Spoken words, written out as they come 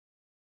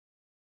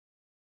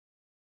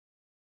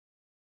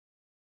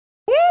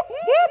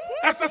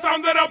That's the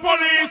sound of the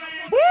police.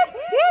 Whoop,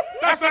 whoop.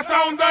 That's the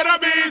sound of the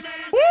beast.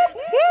 Whoop,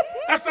 whoop.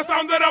 That's the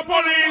sound of the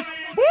police.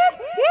 Whoop,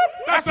 whoop.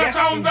 That's the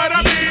sound of the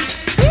beast.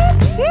 Whoop,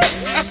 whoop.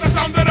 That's the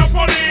sound of the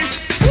police.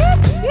 Whoop,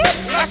 whoop.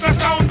 That's the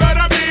sound of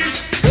the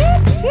beast.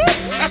 Whoop, whoop.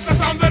 That's the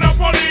sound of the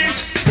police.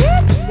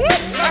 Whoop, whoop.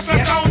 That's the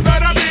sound of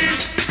the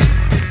beast.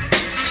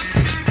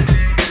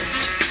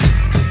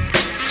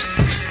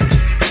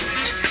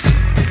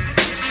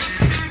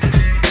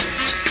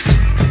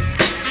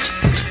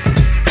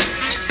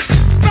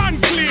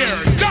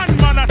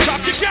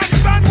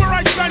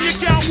 You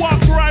can't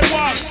walk where I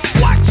walk.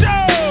 Watch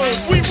out!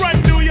 We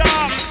run New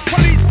York.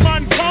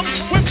 Policeman come,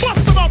 we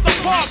bust him out the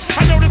park.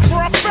 I know this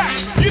for a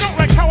fact. You don't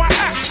like how I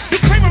act. You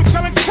claim I'm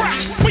selling crack,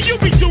 but you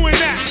be doing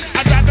that.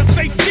 I'd rather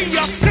say see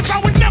ya, cause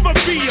I would never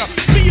be ya.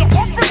 Be your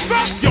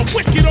officer, you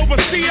wicked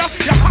overseer.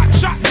 You hot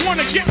shot,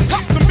 wanna get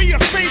pops and be a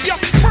savior.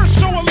 First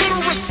show a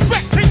little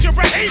respect, change your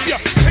behavior.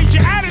 Change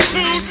your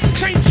attitude,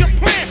 change your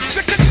plan.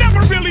 There could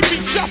never really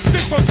be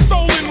justice on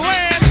stolen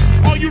land.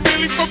 Are you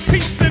really for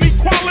peace and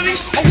equality?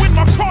 Or when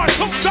my car's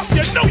hooked up,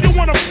 you know you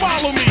wanna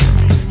follow me.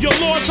 Your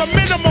laws are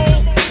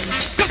minimal,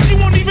 cause you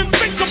won't even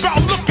think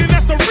about looking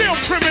at the real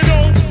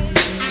criminal.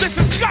 This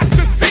has got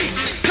to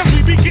cease, cause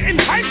we be getting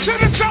hyped to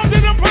the sound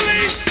of the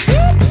police.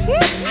 Whoop,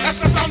 whoop. That's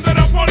the sound of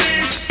the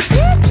police.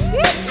 Whoop,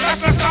 whoop.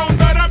 That's the sound of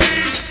the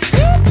beast.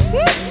 Whoop,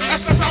 whoop.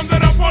 That's the sound of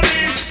the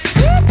police.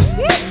 Whoop,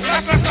 whoop.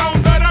 That's the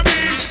sound of the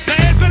beast. Now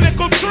here's a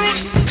little truth.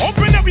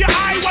 Open up your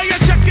eye while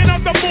you're checking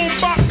out the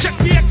boombox. Check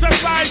the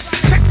exercise.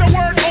 Take the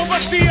word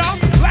overseer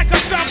like a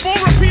sample.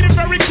 Repeat it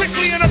very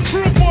quickly and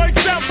approve for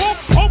example.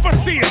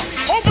 Overseer,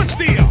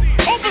 overseer,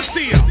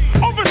 overseer,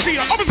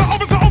 overseer, officer,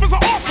 officer, officer,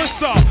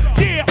 officer.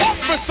 Yeah,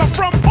 officer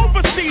from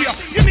overseer.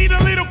 You need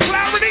a little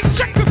clarity?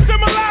 Check the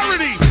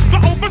similarity. The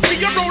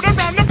overseer rode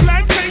around the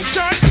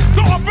plantation.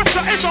 The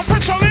officer is on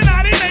patrol in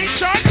our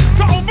nation.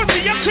 The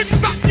overseer could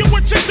stop you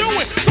what you're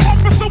doing. The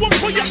officer will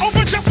pull you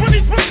over just when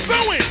he's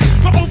pursuing.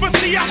 The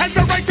overseer had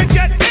the right to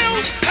get ill.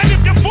 And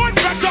if you fought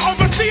back, the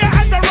overseer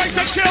had the right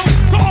to kill.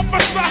 The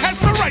officer has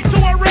the right to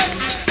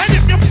arrest. And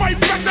if you fight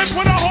back, they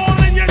put a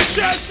hole in your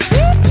chest.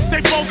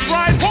 They both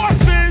ride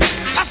horses.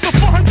 After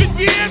 400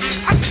 years,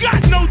 I've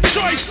got no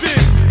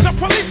choices. The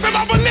police don't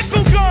have a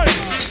little gun.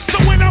 So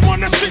when I'm on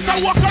the streets,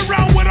 I walk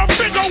around with a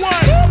bigger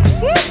one.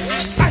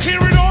 I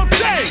hear it all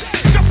day,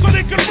 just so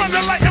they can run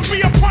the light and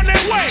be upon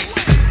their way.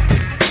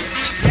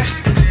 Yes,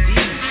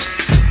 indeed.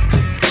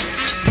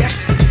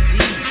 Yes,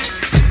 indeed.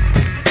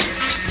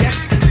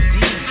 Yes,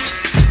 indeed.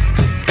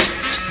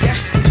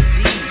 Yes,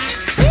 indeed.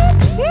 Whoop,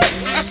 whoop.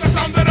 That's the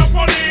sound of the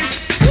police.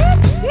 Whoop,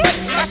 whoop.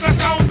 That's the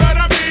sound of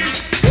the beast.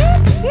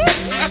 Whoop, whoop.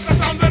 That's the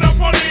sound of the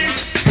police.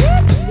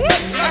 Whoop, whoop.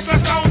 That's the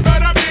sound of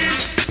the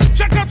beast.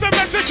 Check out the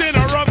message in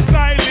a rough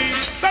style.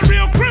 The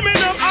real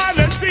criminal are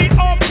the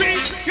COP.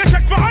 You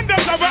check for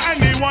undercover and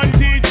they want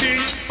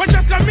DT. But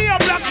just cause me a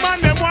black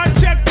man, they want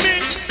check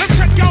me. Them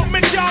check out me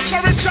dark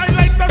or it shine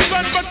like the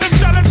sun. But them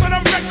jealous and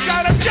them vexed,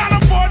 got them can't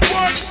afford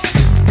one.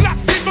 Black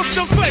people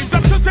still slaves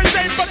up to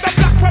today. But the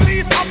black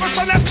police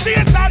officer, let's see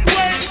it that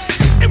way.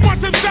 He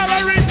want him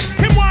salary,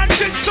 he want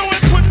it, so he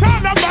put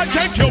on a badge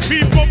and kill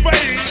people for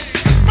it.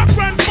 My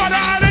grandfather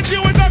had to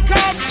deal with the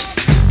cops.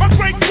 My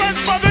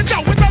great-grandfather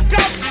dealt with the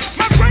cops.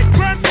 My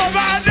great-grandfather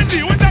had to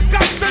deal with the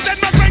cops. And then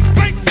my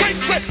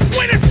great-great-great-great,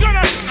 when it's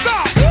gonna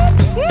stop? Whoop,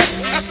 whoop.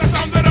 That's the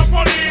sound of the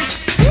police.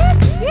 Whoop,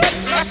 whoop.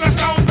 That's the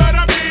sound of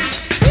the beast.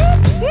 Whoop,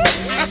 whoop.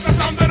 That's the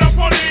sound of the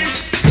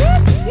police.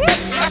 Whoop, whoop.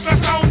 That's the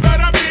sound of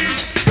the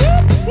beast.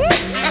 Whoop, whoop.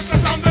 That's the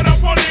sound of the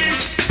police.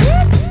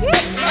 Whoop,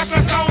 whoop. That's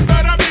the sound of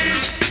the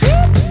beast.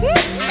 Whoop, whoop.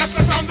 That's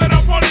the sound of the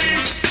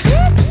police.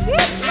 Whoop,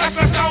 whoop. That's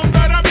the sound of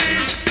the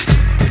beast.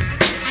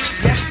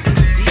 Yes,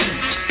 indeed.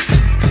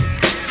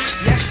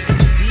 Yes,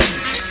 indeed.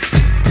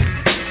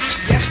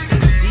 Yes,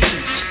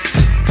 indeed.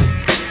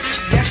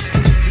 Yes,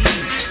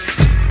 indeed.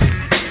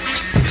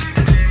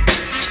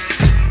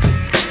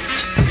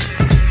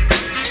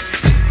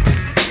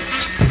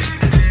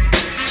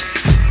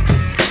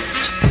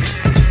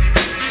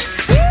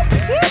 Whoop,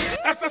 whoop.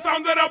 That's the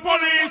sound of the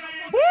police.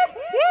 Whoop,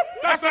 whoop.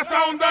 That's the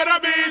sound of the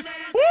beast.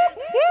 Whoop,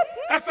 whoop.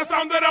 That's the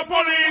sound of the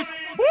police.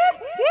 Whoop,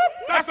 whoop.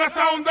 That's the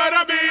sound of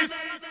the beast.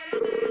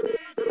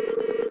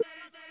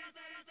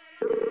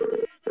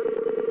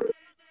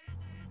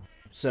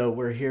 So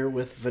we're here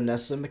with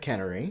Vanessa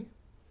McHenry,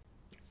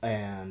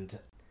 and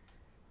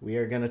we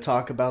are going to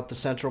talk about the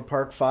Central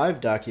Park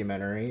 5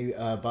 documentary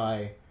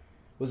by,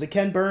 was it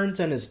Ken Burns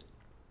and his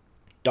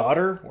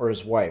daughter or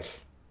his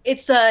wife?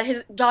 It's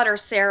his daughter,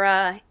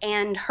 Sarah,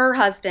 and her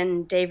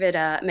husband, David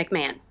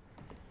McMahon.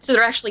 So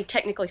they're actually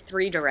technically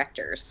 3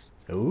 directors.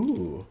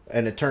 Ooh,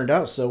 and it turned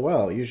out so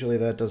well. Usually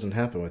that doesn't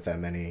happen with that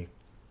many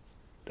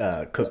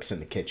cooks in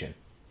the kitchen.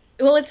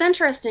 Well, it's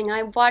interesting.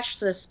 I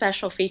watched the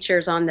special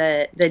features on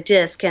the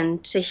disc,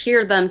 and to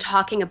hear them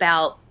talking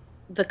about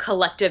the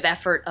collective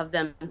effort of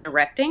them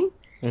directing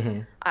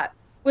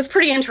was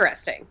pretty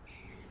interesting.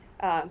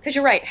 Because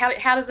you're right.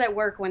 How does that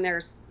work when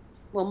there's,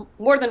 well,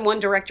 more than one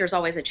director is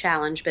always a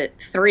challenge, but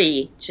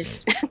 3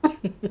 just...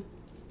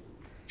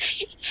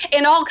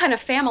 in all kind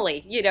of family,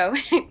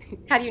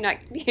 how do you not,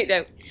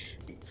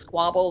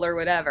 squabble or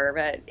whatever,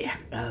 but Yeah,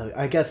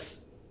 I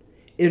guess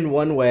in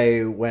one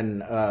way,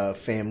 when a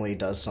family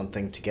does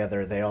something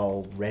together, they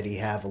already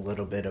have a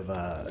little bit of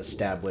a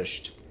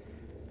established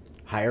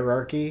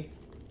hierarchy.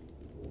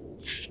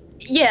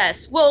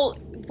 yes. Well,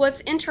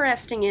 what's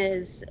interesting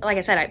is, like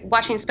I said,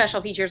 watching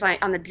special features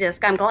on the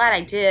disc, I'm glad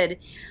I did,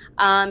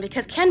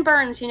 because Ken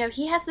Burns,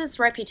 he has this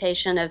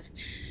reputation of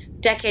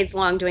decades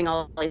long doing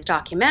all these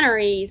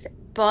documentaries,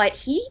 but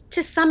he,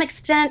 to some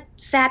extent,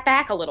 sat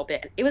back a little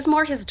bit. It was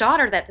more his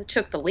daughter that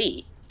took the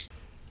lead.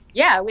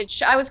 Yeah,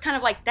 which I was kind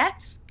of like,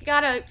 that's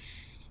gotta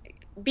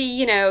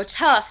be,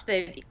 tough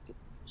that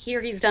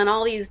here he's done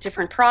all these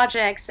different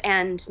projects,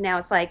 and now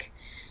it's like,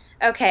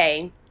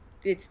 okay,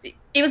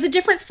 it was a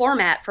different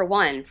format for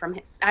one from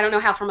his. I don't know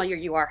how familiar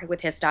you are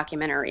with his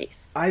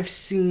documentaries. I've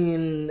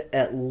seen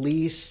at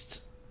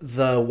least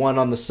the one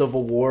on the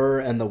Civil War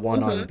and the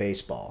one on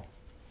baseball.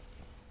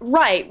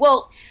 Right.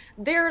 Well,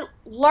 they're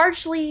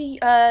largely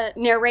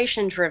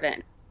narration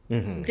driven.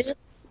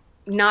 This,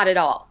 not at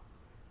all.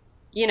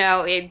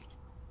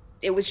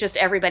 It was just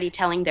everybody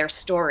telling their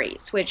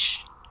stories,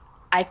 which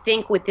I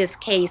think with this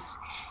case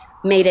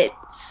made it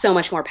so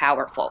much more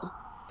powerful.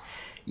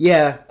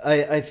 Yeah,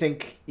 I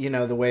think,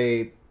 the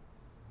way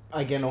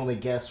I can only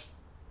guess,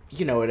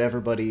 at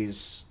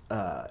everybody's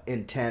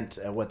intent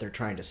at what they're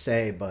trying to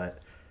say, but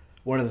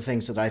one of the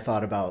things that I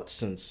thought about,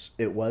 since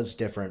it was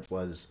different,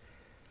 was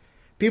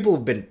people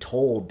have been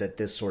told that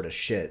this sort of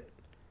shit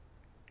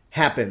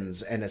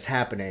happens and is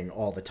happening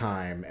all the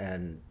time,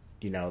 and,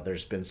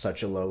 there's been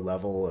such a low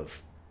level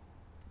of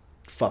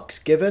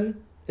fucks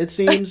given, it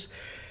seems,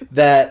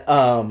 that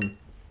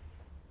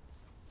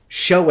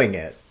showing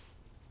it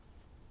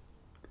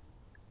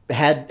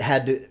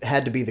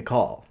had to be the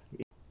call.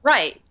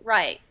 Right.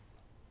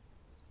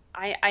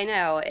 I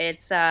know.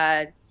 It's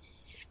well,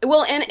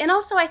 and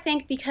also I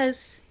think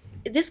because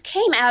this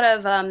came out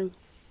of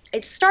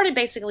it started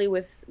basically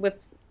with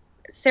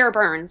Sarah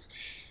Burns.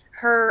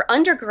 Her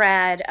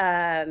undergrad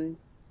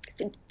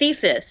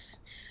thesis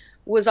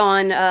was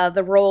on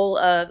the role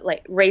of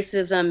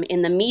racism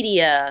in the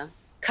media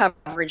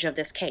coverage of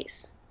this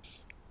case.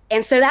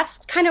 And so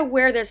that's kind of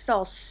where this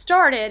all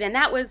started, and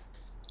that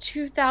was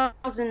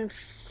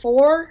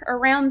 2004,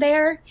 around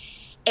there,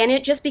 and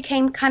it just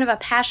became kind of a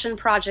passion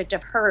project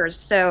of hers.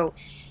 So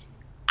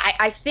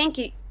I think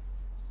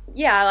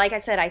like I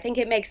said, I think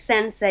it makes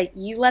sense that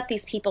you let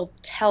these people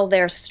tell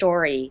their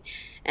story,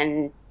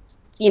 and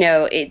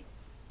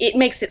it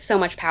makes it so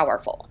much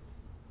powerful.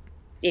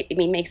 It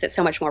makes it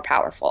so much more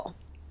powerful.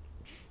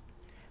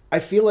 I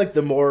feel like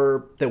the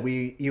more that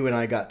you and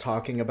I got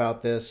talking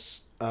about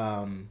this,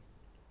 the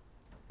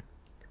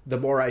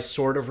more I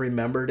sort of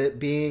remembered it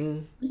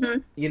being,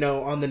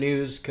 on the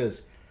news,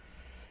 because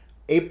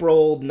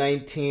April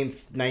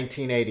 19th,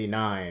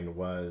 1989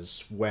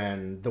 was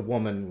when the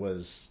woman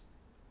was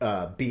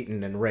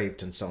beaten and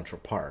raped in Central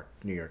Park,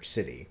 New York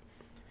City.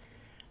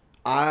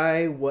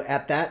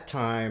 At that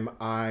time,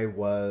 I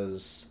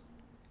was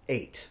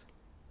 8.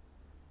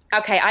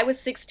 Okay, I was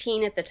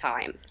 16 at the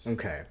time.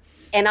 Okay.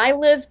 And I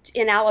lived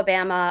in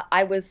Alabama.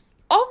 I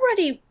was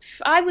already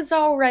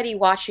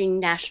watching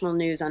national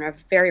news on a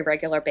very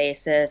regular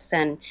basis,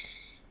 and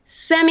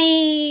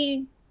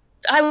I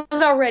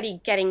was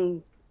already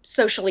getting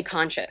socially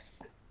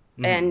conscious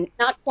and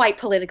not quite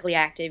politically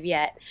active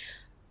yet.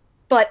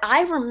 But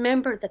I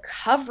remember the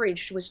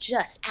coverage was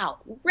just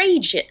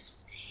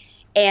outrageous.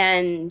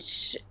 And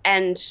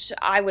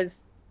I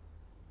was,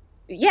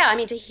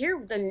 to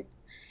hear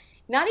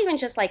not even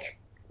just like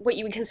what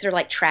you would consider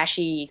like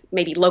trashy,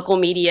 maybe local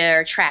media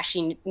or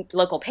trashy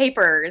local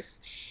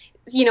papers,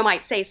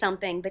 might say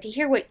something, but to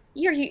hear what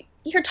you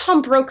hear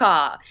Tom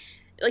Brokaw,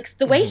 like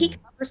the way he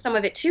covers some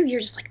of it too,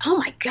 you're just like, oh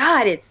my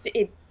God, it's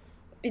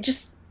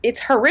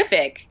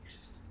horrific.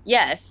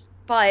 Yes,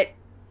 but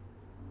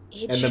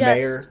the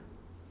mayor,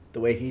 the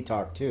way he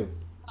talked too.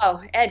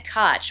 Oh, Ed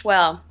Koch.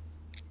 Well,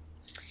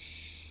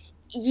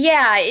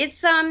 yeah,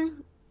 it's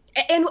and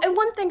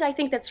one thing I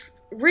think that's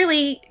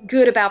really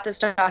good about this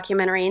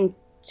documentary, and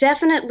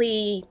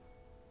definitely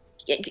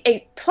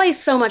it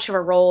plays so much of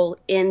a role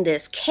in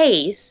this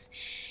case,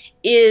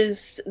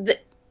 is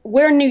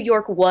where New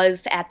York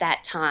was at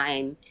that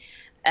time.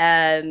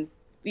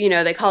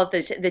 They call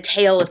it the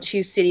tale of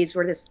two cities,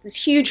 where this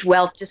huge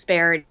wealth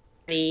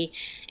disparity,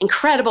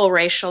 incredible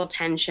racial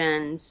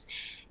tensions,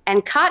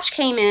 and Koch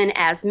came in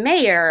as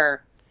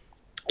mayor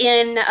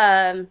in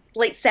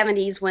late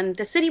 70s when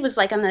the city was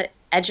like on the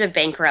edge of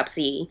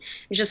bankruptcy,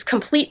 just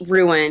complete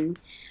ruin.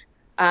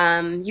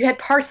 You had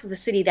parts of the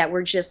city that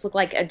looked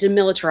like a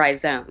demilitarized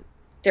zone.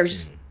 There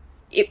was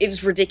it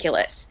was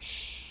ridiculous.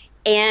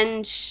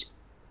 And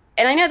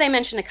I know they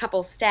mentioned a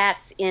couple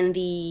stats in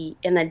the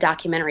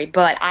documentary,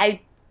 but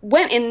I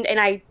went in and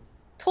I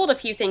pulled a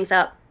few things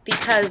up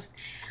because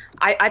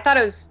I thought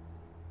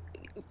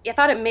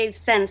it made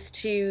sense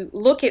to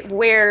look at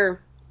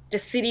where the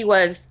city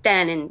was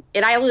then.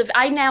 And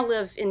I now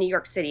live in New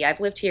York City. I've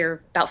lived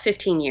here about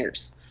 15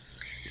 years.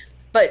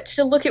 But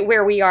to look at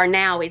where we are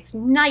now, it's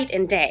night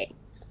and day.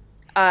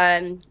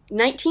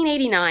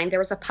 1989, there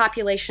was a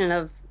population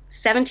of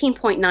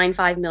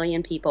 17.95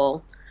 million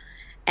people,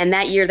 and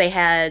that year they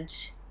had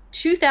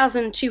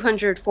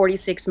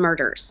 2,246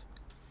 murders.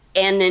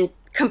 And then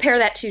compare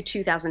that to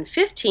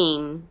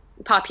 2015,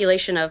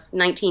 population of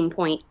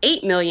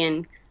 19.8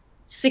 million,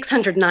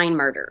 609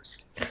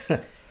 murders.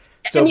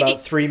 So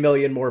about 3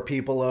 million more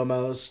people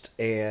almost,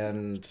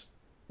 and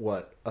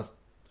what, a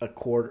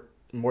quarter,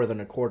 more than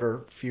a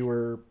quarter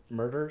fewer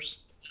murders?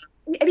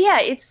 Yeah,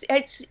 it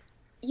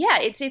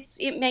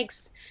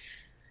makes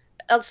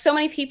so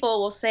many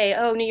people will say,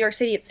 "Oh, New York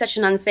City, it's such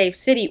an unsafe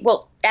city."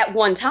 Well, at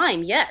one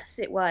time, yes,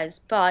 it was,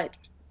 but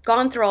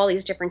gone through all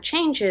these different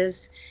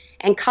changes,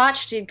 and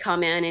Koch did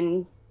come in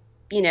and,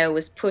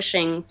 was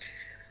pushing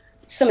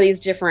some of these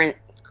different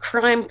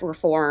crime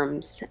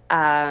reforms.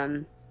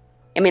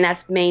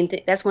 That's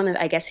that's one of,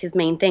 I guess, his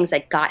main things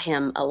that got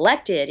him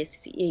elected.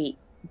 And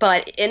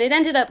it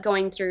ended up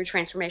going through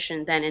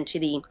transformation then into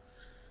the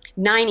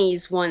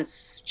 90s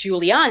once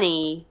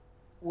Giuliani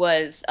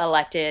was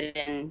elected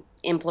and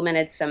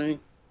implemented some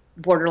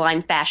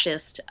borderline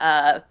fascist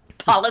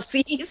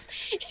policies,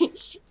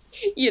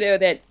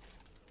 that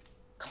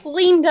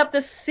cleaned up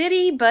the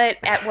city, but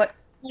at what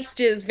cost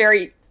is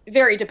very,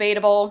 very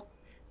debatable.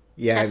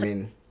 Yeah,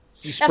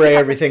 you spray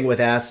everything with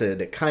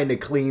acid, it kind of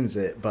cleans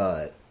it,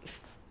 but...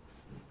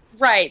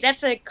 Right,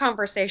 that's a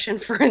conversation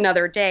for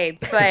another day,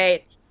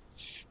 but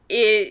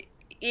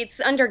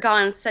it's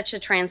undergone such a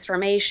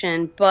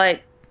transformation,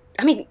 but,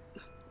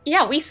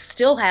 we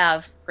still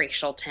have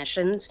racial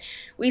tensions.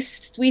 We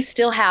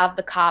still have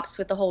the cops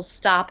with the whole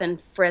stop and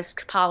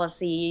frisk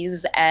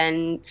policies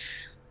and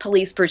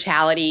police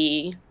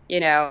brutality,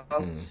 It's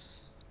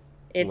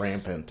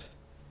rampant.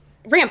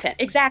 Rampant,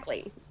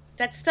 exactly.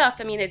 That stuff,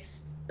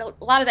 it's a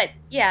lot of that,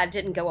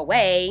 didn't go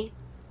away,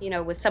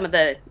 with some of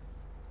the, I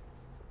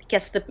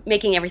guess, the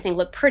making everything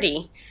look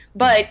pretty.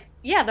 But,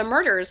 the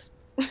murders,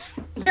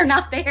 they're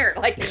not there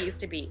like they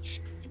used to be.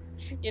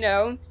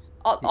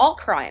 All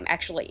crime,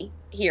 actually,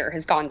 here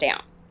has gone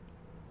down.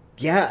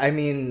 Yeah,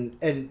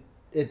 and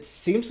it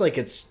seems like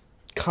it's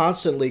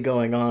constantly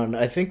going on.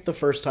 I think the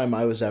first time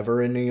I was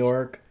ever in New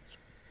York,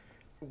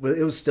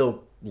 it was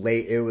still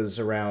late. It was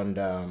around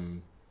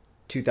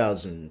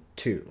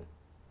 2002.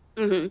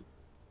 Mm-hmm.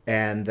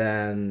 And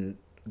then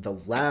the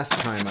last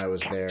time I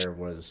was there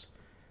was,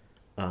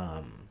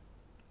 they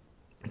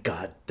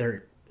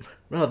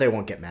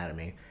won't get mad at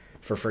me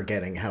for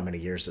forgetting how many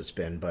years it's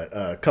been, but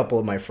a couple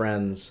of my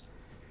friends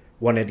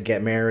wanted to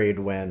get married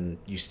when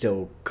you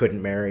still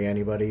couldn't marry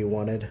anybody you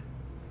wanted.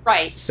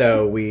 Right.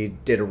 So we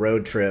did a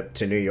road trip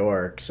to New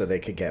York so they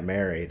could get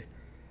married.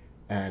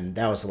 And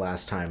that was the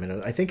last time.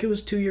 And I think it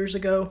was 2 years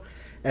ago.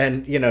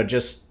 And, it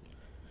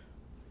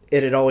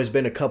had always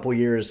been a couple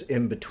years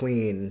in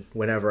between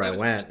whenever I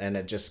went. And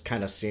it just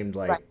kind of seemed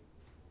like,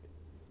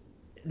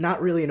 not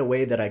really in a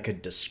way that I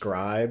could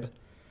describe,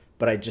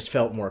 but I just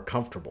felt more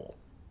comfortable.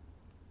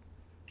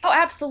 Oh,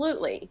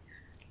 absolutely.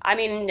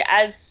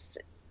 As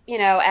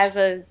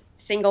a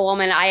single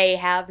woman, I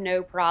have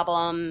no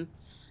problem.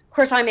 Of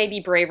course, I may be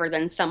braver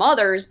than some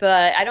others,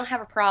 but I don't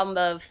have a problem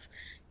of,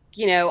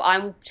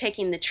 I'm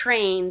taking the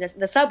train,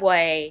 the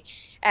subway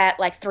at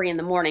like 3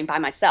 a.m. by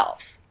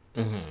myself.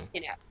 Mm-hmm.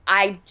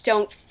 I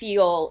don't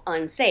feel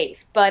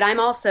unsafe, but I'm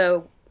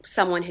also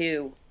someone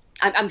who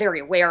I'm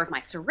very aware of my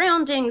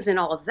surroundings and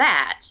all of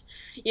that.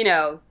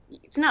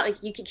 It's not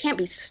like you can't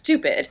be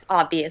stupid,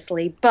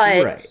 obviously,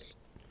 but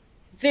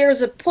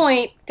there's a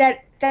point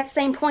that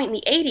same point in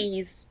the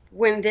 80s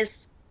when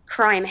this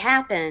crime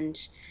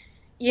happened,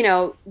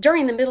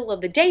 during the middle of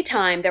the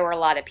daytime, there were a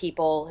lot of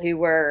people who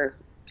were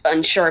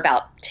unsure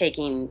about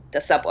taking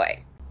the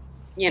subway,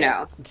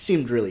 It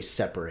seemed really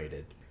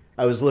separated.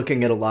 I was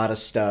looking at a lot of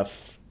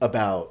stuff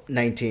about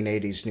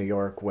 1980s New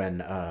York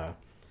when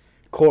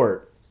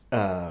Court,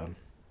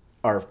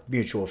 our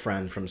mutual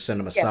friend from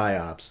Cinema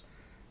Psyops,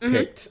 mm-hmm.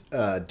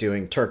 picked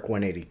doing Turk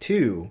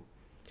 182,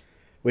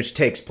 which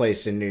takes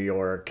place in New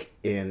York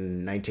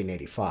in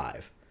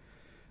 1985.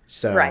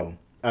 So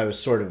I was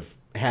sort of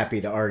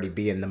happy to already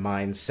be in the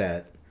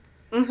mindset,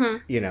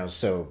 mm-hmm.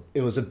 So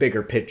it was a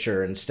bigger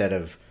picture instead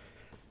of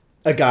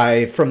a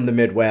guy from the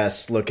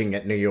Midwest looking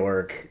at New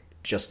York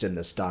just in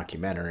this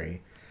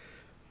documentary.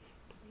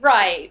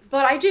 Right.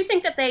 But I do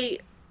think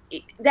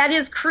that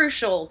is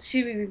crucial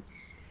to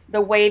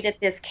the way that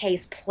this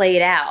case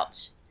played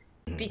out,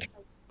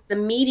 because the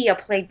media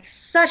played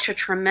such a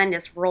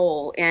tremendous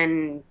role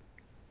in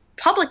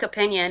public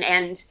opinion.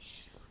 And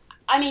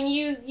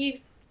you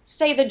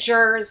say the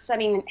jurors,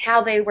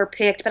 how they were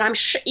picked, but I'm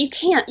sure you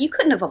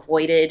couldn't have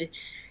avoided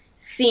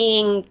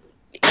seeing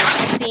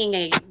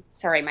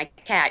sorry, my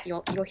cat,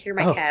 you'll hear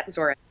my cat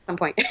Zora at some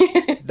point.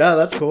 No,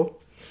 that's cool.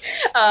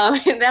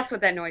 That's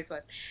what that noise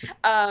was.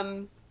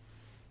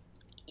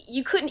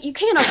 You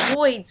can't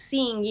avoid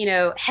seeing,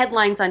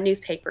 headlines on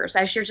newspapers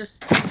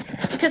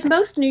because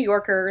most New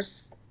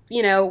Yorkers,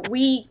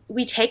 we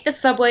take the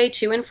subway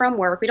to and from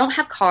work. We don't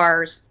have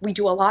cars. We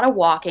do a lot of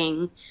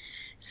walking.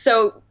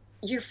 So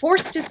you're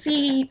forced to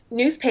see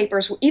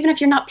newspapers, even if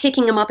you're not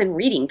picking them up and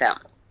reading them.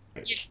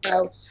 You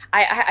know,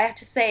 I have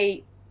to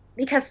say,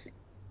 because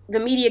the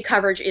media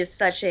coverage is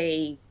such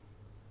an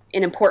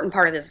important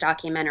part of this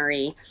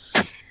documentary,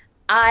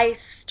 I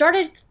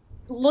started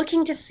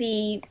looking to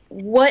see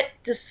what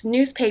the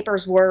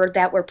newspapers were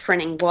that were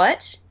printing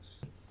what.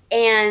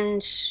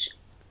 And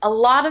a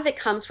lot of it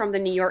comes from the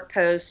New York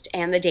Post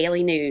and the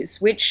Daily News,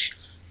 which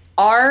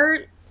are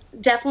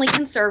definitely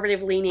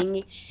conservative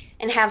leaning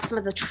and have some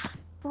of the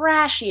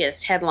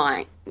trashiest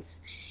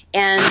headlines.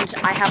 And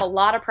I have a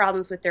lot of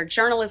problems with their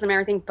journalism and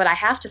everything, but I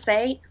have to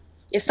say,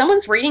 if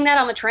someone's reading that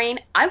on the train,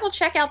 I will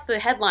check out the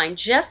headline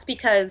just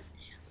because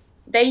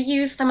they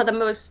use some of the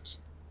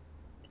most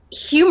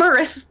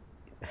humorous,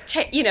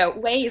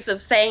 ways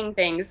of saying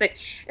things that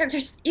are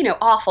just,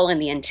 awful in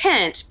the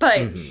intent,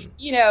 but,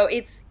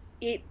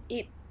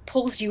 it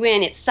pulls you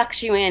in, it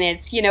sucks you in,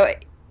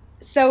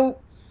 so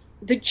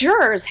the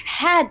jurors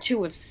had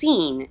to have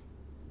seen,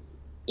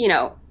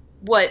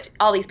 what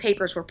all these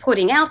papers were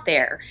putting out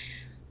there.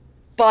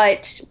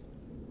 But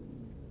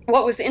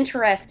what was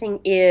interesting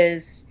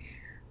is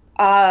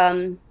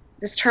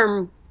this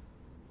term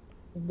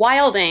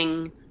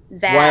wilding.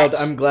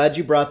 I'm glad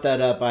you brought that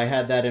up. I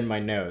had that in my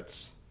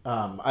notes.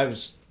 I'm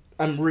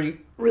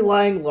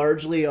relying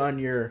largely on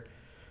your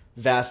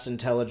vast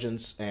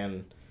intelligence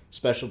and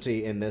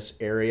specialty in this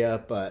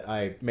area, but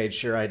I made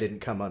sure I didn't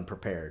come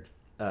unprepared.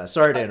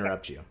 Sorry to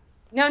interrupt you.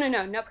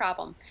 No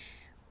problem.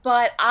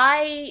 But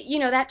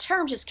that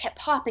term just kept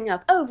popping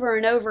up over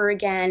and over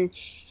again.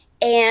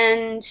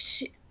 And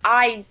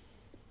I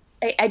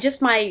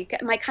just, my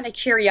kind of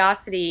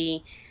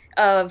curiosity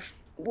of,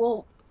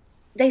 well,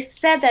 they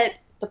said that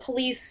the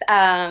police,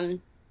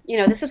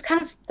 this is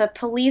kind of the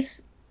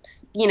police,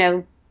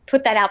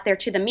 put that out there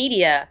to the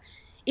media.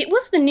 It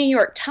was the New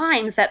York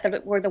Times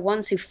that were the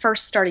ones who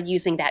first started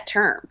using that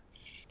term.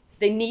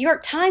 The New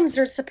York Times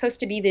are supposed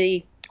to be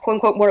the quote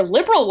unquote more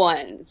liberal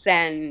ones.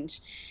 And,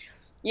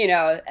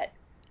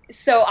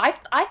 so I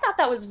thought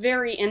that was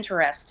very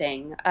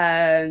interesting.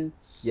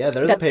 Yeah,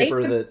 they're the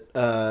paper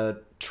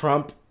that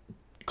Trump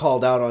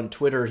called out on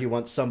Twitter. He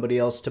wants somebody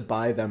else to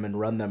buy them and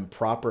run them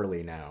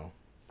properly now.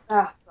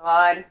 Oh,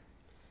 God.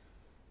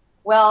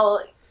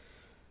 Well,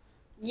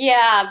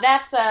 yeah,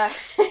 that's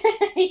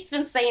he's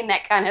been saying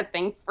that kind of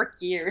thing for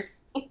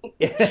years.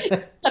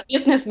 A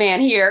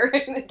businessman here.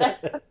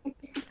 That's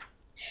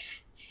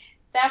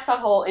a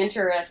whole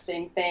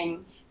interesting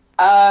thing.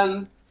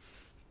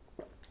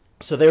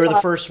 So they were the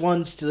first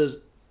ones to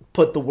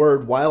put the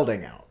word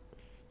wilding out.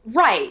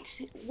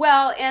 Right.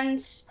 Well,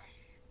 and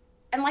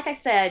like I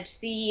said,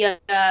 the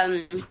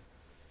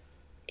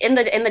in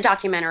the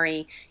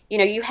documentary,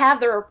 you have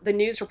the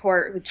news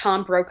report with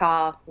Tom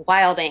Brokaw,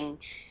 wilding.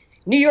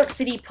 New York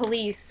City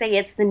police say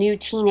it's the new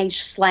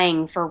teenage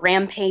slang for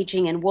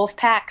rampaging in wolf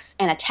packs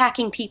and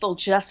attacking people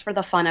just for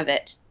the fun of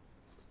it.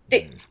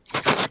 They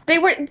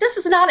were. This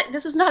is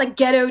not a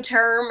ghetto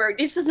term, or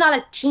this is not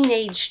a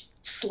teenage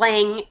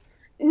slang.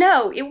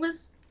 No, it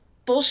was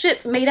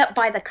bullshit made up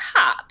by the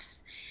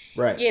cops.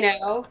 Right.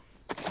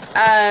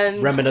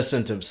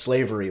 Reminiscent of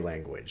slavery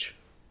language.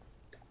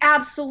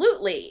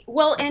 Absolutely.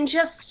 Well, and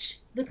just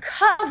the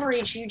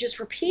coverage you just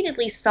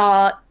repeatedly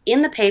saw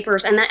in the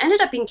papers, and that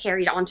ended up being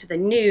carried onto the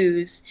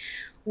news,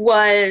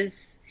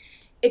 was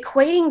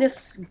equating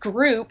this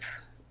group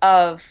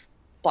of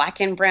black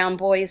and brown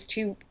boys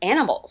to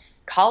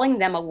animals, calling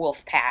them a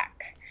wolf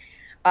pack,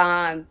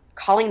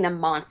 calling them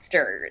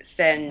monsters,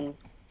 and,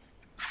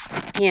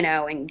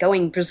 and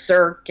going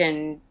berserk,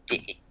 and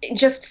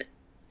just...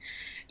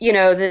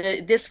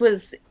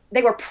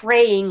 they were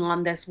preying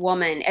on this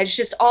woman. It's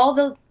just all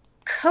the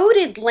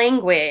coded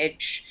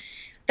language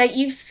that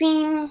you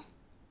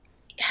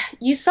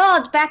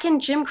saw back in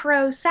Jim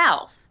Crow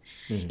South.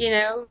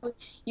 Mm-hmm.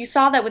 You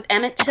saw that with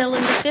Emmett Till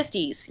in the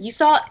 50s. You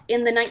saw it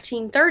in the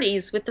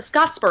 1930s with the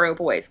Scottsboro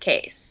Boys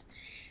case,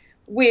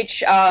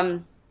 which,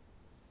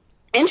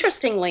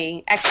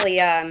 interestingly, actually,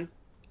 I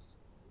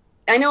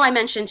know I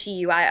mentioned to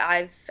you,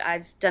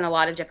 I've done a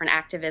lot of different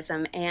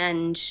activism,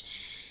 and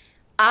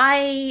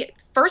I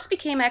first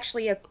became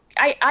actually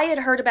I had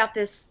heard about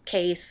this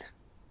case,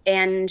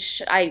 and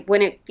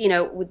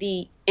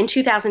in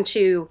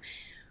 2002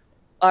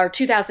 or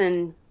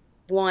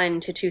 2001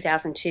 to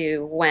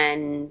 2002,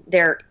 when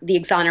the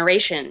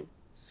exoneration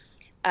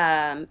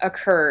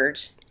occurred,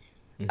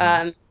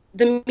 mm-hmm.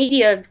 The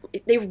media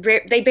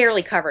they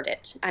barely covered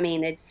it. I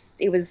mean,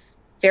 it was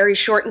very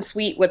short and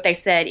sweet what they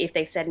said, if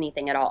they said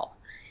anything at all.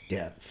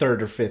 Yeah,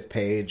 third or fifth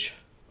page.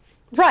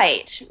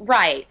 Right.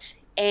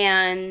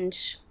 And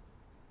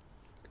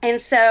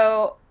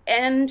so,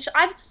 and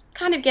I was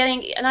kind of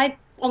and I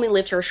only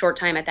lived for a short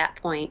time at that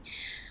point.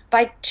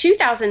 By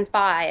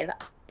 2005,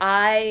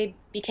 I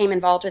became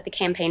involved with the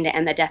campaign to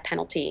end the death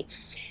penalty.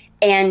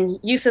 And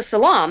Yusuf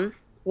Salam,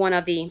 one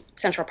of the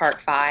Central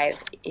Park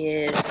Five,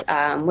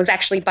 was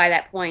actually by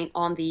that point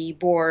on the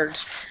board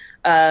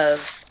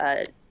of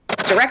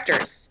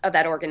directors of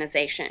that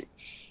organization.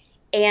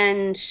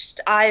 And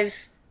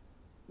I've,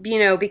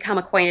 become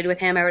acquainted with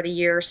him over the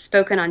years,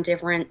 spoken on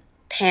different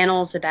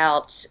panels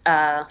about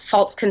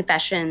false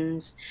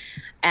confessions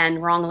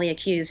and wrongly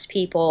accused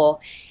people.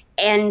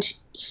 And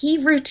he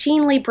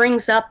routinely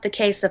brings up the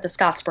case of the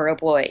Scottsboro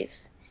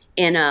Boys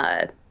in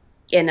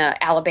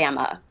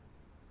Alabama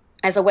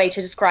as a way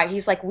to describe.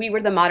 He's like, we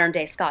were the modern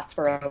day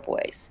Scottsboro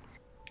Boys.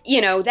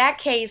 That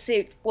case,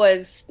 it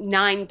was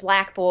 9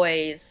 black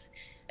boys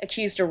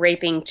accused of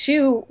raping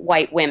 2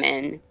 white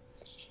women,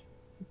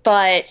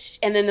 and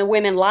then the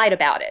women lied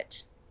about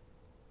it.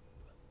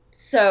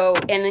 So,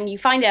 and then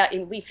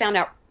we found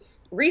out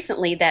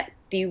recently that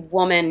the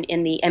woman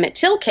in the Emmett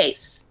Till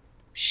case,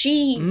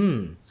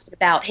 she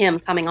about him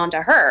coming onto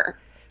her.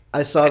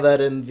 I saw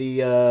that in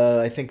the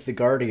I think the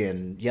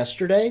Guardian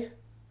yesterday.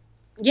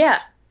 Yeah.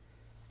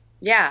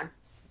 The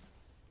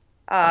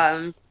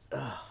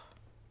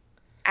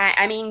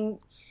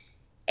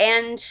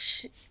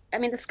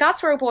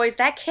Scottsboro Boys,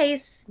 that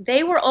case,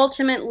 they were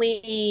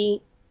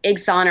ultimately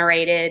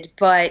exonerated,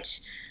 but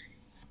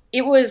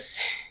it was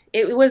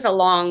a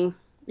long,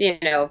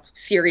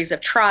 series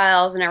of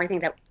trials and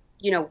everything that,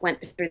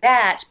 went through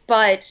that.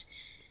 But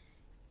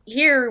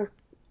here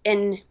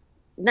in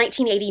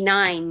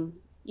 1989,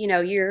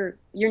 your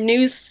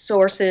news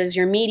sources,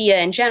 your media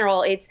in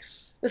general, it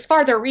was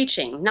farther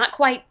reaching, not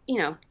quite,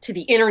 to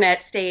the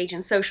internet stage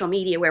and social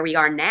media where we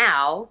are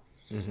now.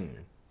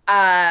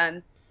 Mm-hmm.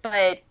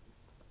 But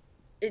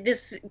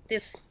this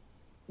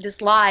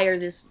lie or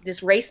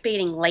this race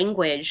baiting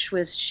language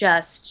was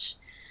just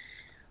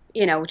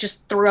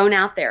thrown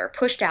out there,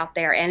 pushed out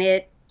there, and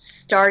it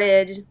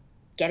started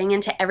getting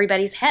into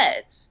everybody's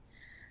heads.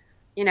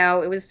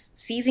 It was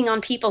seizing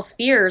on people's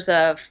fears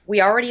of,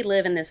 we already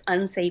live in this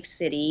unsafe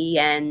city,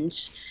 and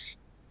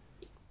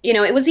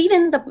it was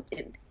even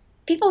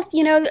people,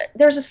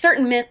 there's a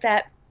certain myth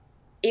that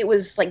it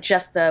was like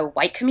just the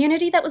white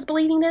community that was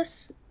believing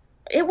this.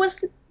 It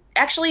was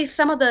actually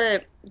some of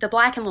the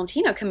Black and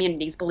Latino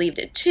communities believed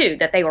it too,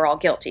 that they were all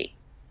guilty.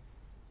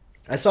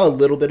 I saw a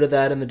little bit of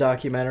that in the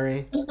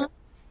documentary. Mm-hmm.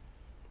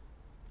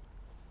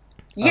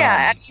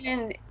 Yeah,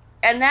 and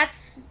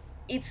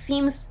it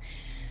seems,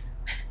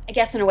 I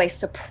guess, in a way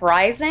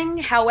surprising.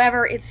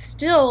 However, it's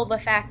still the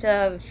fact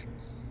of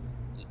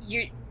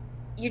you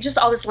just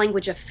all this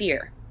language of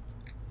fear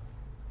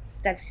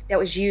that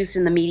was used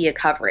in the media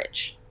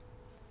coverage.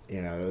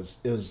 It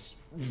was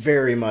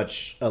very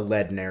much a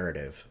led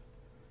narrative.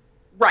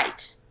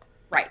 Right.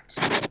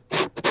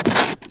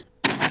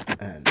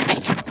 And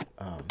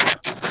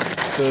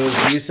so it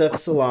was Yusef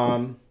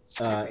Salaam,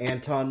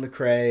 Anton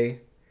McCrae,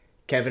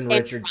 Kevin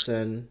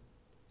Richardson.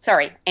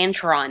 Sorry,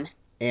 Antron.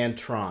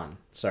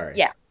 Sorry.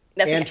 Yeah,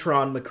 that's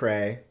Antron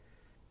McCrae,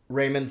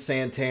 Raymond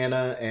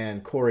Santana,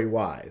 and Corey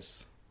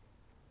Wise.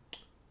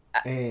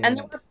 And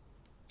there were a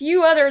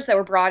few others that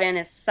were brought in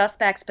as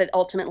suspects, but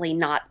ultimately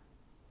not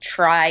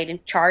tried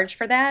and charged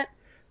for that.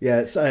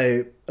 Yes,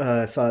 I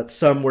thought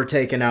some were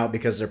taken out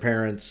because their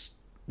parents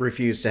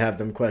refused to have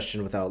them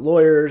questioned without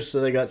lawyers,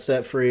 so they got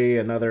set free,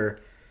 and other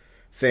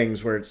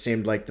things where it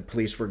seemed like the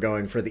police were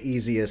going for the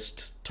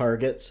easiest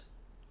targets.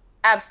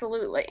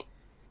 Absolutely.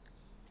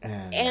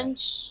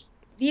 And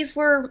these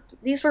were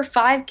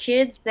 5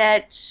 kids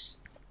that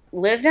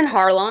lived in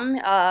Harlem,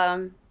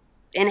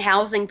 in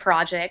housing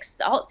projects.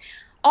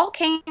 All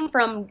came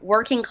from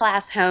working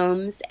class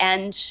homes,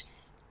 and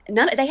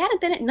none of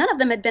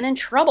them had been in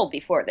trouble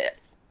before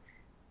this.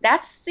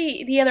 That's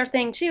the other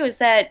thing too, is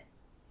that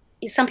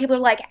some people are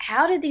like,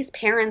 how did these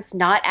parents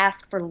not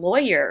ask for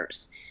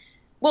lawyers?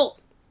 Well,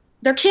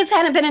 their kids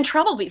hadn't been in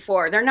trouble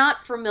before. They're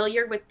not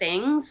familiar with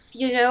things,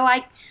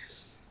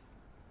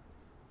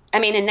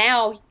 and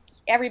now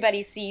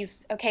everybody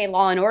sees, okay,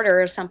 Law and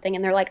Order or something,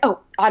 and they're like, oh,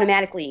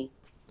 automatically,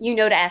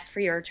 to ask for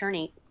your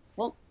attorney.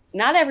 Well,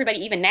 not everybody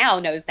even now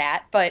knows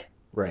that, but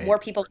right. More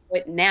people know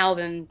it now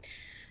than,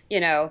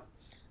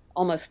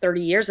 almost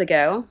 30 years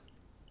ago.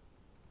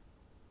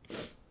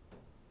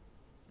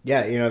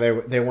 Yeah,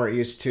 they weren't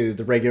used to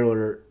the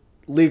regular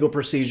legal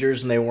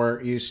procedures, and they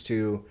weren't used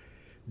to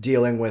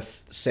dealing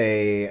with,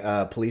 say,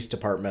 a police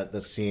department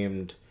that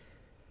seemed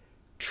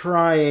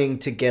trying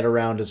to get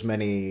around as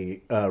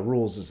many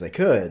rules as they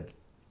could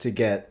to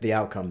get the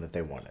outcome that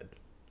they wanted.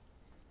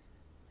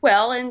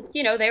 Well, and,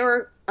 they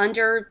were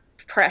under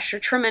pressure,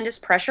 tremendous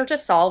pressure to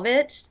solve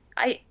it.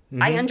 I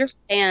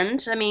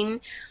understand.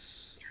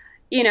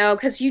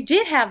 Because you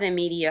did have the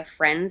media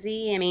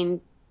frenzy.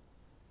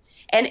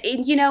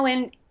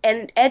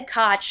 And Ed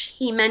Koch,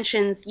 he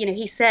mentions,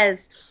 he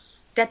says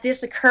that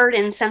this occurred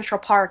in Central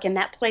Park and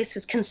that place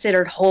was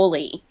considered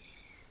holy.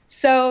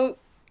 So,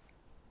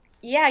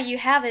 yeah, you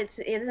have it's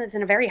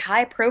in a very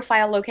high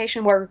profile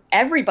location where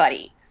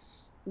everybody,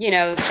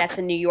 that's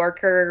a New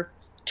Yorker,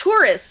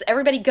 tourists,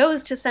 everybody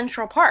goes to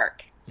Central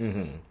Park.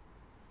 Mm-hmm.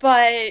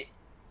 But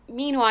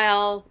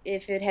meanwhile,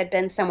 if it had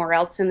been somewhere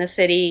else in the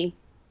city,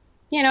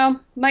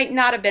 might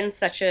not have been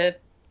such a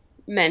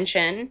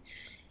mention.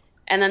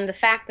 And then the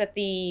fact that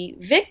the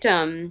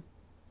victim,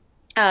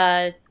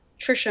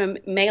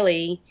 Trisha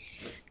Maley,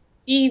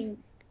 she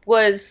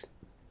was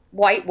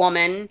white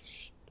woman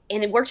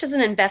and worked as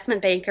an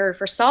investment banker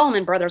for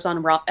Solomon Brothers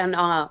on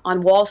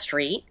Wall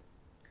Street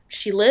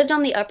She lived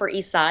on the Upper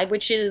East Side,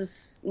 which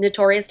is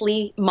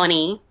notoriously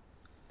money,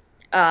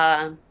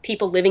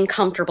 people living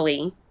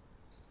comfortably.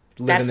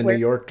 Living the New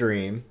York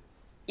dream.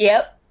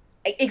 Yep,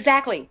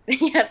 exactly.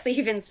 Yes, they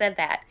even said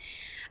that.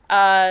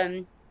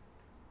 I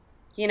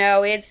don't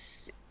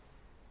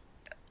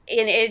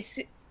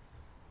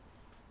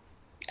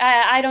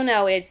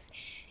know. It's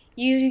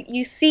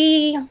you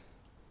see.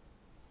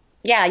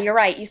 Yeah, you're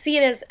right. You see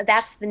it as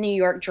that's the New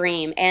York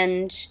dream,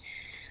 and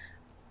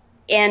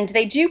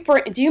they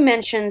do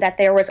mention that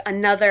there was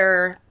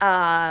another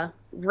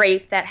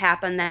rape that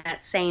happened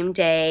that same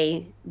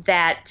day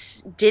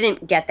that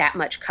didn't get that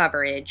much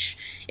coverage.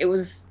 It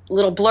was a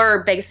little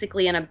blurb,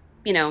 basically, in a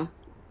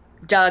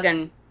dug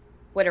and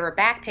whatever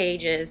back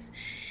pages,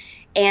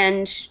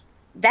 and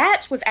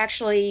that was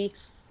actually.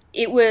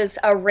 It was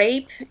a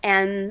rape,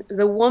 and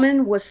the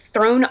woman was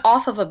thrown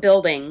off of a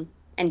building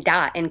and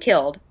died and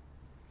killed.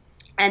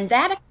 And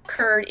that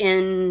occurred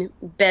in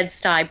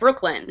Bed-Stuy,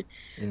 Brooklyn,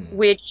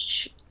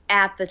 which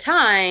at the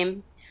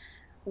time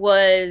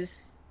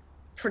was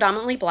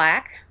predominantly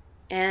black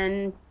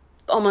and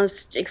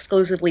almost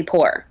exclusively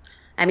poor.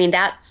 I mean,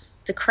 that's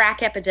the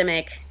crack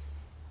epidemic,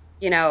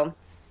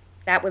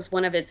 that was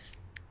one of its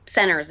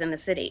centers in the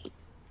city.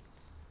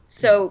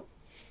 So,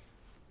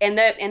 and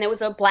it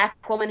was a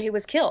black woman who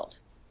was killed,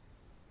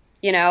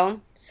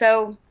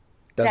 so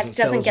that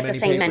doesn't get the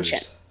same mention.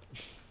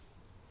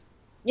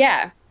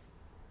 Yeah.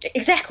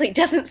 Exactly.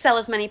 Doesn't sell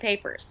as many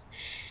papers.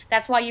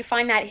 That's why you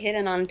find that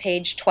hidden on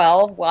page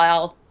 12,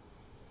 while,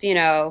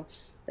 the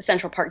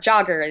Central Park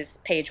Jogger is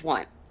page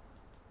 1.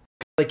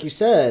 Like you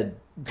said,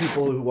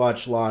 people who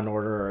watch Law and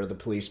Order or the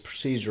police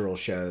procedural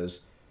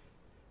shows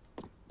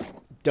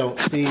don't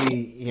see,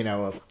 a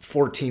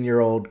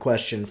 14-year-old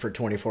question for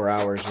 24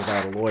 hours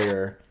without a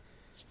lawyer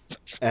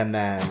and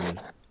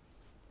then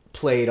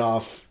played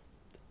off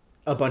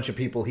a bunch of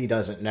people he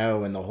doesn't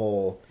know in the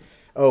whole...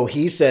 Oh,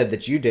 he said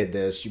that you did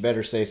this. You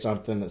better say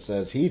something that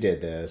says he did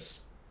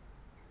this.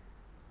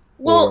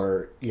 Well,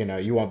 or,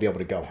 you won't be able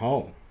to go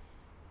home.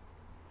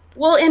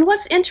 Well, and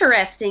what's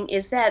interesting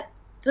is that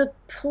the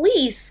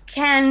police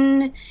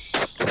can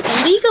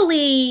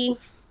legally,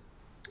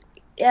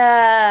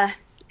 how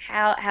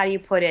do you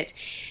put it?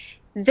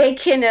 They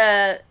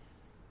can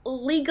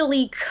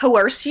legally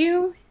coerce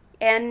you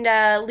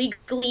and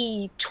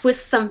legally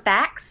twist some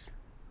facts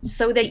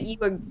so that you,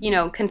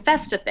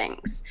 confess to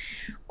things.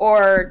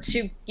 Or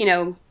to,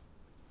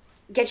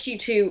 get you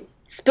to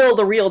spill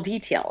the real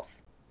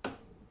details.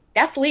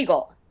 That's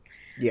legal.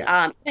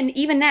 Yeah. And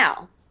even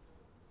now.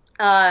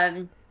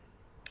 And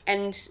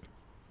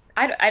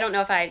I don't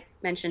know if I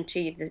mentioned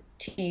to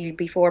you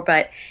before,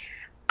 but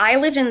I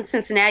lived in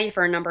Cincinnati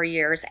for a number of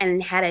years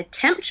and had a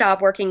temp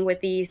job working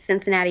with the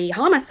Cincinnati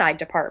Homicide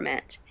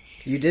Department.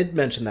 You did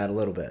mention that a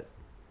little bit.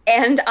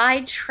 And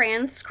I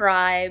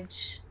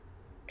transcribed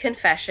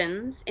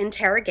confessions,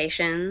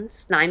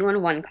 interrogations,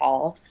 911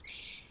 calls,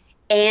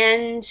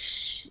 and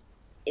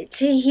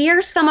to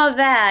hear some of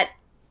that,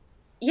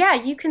 yeah,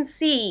 you can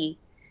see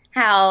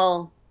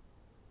how,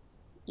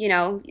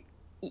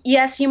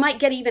 yes, you might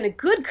get even a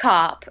good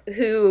cop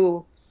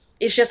who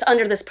is just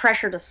under this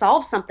pressure to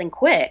solve something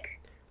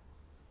quick.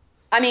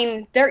 I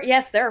mean, there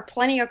are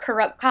plenty of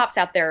corrupt cops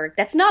out there.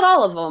 That's not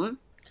all of them.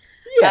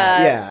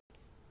 Yeah.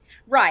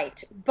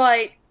 Right,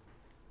 but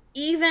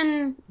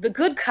even the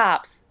good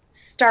cops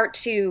start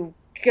to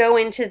go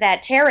into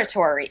that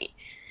territory,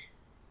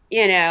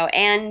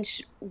 and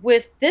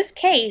with this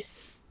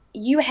case,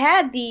 you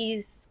had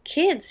these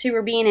kids who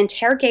were being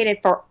interrogated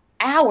for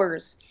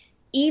hours,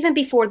 even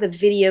before the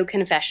video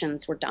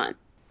confessions were done.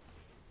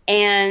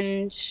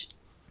 And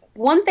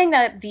one thing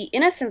that the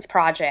Innocence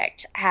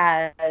Project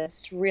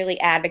has really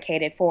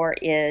advocated for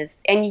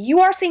is, and you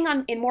are seeing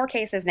in more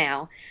cases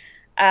now,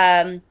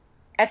 as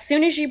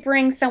soon as you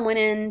bring someone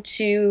in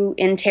to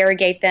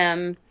interrogate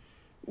them,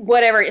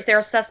 whatever, if they're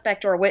a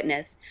suspect or a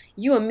witness,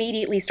 you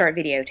immediately start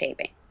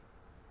videotaping.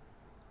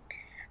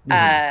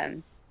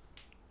 Mm-hmm.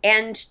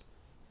 And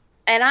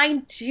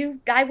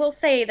I will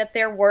say that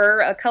there were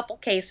a couple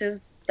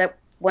cases that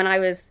when I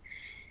was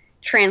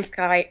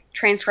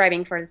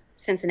transcribing for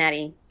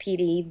Cincinnati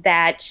PD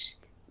that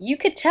you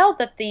could tell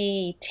that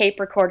the tape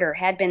recorder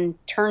had been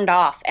turned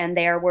off and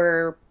there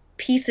were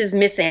pieces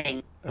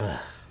missing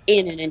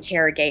in an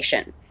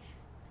interrogation.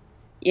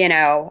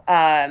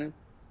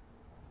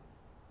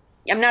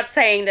 I'm not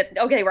saying that,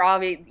 okay, we're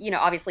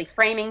obviously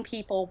framing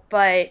people,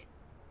 but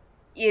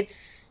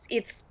it's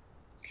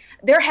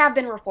there have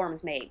been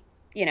reforms made,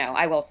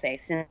 I will say,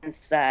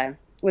 since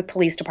with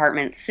police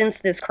departments since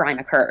this crime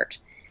occurred.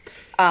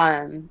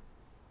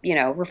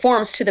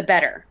 Reforms to the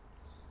better.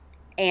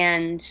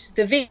 And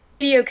the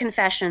video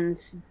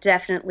confessions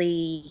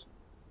definitely,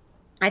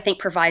 I think,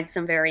 provide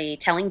some very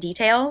telling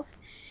details.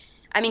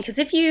 I mean, because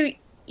if in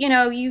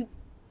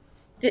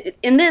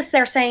this,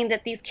 they're saying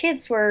that these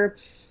kids were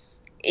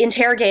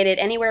interrogated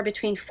anywhere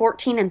between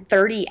 14 and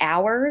 30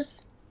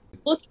 hours.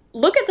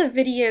 Look at the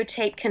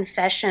videotape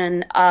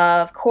confession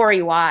of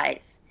Corey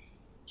Wise.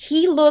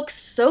 He looks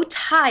so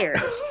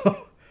tired.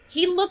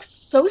 He looks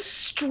so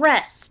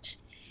stressed.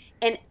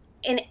 And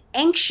and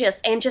anxious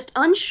and just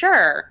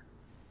unsure.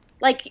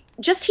 Like,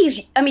 just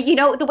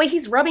the way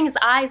he's rubbing his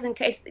eyes in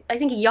case, I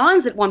think he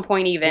yawns at one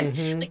point even.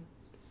 Mm-hmm. Like,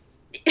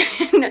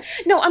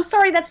 no, I'm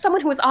sorry, that's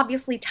someone who is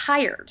obviously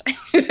tired.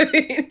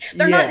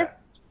 They're not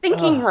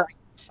thinking right.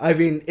 I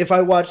mean, if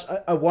I watched,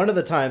 one of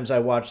the times I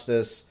watched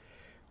this,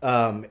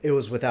 it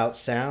was without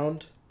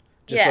sound,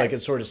 just so I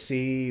could sort of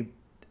see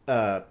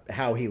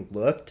how he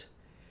looked.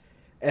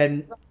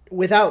 And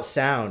without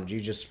sound, you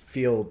just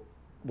feel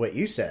what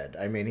you said.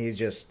 I mean,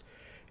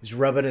 he's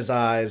rubbing his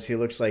eyes. He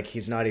looks like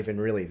he's not even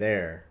really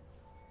there.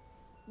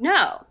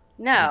 No.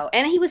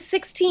 And he was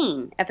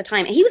 16 at the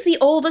time. He was the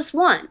oldest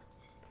one.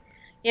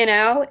 You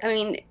know, I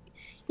mean,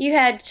 you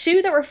had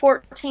 2 that were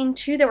 14,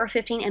 2 that were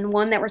 15, and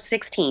 1 that were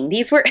 16.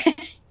 These were,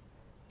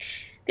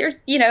 they're,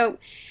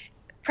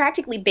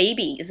 practically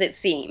babies, it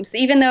seems.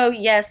 Even though,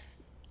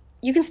 yes,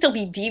 you can still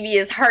be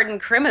devious, hardened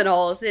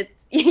criminals. It's,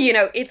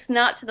 it's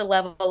not to the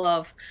level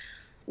of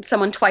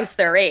someone twice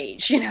their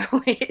age,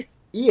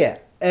 Yeah,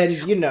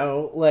 and,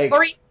 like...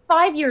 Or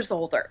 5 years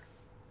older.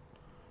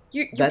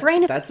 Your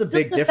brain is that's a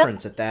big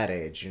difference at that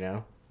age,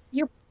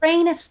 Your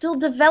brain is still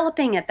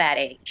developing at that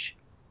age.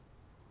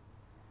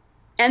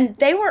 And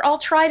they were all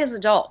tried as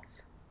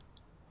adults,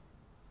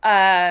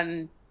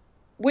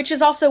 which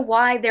is also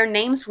why their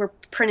names were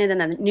printed in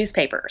the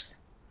newspapers.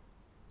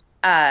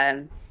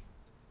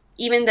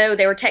 Even though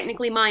they were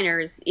technically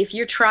minors, if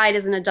you're tried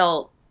as an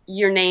adult,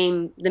 your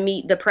name,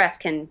 the press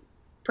can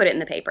put it in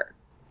the paper.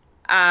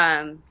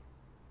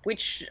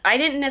 Which I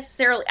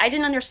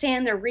didn't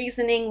understand their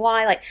reasoning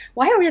why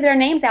were their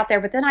names out there?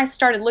 But then I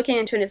started looking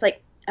into it, and it's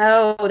like,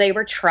 oh, they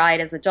were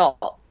tried as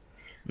adults.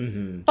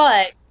 Mm-hmm.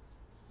 But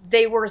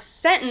they were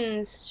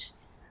sentenced,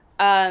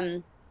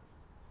 all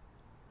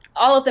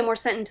of them were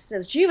sentenced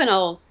as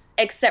juveniles,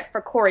 except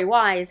for Corey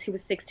Wise, who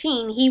was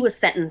 16. He was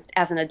sentenced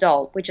as an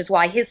adult, which is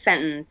why his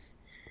sentence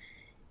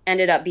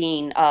ended up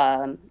being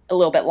a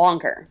little bit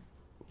longer.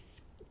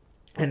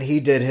 And he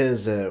did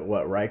his,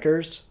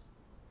 Rikers?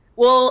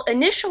 Well,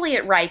 initially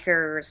at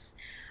Rikers,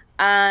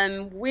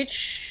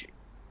 which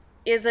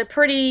is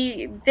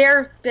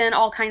there have been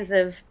all kinds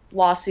of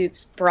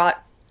lawsuits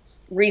brought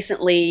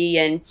recently,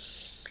 and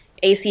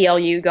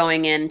ACLU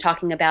going in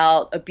talking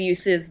about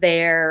abuses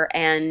there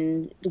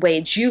and the way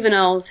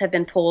juveniles have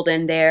been pulled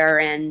in there,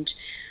 and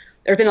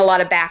there's been a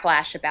lot of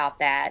backlash about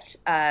that.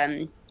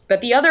 But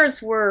the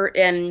others were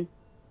in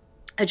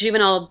a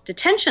juvenile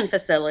detention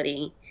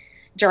facility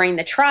during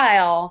the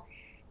trial,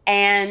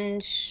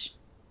 and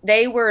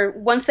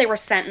once they were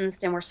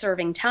sentenced and were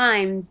serving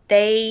time,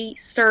 they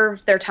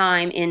served their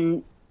time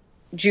in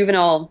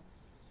juvenile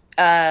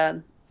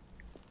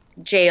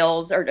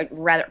jails, or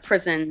rather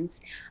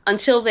prisons,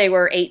 until they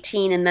were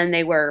 18, and then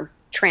they were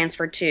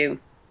transferred to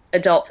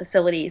adult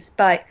facilities.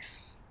 But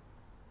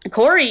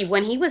Corey,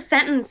 when he was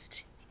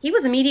sentenced, he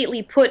was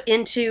immediately put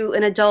into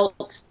an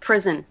adult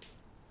prison.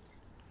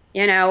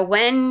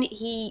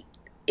 In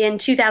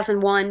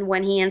 2001,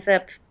 when he ends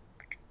up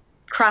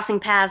crossing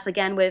paths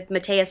again with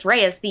Mateus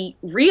Reyes, the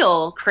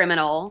real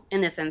criminal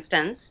in this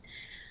instance,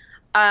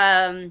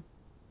 it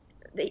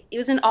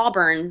was in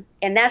Auburn,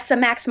 and that's a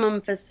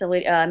maximum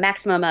facility,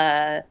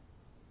 maximum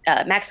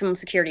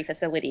security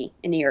facility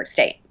in New York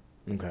State.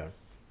 Okay.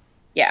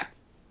 Yeah.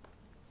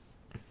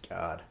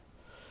 God.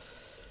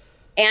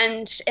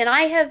 And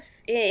I have,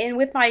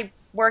 with my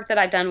work that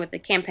I've done with the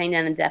campaign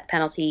and the death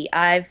penalty,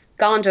 I've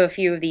gone to a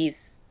few of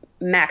these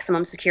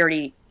maximum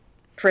security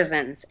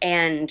prisons,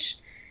 and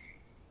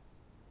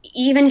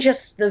even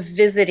just the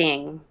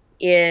visiting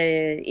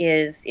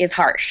is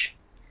harsh.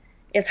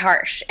 Is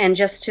harsh. And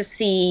just to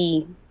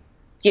see,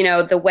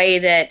 the way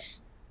that,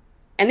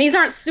 and these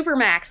aren't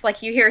supermax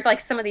like you hear, like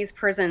some of these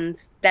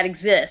prisons that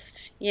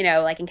exist,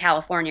 like in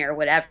California or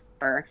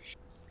whatever.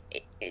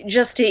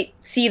 Just to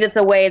see that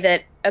the way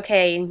that,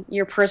 okay,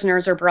 your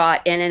prisoners are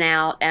brought in and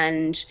out,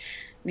 and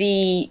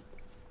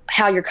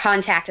how your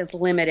contact is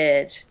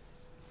limited,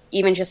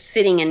 even just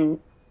sitting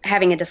and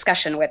having a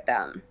discussion with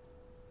them.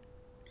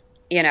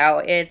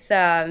 It's,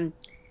 I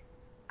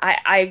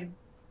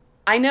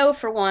know,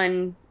 for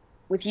one,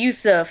 with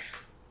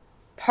Yusuf,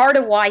 part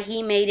of why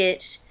he made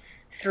it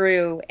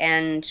through,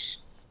 and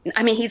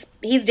I mean, he's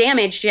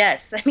damaged,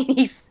 yes. I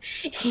mean,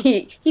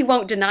 he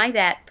won't deny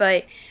that,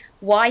 but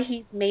why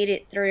he made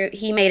it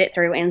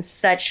through in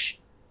such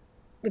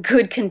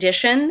good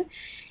condition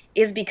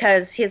is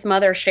because his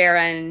mother,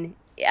 Sharon,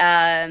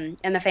 and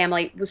the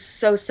family was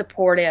so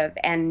supportive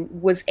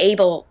and was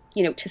able,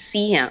 to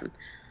see him.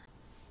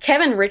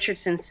 Kevin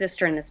Richardson's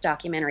sister in this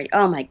documentary,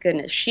 oh my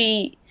goodness,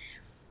 she's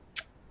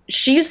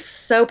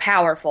so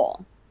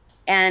powerful.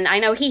 And I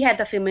know he had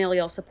the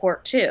familial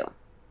support too.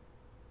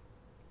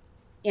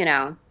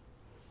 And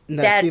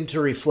that seemed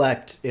to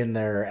reflect in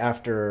their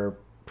after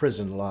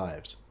prison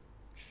lives.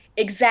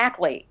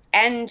 Exactly.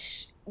 And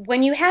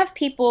when you have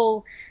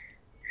people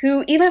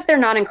who, even if they're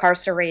not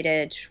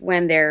incarcerated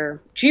when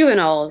they're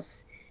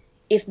juveniles,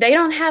 if they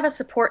don't have a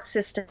support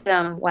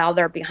system while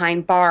they're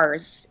behind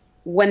bars,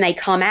 when they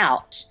come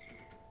out,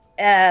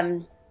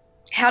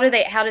 how do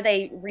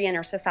they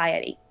re-enter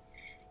society?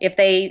 If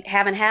they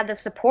haven't had the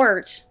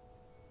support,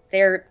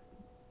 they're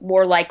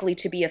more likely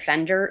to be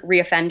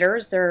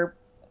reoffenders. They're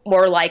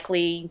more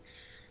likely,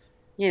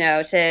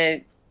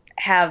 to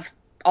have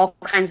all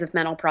kinds of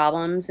mental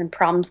problems and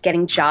problems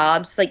getting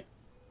jobs, like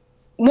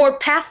more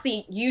past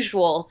the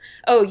usual,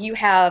 oh, you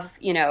have,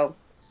 a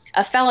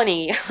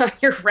felony on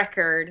your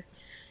record,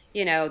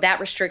 that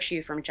restricts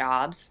you from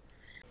jobs.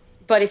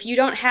 But if you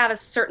don't have a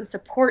certain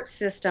support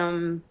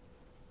system,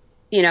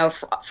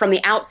 from the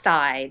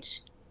outside,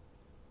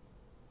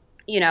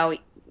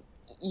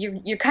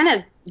 you're kind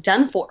of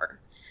done for.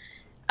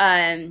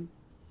 And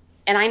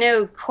I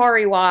know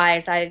Corey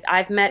Wise,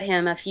 I've met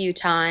him a few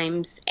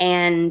times,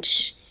 and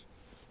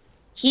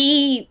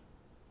his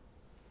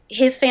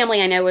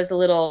family, I know, was a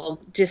little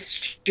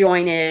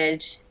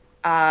disjointed.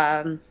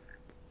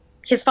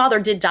 His father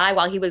did die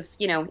while he was,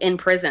 in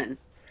prison.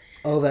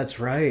 Oh, that's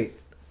right.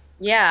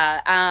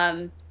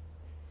 Yeah.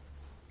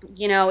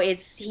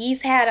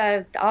 He's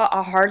had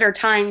a harder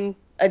time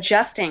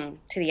adjusting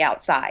to the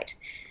outside.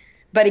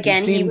 But again,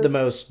 he seemed the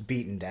most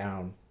beaten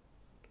down.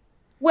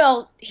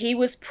 Well, he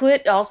was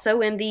put also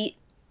in the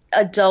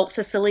adult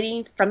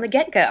facility from the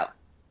get-go.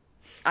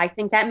 I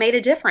think that made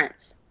a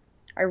difference.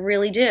 I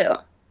really do.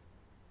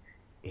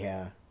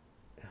 Yeah.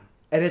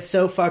 And it's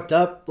so fucked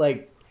up,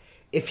 like,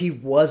 if he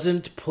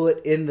wasn't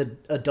put in the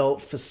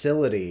adult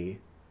facility,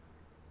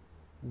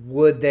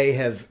 would they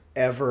have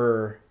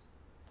ever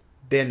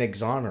been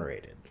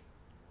exonerated?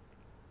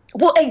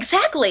 Well,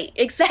 exactly.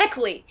 It's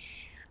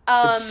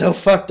so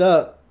fucked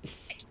up.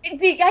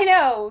 I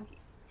know.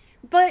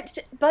 But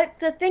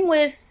the thing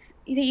with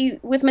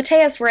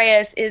Mateus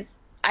Reyes is,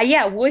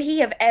 would he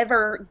have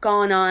ever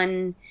gone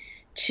on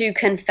to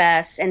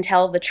confess and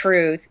tell the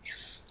truth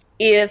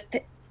if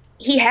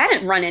he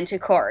hadn't run into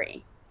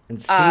Corey?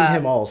 And seen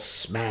him all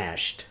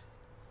smashed.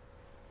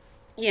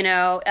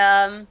 But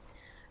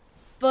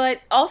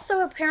also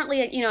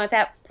apparently, at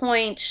that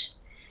point,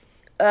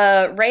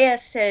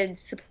 Reyes had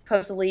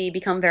supposedly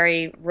become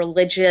very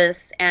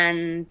religious,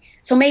 and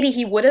so maybe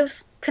he would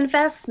have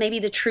confessed, maybe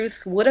the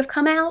truth would have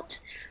come out.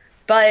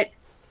 But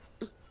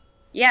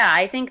yeah,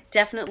 I think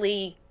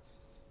definitely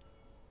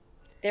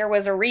there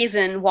was a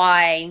reason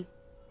why,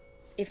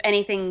 if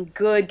anything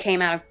good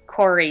came out of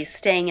Corey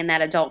staying in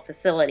that adult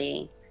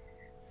facility,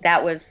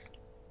 that was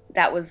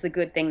the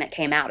good thing that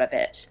came out of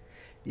it.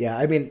 Yeah,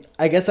 I mean,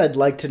 I guess I'd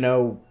like to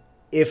know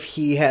if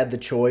he had the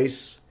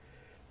choice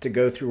to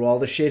go through all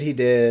the shit he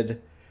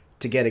did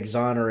to get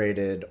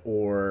exonerated,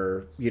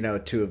 or,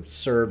 to have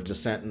served a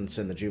sentence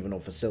in the juvenile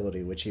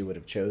facility, which he would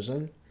have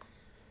chosen.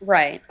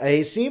 Right.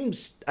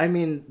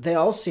 They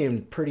all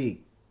seem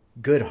pretty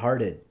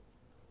good-hearted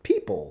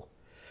people.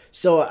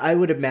 So I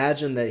would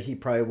imagine that he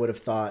probably would have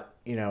thought,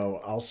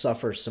 I'll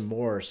suffer some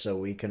more so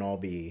we can all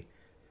be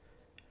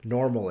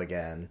normal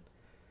again.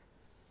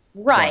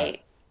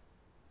 Right.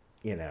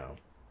 But,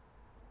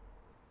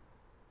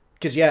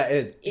 because,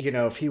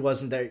 if he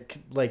wasn't there,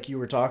 like you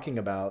were talking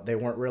about, they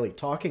weren't really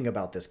talking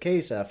about this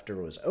case after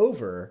it was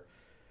over.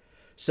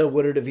 So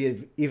would it have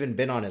even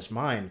been on his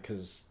mind?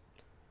 Because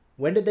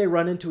when did they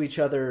run into each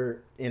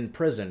other in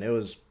prison? It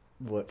was,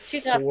 4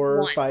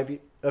 or 5?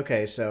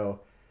 Okay, so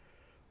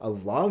a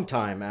long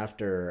time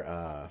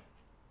after.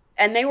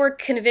 And they were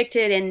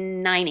convicted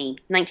in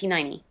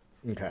 1990.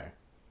 Okay.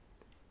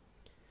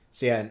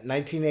 So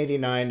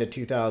 1989 to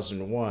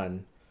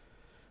 2001.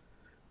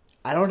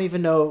 I don't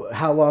even know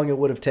how long it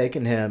would have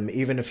taken him,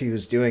 even if he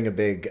was doing a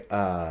big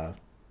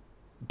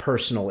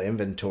personal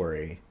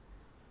inventory,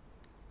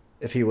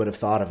 if he would have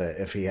thought of it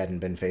if he hadn't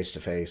been face to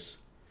face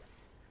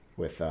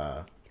with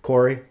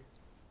Corey.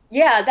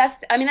 Yeah,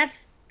 that's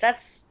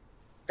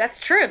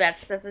true.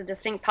 That's a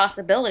distinct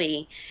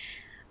possibility.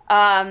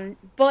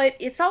 But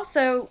it's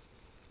also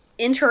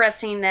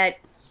interesting that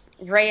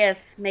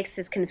Reyes makes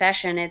his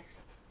confession.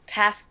 It's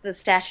past the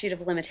statute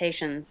of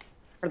limitations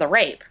for the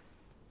rape.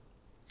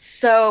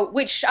 So,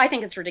 which I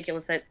think is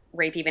ridiculous that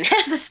rape even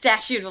has a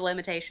statute of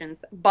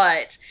limitations,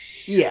 but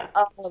yeah,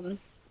 and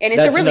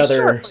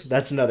it's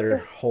that's another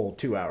whole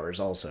 2 hours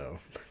also.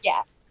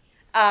 Yeah,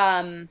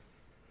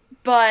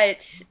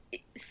 but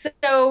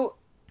so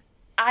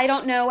I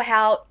don't know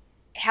how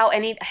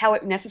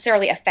it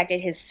necessarily affected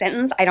his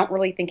sentence. I don't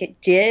really think it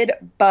did,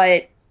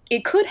 but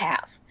it could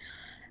have,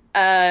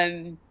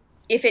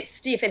 if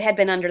it had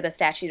been under the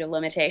statute of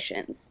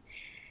limitations.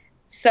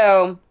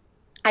 So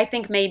I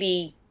think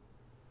maybe.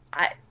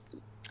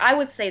 I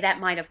would say that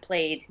might have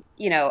played,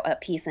 a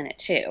piece in it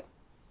too.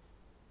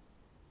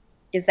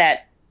 Is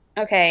that,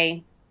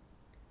 okay,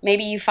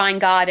 maybe you find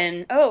God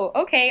and,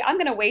 okay, I'm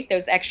going to wait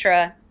those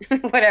extra,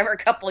 whatever,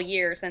 couple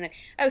years, and,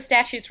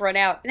 statutes run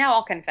out, now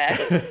I'll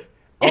confess.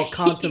 I'll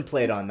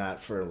contemplate on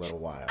that for a little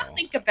while. I'll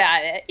think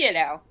about it,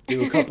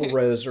 Do a couple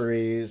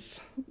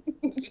rosaries.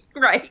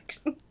 Right.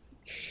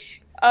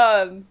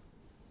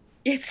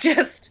 It's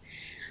just,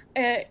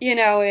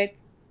 it's,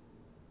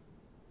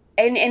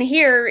 And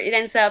here it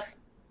ends up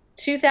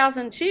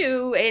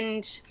 2002,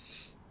 and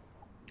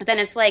then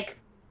it's like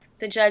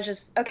the judge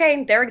is,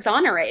 okay, they're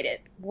exonerated.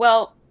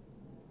 Well,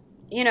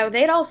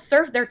 they'd all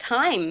served their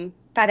time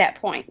by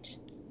that point.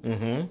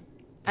 Mm-hmm.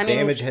 I mean,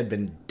 Damage had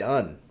been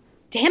done.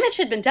 Damage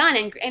had been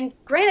done, and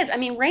granted, I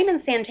mean,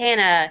 Raymond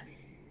Santana,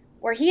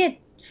 where he had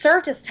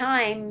served his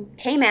time,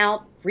 came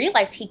out,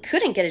 realized he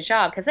couldn't get a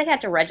job because they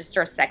had to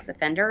register sex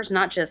offenders,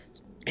 not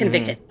just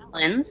convicted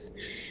felons,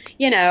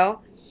 you know.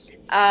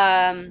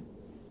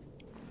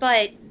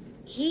 But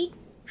he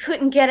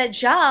couldn't get a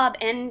job,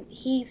 and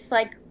he's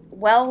like,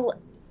 well,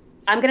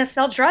 I'm going to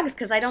sell drugs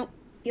because I don't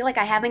feel like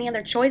I have any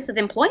other choice of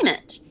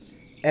employment.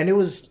 And it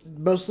was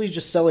mostly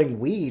just selling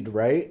weed,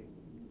 right?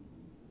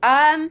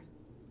 I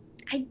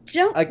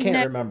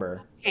can't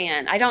remember.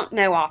 Offhand. I don't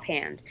know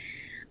offhand.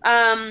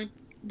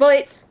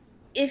 But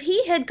if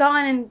he had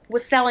gone and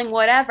was selling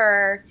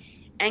whatever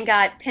and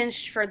got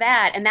pinched for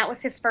that, and that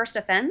was his first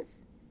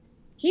offense,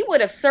 he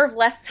would have served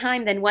less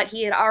time than what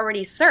he had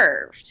already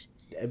served.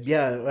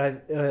 Yeah,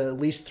 at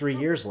least 3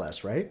 years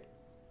less, right?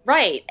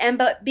 Right.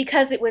 But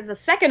because it was a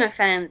second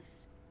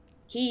offense,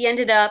 he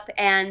ended up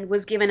and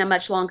was given a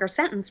much longer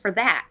sentence for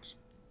that.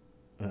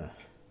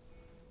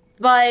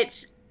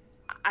 But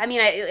I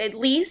mean, at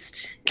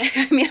least,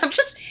 I mean, I'm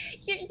just,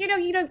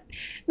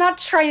 not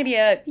trying to be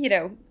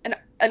an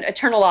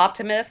eternal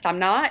optimist. I'm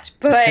not,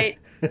 but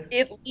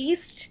at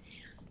least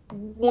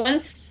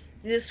once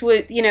this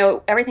was,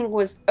 everything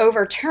was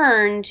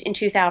overturned in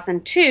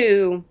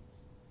 2002,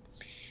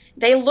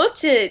 they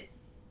looked at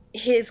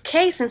his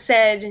case and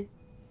said,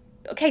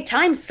 okay,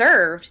 time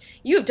served.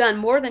 You have done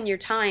more than your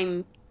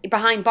time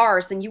behind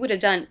bars than you would have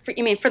done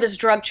for this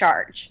drug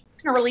charge.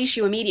 It's going to release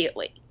you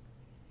immediately.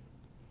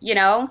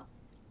 Yeah.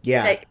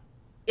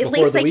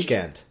 Before the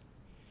weekend.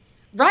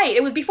 Right.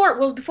 It was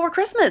before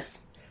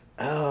Christmas.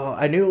 Oh,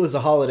 I knew it was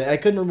a holiday. I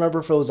couldn't remember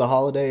if it was a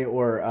holiday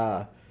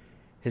or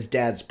his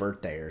dad's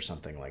birthday or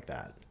something like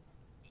that.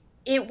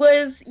 It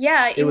was,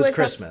 yeah. It was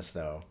Christmas,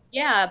 though.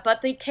 Yeah,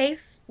 but the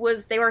case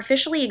they were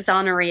officially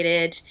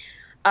exonerated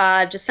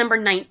December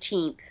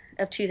 19th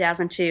of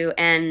 2002,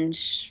 and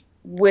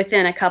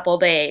within a couple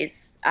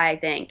days, I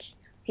think,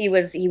 he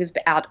was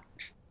out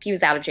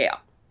of jail.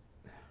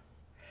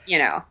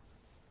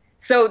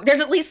 So there's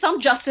at least some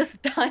justice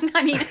done.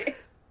 I mean,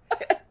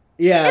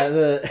 yeah,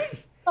 it's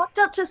fucked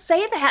up to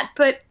say that,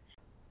 but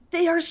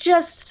there's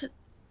just,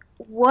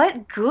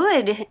 what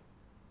good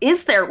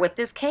is there with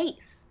this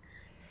case?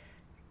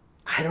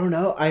 I don't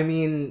know. I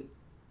mean,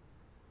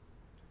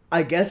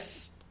 I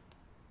guess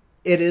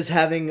it is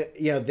having,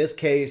 this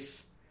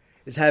case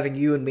is having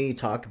you and me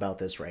talk about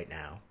this right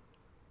now.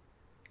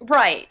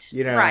 Right.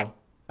 Right.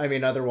 I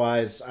mean,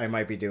 otherwise I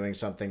might be doing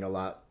something a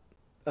lot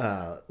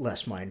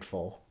less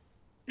mindful.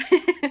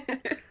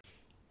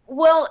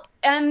 Well,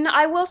 and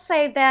I will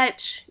say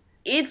that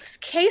it's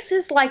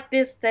cases like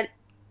this that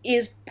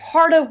is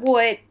part of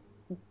what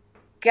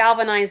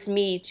galvanized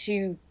me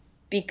to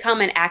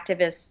become an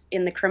activist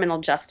in the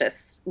criminal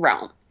justice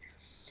realm.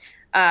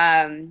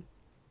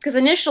 Because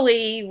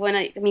initially,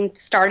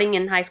 starting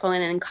in high school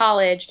and in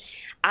college,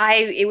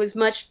 it was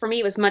much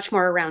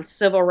more around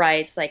civil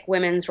rights, like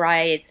women's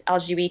rights,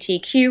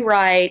 LGBTQ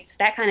rights,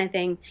 that kind of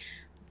thing.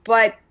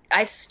 But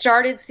I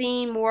started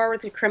seeing more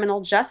with the criminal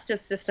justice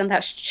system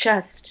that's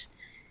just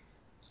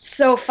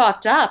so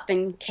fucked up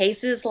in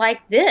cases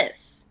like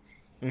this.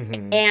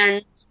 Mm-hmm.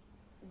 And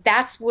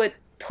that's what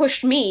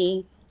pushed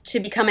me to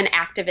become an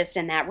activist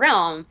in that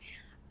realm.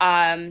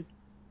 And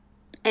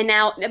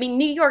now,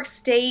 New York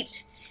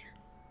State,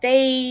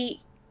 I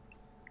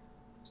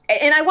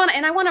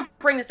want to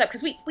bring this up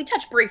because we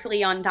touched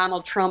briefly on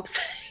Donald Trump's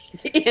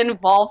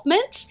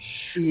involvement.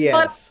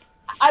 Yes.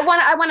 But I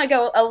want to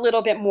go a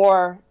little bit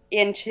more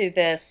into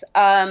this.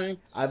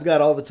 I've got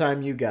all the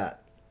time you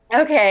got.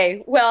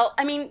 Okay. Well,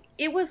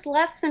 it was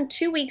less than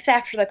 2 weeks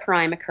after the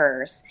crime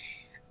occurs.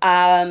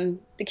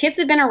 The kids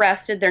had been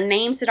arrested. Their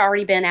names had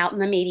already been out in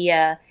the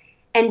media.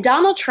 And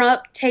Donald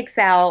Trump takes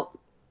out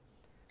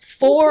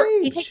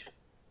full-page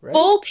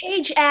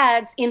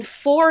ads in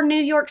 4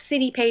 New York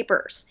City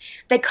papers.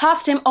 It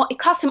cost him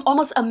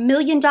almost $1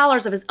 million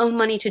of his own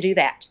money to do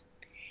that.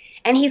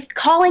 And he's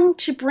calling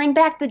to bring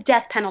back the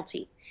death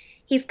penalty.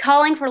 He's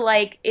calling for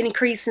an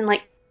increase in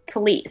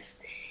police.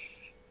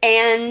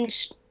 And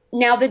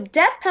now the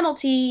death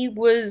penalty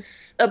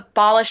was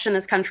abolished in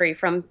this country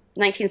from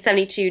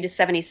 1972 to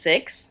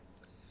 76.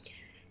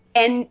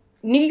 And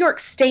New York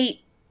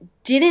State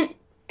didn't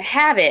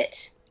have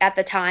it at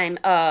the time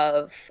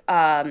of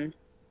the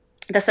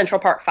Central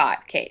Park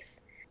 5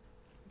 case.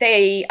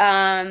 They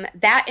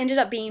that ended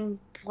up being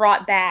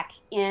brought back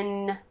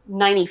in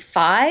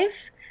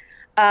 95,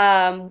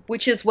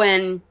 which is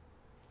when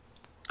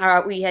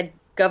we had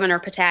Governor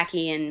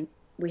Pataki and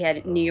we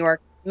had New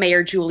York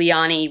Mayor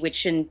Giuliani,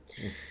 which in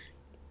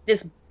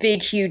this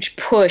big, huge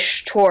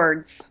push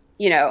towards,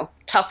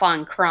 tough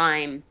on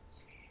crime,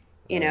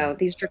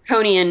 these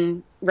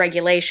draconian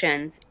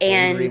regulations.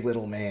 Angry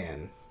little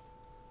man.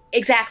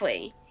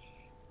 Exactly.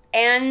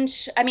 And,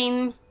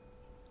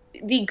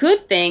 the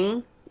good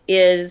thing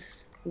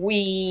is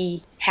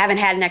we haven't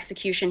had an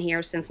execution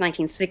here since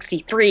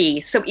 1963.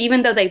 So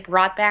even though they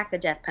brought back the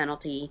death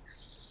penalty,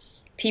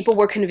 people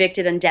were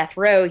convicted on death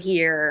row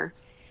here.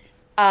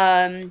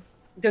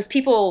 Those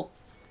people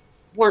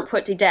weren't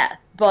put to death.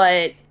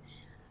 But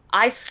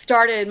I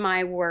started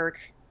my work,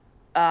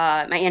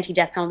 my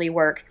anti-death penalty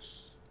work,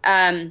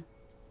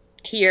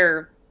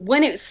 here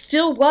when it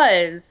still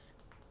was,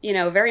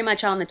 very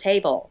much on the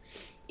table.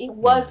 It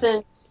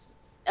wasn't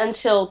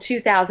until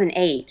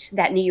 2008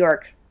 that New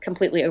York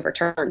completely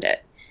overturned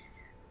it.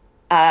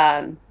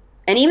 And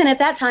even at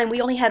that time, we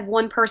only had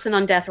one person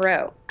on death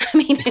row. I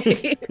mean,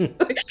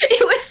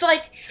 it was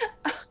like,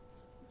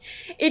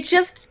 it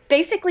just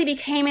basically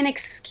became an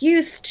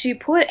excuse to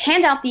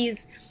hand out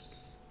these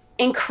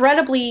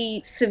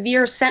incredibly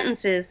severe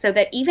sentences so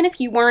that even if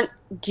you weren't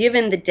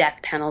given the death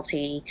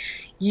penalty,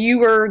 you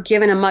were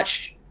given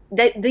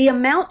the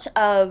amount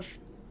of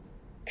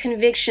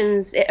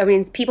convictions, I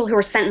mean, people who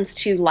were sentenced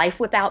to life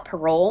without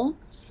parole,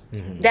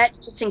 that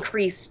just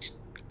increased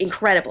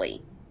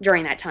incredibly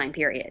during that time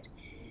period.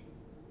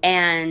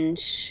 And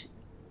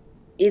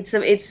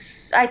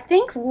it's I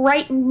think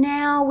right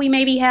now we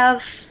maybe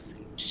have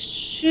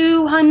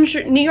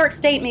 200, New York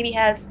State maybe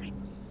has,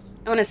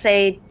 I want to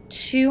say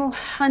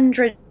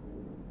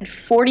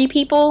 240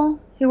 people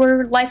who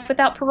are life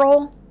without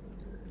parole.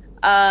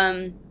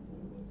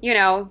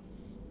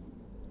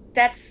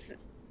 That's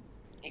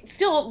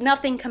still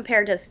nothing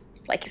compared to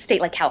like a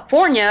state like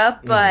California,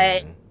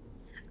 but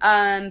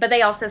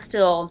they also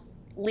still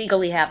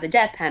legally have the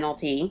death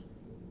penalty.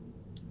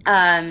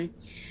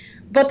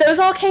 But those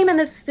all came in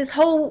this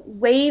whole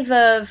wave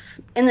of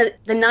in the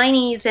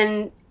 90s,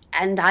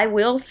 and I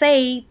will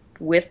say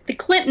with the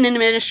Clinton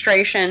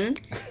administration,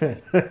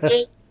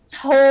 it's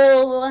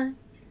whole,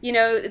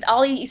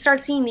 you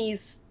start seeing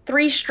these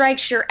 3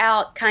 strikes you're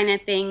out kind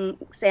of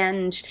things,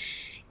 and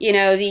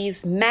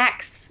these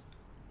max,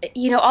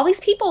 all these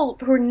people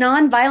who are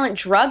nonviolent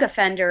drug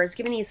offenders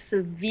given these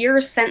severe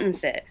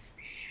sentences,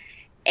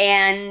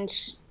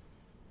 and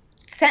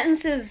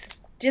sentences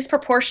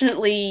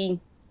disproportionately,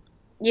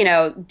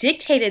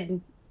 dictated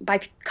by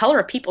color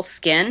of people's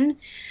skin,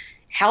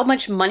 how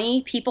much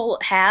money people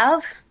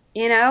have,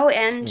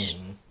 and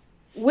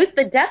with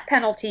the death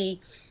penalty,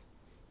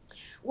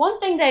 one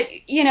thing that,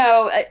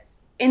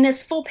 in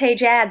this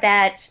full-page ad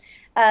that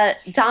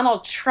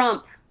Donald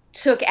Trump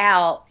took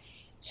out,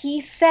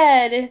 he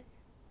said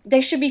they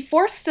should be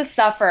forced to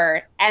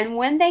suffer, and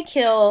when they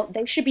kill,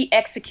 they should be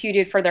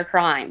executed for their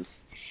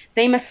crimes.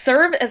 They must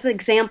serve as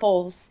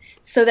examples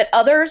so that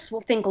others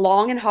will think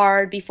long and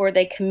hard before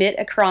they commit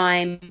a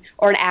crime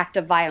or an act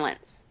of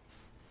violence.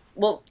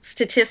 Well,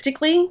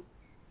 statistically,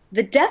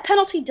 the death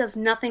penalty does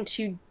nothing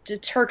to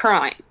deter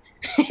crime.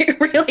 It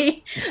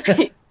really...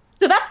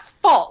 So that's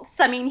false.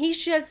 I mean, he's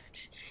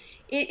just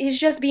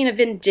being a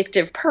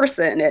vindictive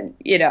person, and,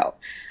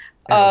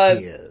 As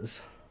he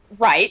is.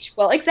 Right.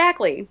 Well,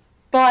 exactly.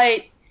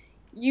 But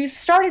you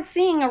started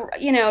seeing,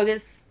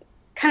 this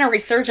kind of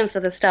resurgence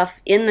of this stuff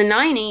in the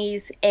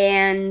 90s,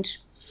 and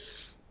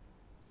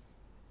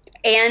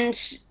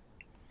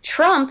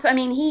Trump, I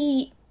mean,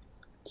 he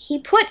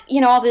put,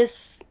 all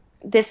this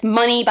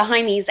money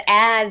behind these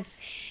ads,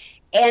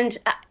 and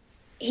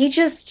he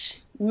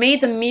just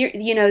made the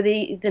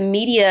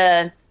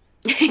media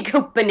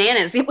go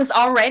bananas. It was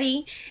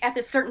already at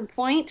this certain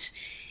point,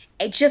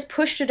 it just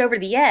pushed it over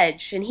the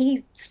edge, and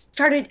he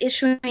started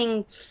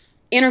issuing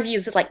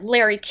interviews with like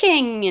Larry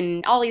King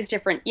and all these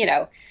different,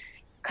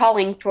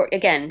 calling for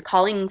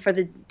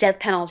the death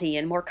penalty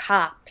and more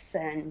cops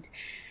and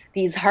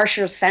these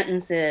harsher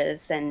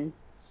sentences, and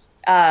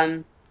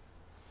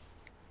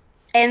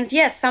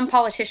yes, some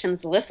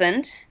politicians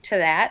listened to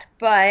that,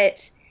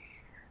 but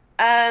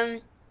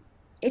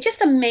it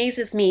just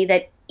amazes me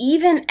that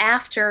even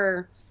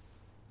after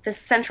the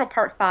Central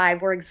Park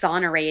 5 were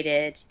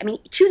exonerated, I mean,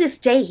 to this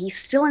day, he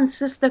still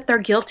insists that they're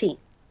guilty.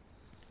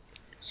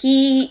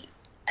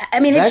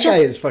 That guy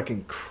is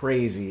fucking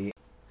crazy.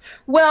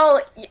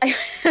 Well,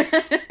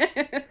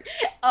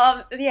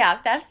 yeah,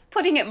 that's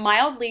putting it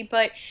mildly,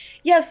 but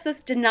yes,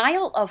 this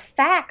denial of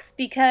facts,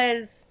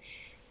 because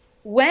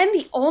when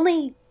the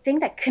only thing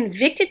that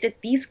convicted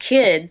these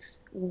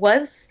kids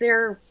was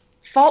their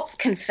false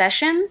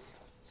confessions,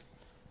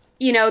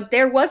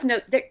 there was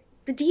the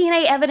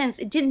DNA evidence,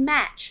 it didn't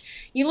match.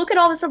 You look at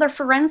all this other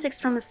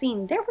forensics from the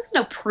scene, there was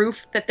no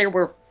proof that there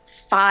were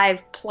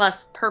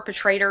 5+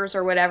 perpetrators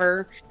or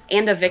whatever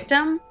and a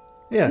victim.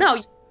 Yeah.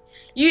 No,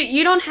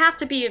 you don't have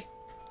to be,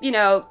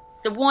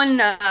 the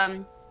one,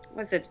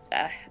 was it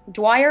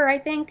Dwyer, I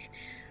think,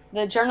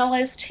 the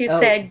journalist who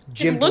said...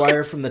 Jim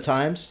Dwyer from the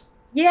Times?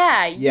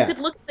 Yeah, you could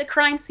look at the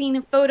crime scene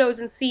and photos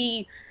and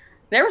see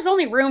there was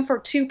only room for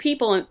 2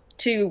 people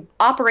to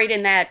operate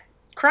in that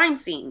crime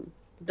scene,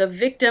 the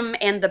victim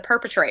and the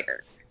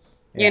perpetrator.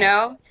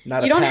 Not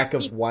a pack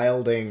of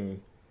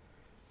wilding,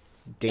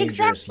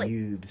 dangerous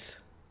youths.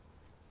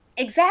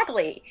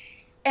 Exactly.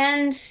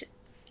 And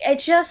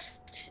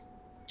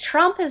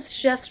Trump has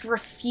just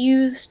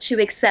refused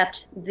to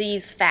accept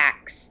these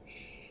facts.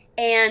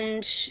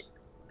 And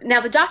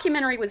now the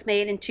documentary was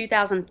made in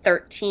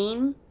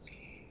 2013.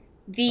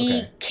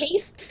 The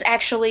case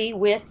actually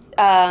with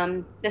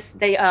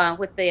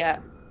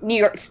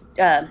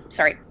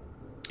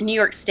New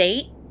York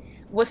State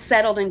was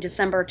settled in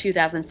December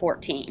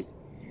 2014.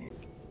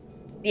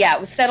 Yeah, it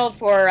was settled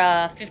for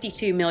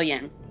 $52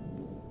 million.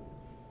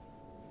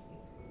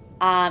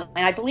 And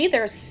I believe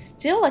there's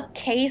still a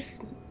case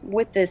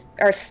with this,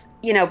 or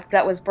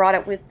that was brought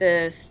up with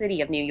the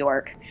city of New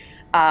York.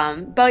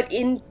 But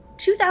in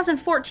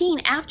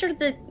 2014, after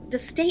the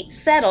state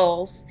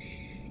settles,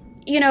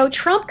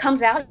 Trump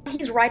comes out.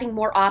 He's writing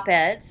more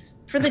op-eds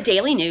for the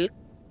Daily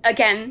News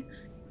again,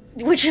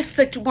 which is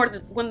one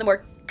of the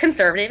more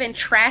conservative and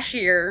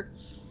trashier,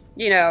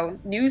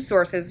 news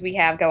sources we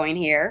have going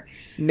here.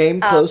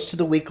 Named close to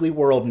the Weekly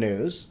World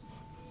News.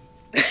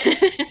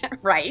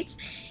 Right.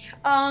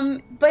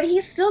 But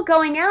he's still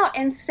going out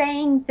and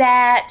saying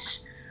that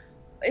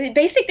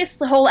basically this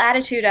the whole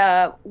attitude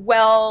of,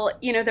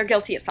 they're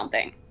guilty of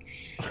something.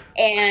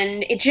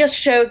 And it just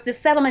shows the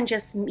settlement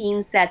just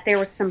means that there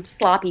was some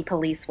sloppy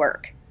police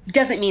work.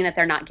 Doesn't mean that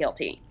they're not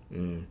guilty.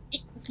 And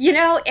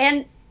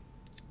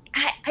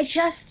I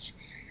just,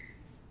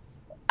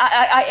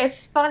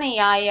 it's funny.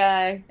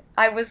 I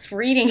was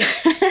reading,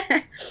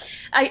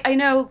 I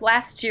know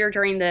last year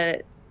during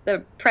the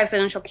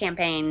presidential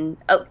campaign,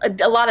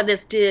 a lot of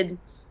this did,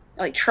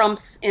 like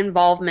Trump's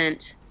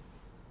involvement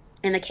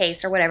in the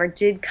case or whatever,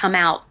 did come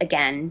out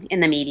again in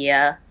the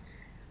media.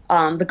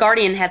 The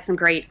Guardian had some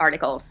great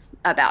articles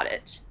about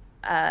it.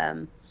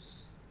 I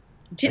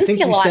think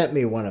you sent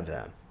me one of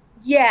them.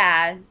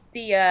 Yeah,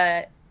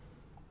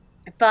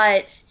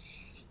 but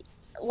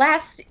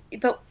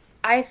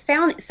I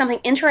found something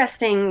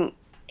interesting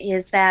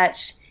is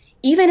that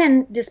even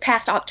in this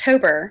past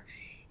October,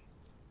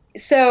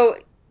 so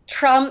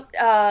Trump,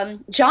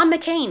 John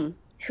McCain,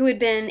 who had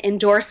been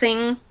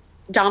endorsing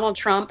Donald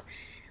Trump,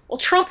 well,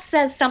 Trump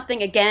says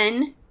something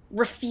again,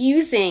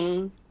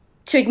 refusing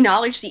to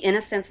acknowledge the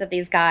innocence of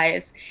these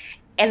guys.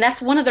 And that's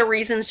one of the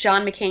reasons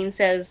John McCain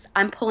says,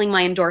 I'm pulling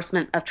my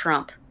endorsement of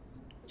Trump.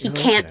 He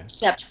can't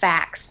accept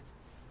facts.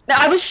 Now,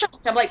 I was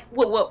shocked. I'm like,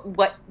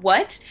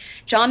 what?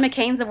 John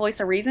McCain's a voice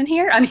of reason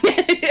here? I mean,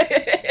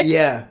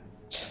 yeah.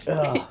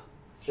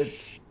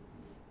 It's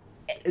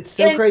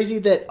so crazy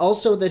that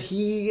also that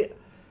he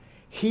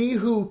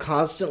who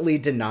constantly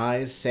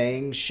denies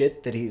saying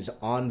shit that he's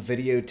on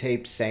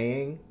videotape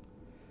saying,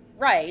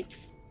 right,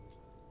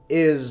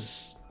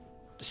 is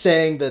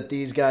saying that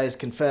these guys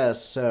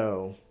confess,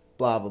 so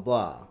blah blah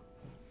blah.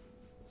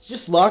 It's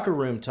just locker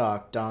room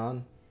talk,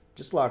 Don.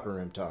 Just locker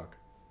room talk.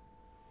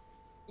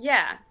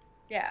 Yeah.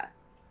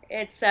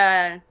 It's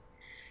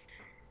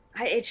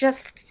it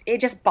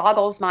just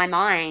boggles my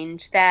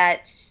mind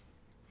that,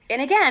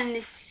 and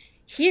again,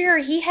 here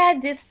he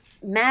had this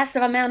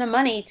massive amount of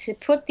money to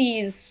put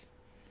these,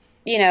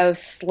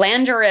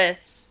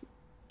 slanderous,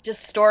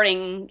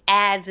 distorting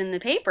ads in the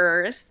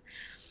papers,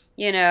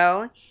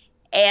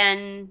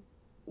 and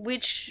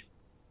which,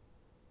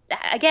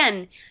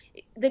 again,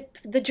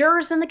 the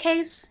jurors in the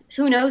case,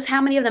 who knows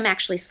how many of them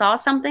actually saw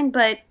something,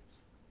 but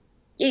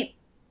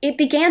it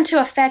began to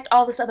affect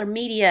all this other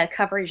media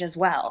coverage as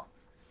well.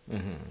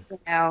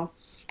 Mm-hmm.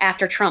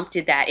 After Trump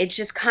did that, it's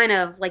just kind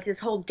of like this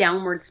whole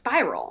downward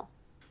spiral.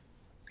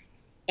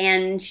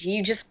 And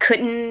you just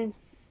couldn't,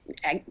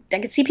 I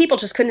could see people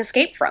just couldn't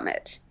escape from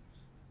it.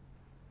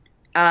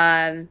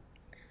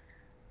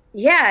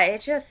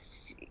 It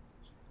just,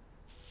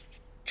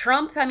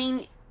 Trump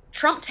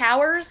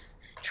Towers,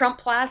 Trump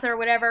Plaza or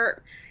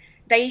whatever,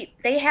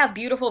 they have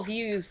beautiful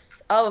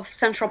views of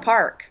Central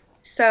Park.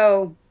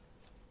 So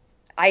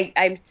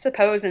I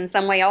suppose in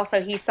some way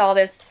also he saw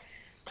this,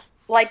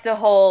 like the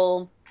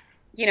whole,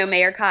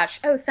 Mayor Koch,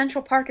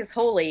 Central Park is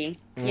holy,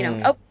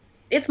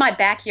 it's my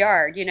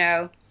backyard,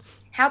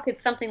 how could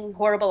something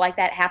horrible like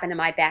that happen in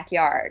my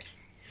backyard?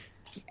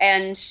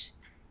 And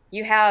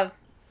you have,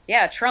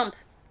 Trump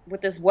with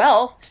this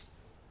wealth,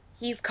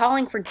 he's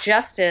calling for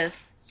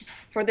justice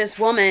for this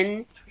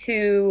woman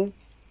who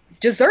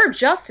deserved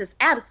justice,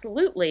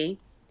 absolutely,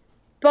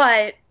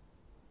 but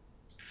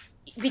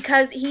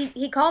because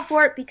he called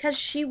for it because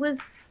she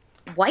was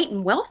white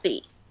and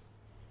wealthy.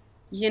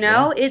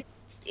 It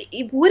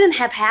wouldn't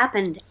have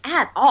happened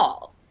at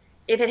all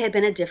if it had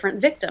been a different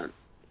victim.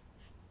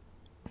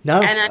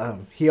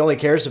 No, he only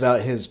cares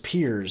about his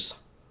peers.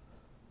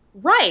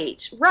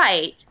 Right.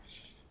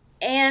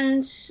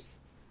 And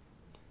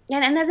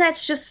then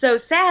that's just so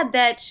sad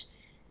that,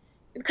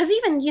 because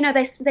even,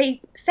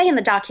 they say in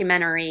the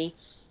documentary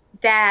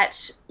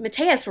that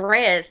Mateus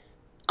Reyes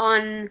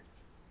on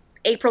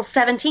April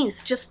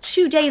 17th, just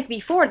 2 days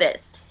before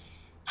this,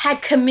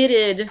 had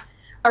committed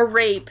a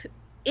rape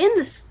in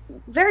this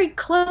very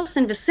close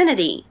in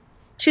vicinity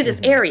to this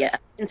area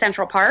in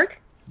Central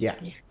Park. Yeah.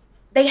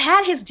 They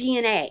had his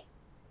DNA.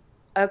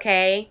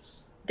 Okay.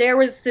 There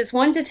was this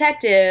one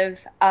detective,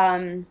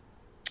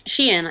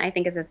 Sheehan, I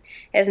think is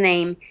his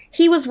name.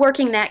 He was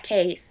working that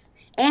case,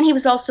 and he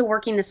was also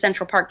working the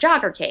Central Park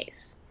jogger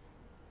case.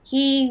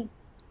 He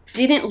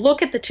didn't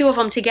look at the two of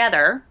them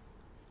together,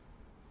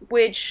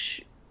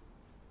 which,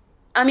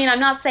 I'm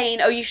not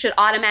saying, you should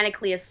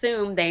automatically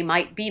assume they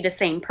might be the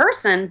same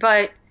person,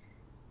 but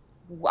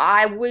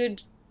I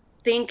would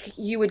think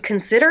you would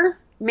consider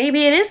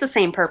maybe it is the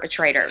same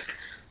perpetrator.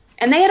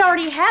 And they had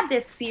already had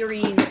this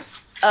series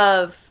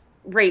of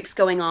rapes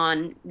going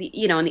on,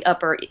 in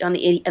the on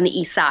the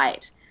east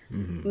side. I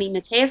mean,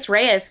 Mateus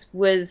Reyes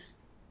was,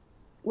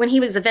 when he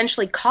was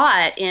eventually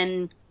caught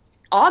in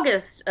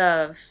August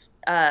of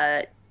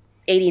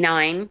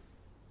 89.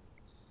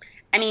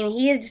 I mean,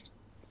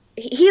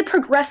 he had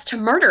progressed to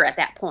murder at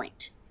that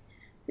point.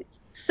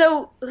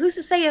 So who's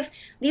to say if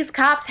these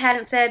cops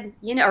hadn't said,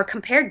 or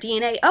compared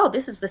DNA, oh,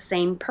 this is the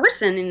same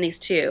person in these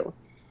two,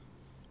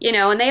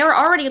 and they were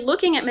already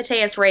looking at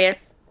Mateus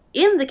Reyes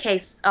in the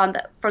case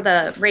for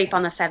the rape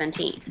on the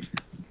 17th,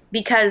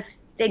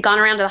 because they'd gone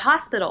around to the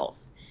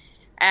hospitals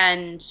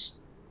and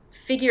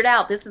figured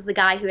out this is the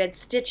guy who had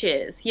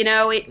stitches.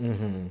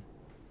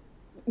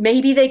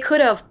 Maybe they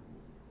could have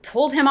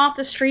pulled him off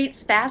the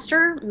streets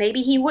faster.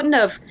 Maybe he wouldn't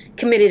have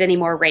committed any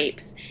more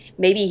rapes.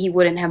 Maybe he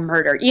wouldn't have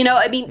murdered.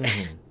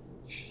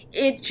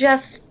 It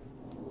just,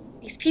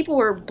 these people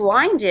were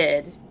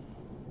blinded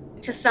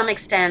to some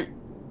extent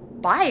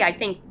by, I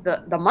think,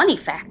 the money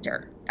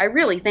factor. I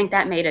really think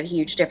that made a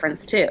huge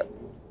difference too.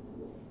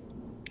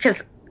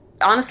 Because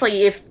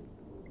honestly,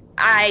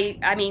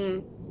 I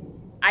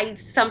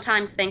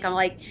sometimes think, I'm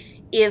like,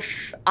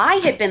 if I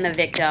had been the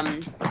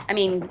victim,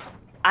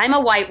 I'm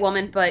a white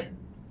woman, but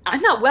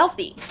I'm not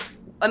wealthy.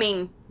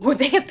 Would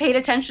they have paid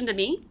attention to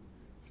me?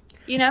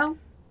 Yeah,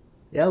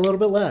 a little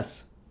bit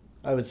less,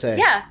 I would say.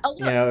 Yeah,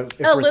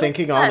 if we're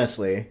thinking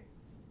honestly.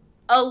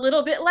 A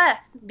little bit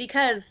less,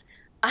 because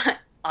I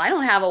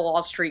don't have a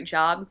Wall Street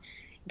job.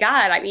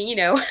 God,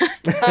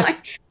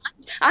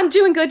 I'm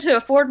doing good to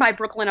afford my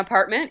Brooklyn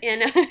apartment.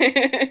 And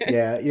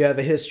yeah, you have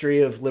a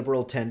history of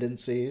liberal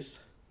tendencies.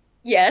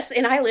 Yes,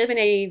 and I live in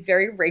a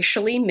very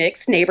racially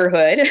mixed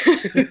neighborhood.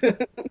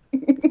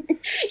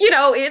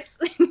 It's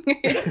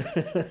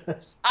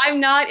I'm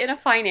not in a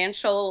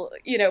financial,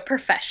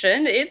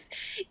 profession. It's,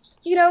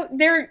 you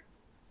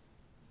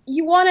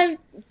want to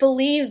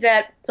believe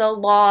that the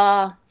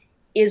law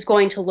is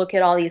going to look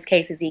at all these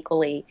cases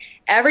equally.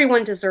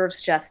 Everyone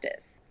deserves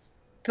justice.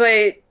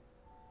 But,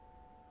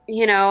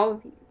 when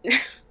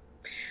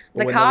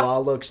cops, the law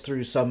looks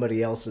through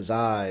somebody else's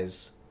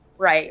eyes,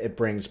 right, it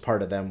brings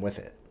part of them with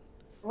it.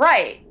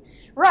 Right.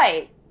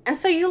 And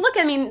so you look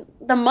at,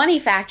 the money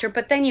factor,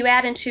 but then you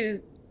add into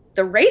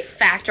the race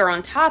factor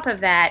on top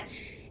of that.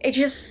 It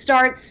just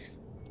starts,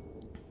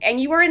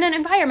 and you were in an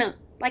environment,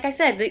 like I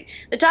said,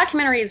 the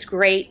documentary is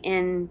great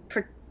in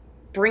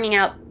bringing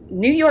out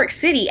New York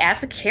City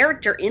as a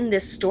character in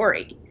this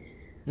story.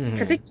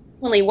 Because it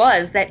really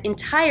was that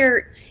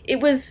entire, it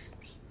was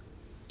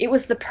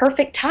the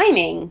perfect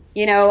timing,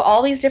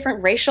 all these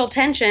different racial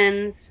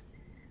tensions,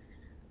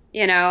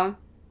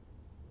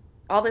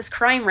 all this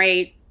crime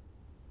rate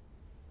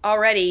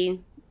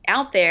already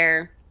out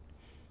there.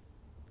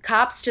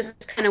 Cops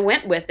just kind of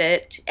went with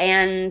it,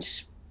 and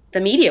the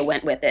media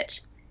went with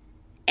it.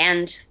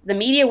 And the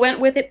media went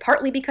with it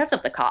partly because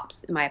of the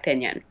cops, in my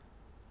opinion.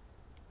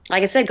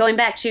 Like I said, going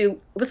back to,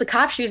 it was the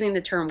cops using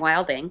the term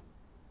wilding.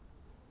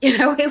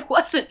 It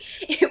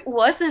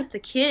wasn't the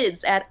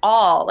kids at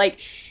all. Like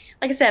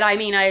I said,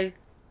 I've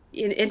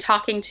in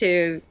talking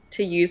to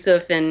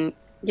Yusuf and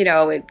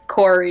and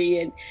Corey,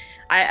 and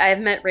I've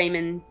met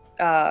Raymond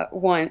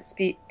once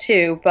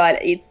too,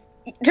 but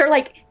they're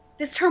like,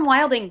 this term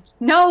wilding,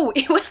 no,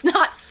 it was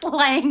not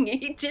slang.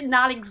 It did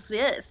not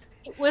exist.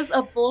 It was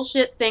a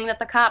bullshit thing that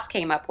the cops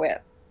came up with.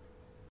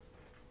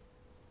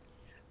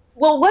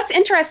 Well, what's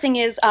interesting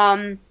is,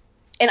 and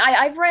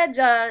I've read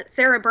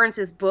Sarah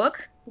Burns's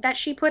book that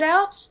she put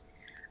out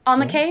on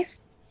the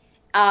case,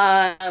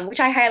 which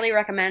I highly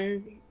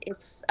recommend.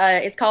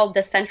 It's called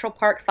The Central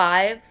Park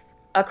Five,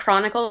 A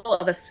Chronicle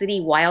of a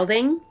City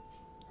Wilding.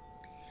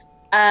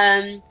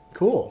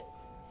 Cool.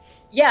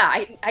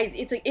 Yeah,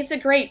 it's a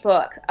great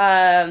book.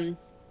 And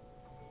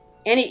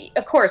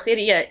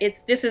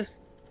this is,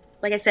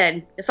 like I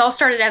said, this all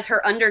started as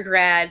her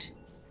undergrad,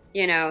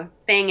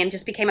 thing, and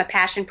just became a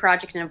passion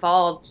project and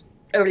evolved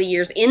over the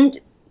years,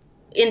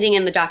 ending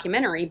in the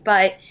documentary.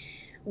 But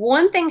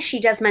one thing she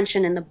does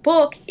mention in the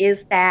book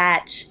is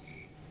that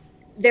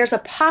there's a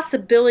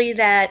possibility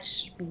that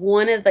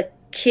one of the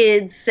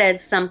kids said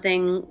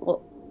something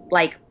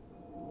like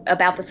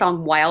about the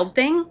song Wild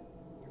Thing,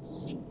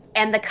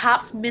 and the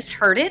cops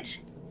misheard it.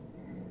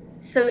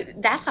 So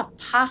that's a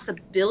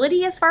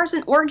possibility as far as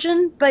an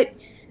origin, but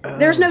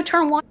there's no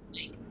term Wild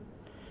Thing.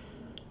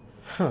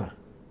 Huh.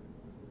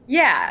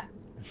 Yeah.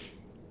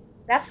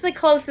 That's the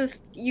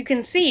closest you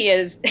can see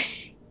is, as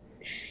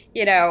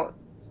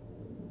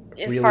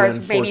really far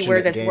as maybe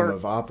where this game word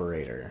of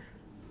operator.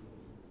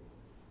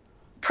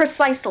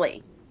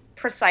 Precisely.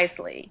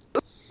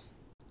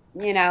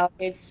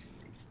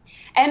 It's,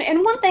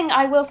 and one thing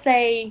I will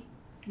say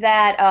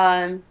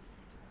that,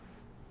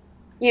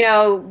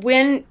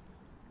 when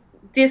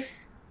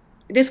this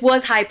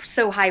was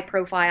so high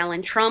profile,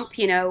 and Trump,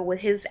 with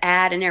his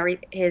ad and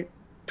everything,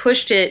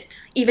 pushed it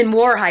even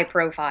more high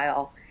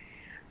profile.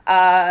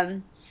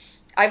 I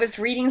was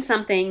reading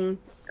something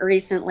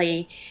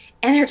recently,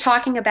 and they're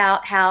talking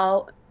about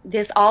how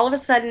this all of a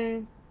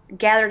sudden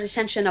gathered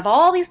attention of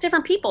all these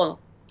different people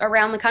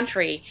around the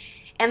country,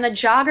 and the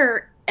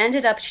jogger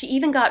ended up, she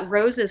even got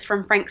roses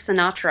from Frank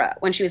Sinatra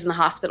when she was in the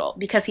hospital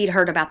because he'd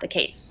heard about the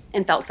case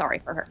and felt sorry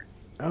for her.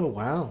 Oh,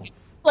 wow.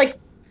 Like,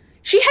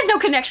 she had no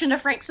connection to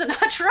Frank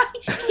Sinatra.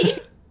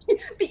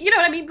 You know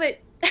what I mean? But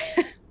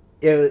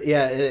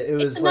it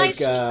was like...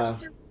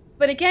 Nice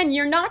but again,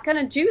 you're not going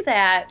to do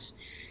that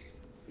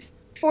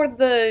for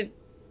the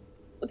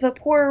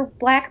poor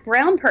black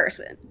brown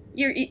person.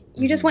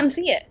 You just wouldn't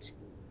see it.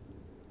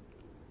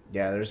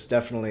 Yeah, there's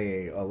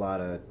definitely a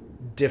lot of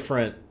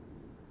different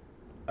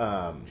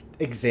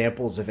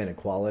examples of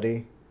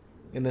inequality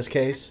in this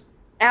case.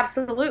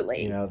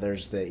 Absolutely. You know,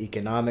 there's the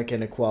economic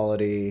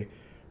inequality,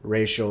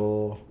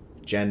 racial,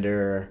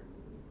 gender.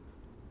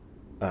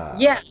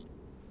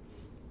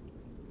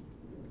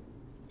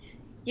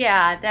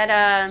 Yeah, that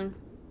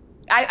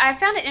I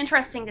found it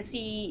interesting to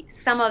see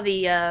some of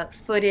the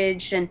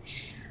footage and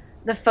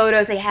the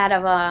photos they had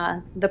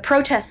of the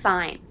protest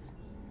signs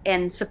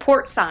and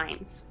support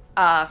signs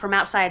from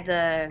outside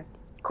the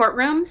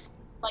courtrooms.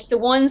 Like the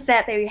ones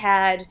that they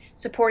had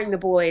supporting the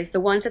boys, the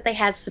ones that they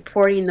had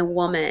supporting the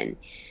woman.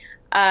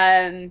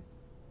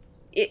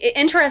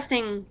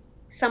 Interesting,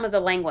 some of the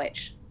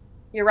language.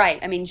 You're right.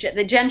 I mean,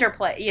 the gender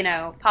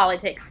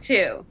politics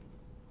too,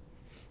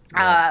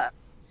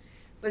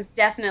 was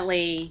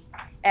definitely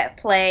at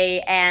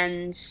play.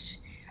 And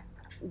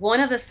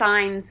one of the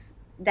signs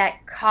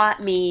that caught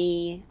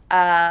me,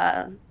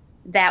 that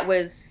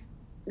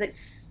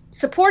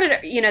supported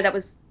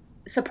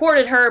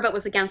her, but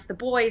was against the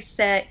boys,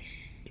 said,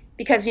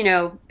 because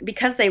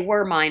they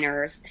were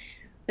minors,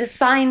 the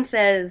sign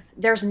says,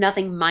 "There's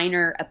nothing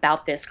minor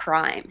about this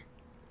crime."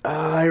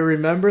 I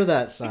remember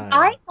that sign.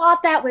 I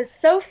thought that was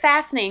so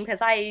fascinating because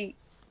I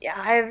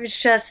was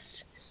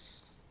just,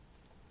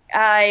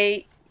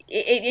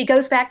 it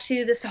goes back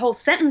to this whole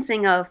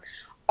sentencing of,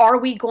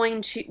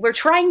 we're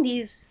trying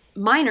these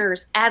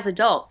minors as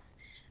adults,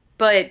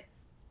 but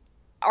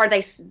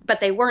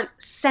they weren't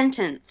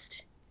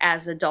sentenced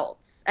as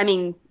adults. I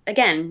mean,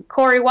 again,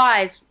 Corey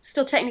Wise,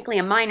 still technically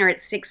a minor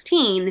at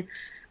 16,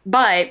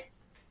 but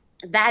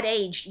that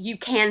age, you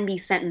can be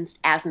sentenced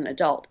as an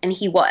adult, and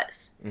he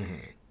was. Mm-hmm.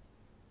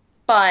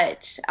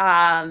 But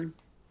I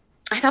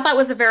thought that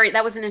was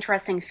an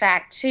interesting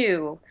fact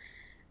too,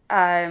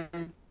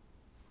 and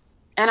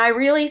I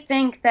really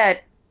think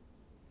that,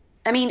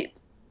 I mean,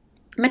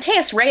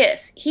 Mateus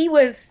Reyes, he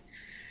was,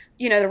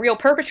 the real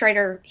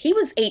perpetrator. He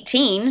was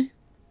 18,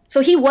 so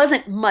he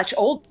wasn't much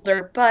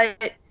older,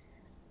 but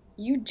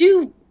you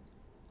do,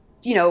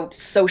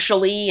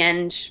 socially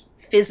and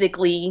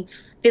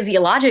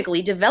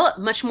physiologically develop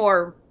much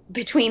more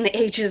between the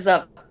ages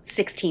of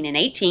 16 and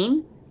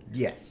 18.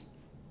 Yes.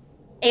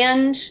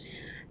 And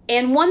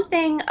one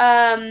thing,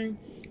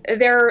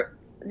 there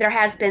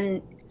has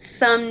been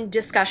some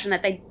discussion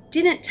that they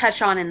didn't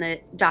touch on in the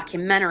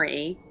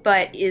documentary,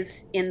 but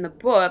is in the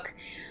book,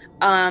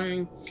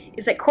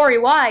 is that Corey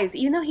Wise,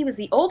 even though he was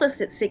the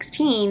oldest at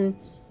 16,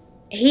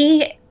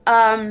 he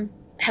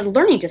had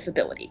learning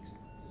disabilities.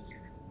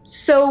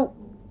 So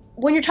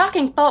when you're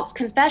talking false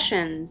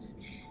confessions,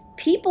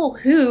 people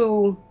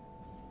who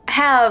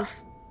have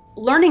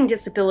learning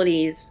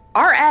disabilities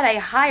are at a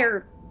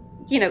higher,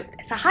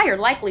 it's a higher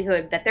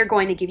likelihood that they're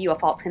going to give you a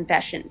false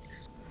confession.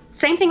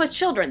 Same thing with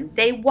children.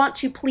 They want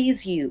to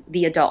please you,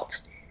 the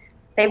adult.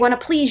 They want to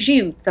please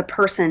you, the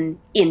person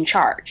in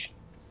charge.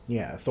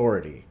 Yeah,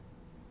 authority.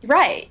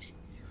 Right.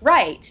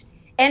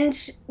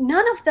 And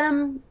none of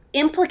them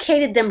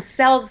implicated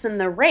themselves in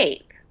the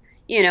rape,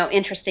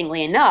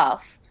 interestingly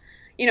enough.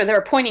 They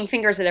were pointing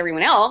fingers at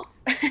everyone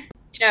else,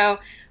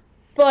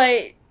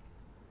 but,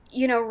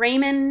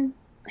 Raymond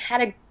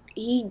had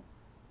he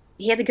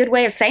had a good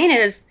way of saying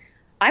it is,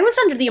 I was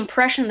under the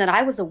impression that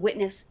I was a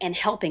witness and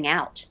helping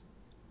out.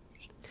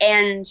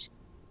 And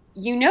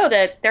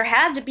that there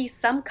had to be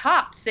some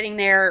cop sitting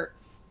there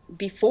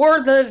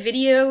before the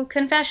video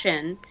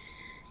confession,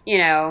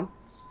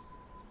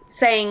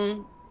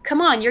 saying,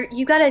 "Come on,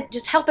 you got to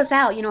just help us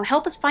out,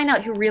 help us find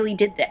out who really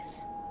did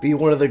this. Be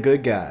one of the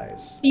good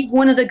guys. Be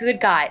one of the good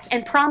guys,"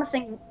 and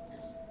promising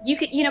you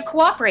could,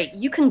 cooperate.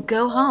 You can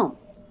go home.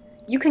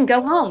 You can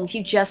go home if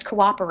you just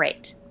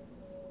cooperate.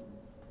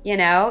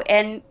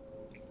 And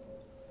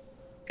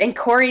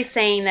Corey's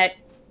saying that,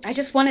 "I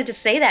just wanted to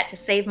say that to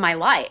save my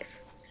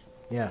life."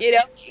 Yeah.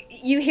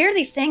 You hear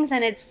these things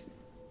and it's,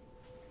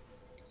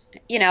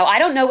 I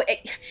don't know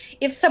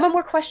if someone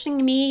were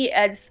questioning me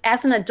as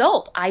an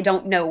adult, I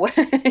don't know,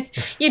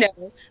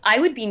 I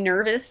would be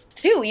nervous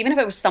too, even if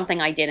it was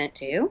something I didn't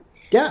do.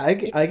 Yeah.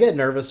 I get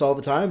nervous all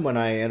the time when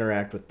I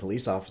interact with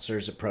police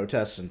officers at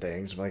protests and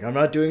things. I'm like, I'm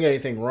not doing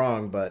anything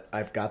wrong, but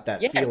I've got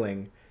that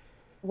feeling.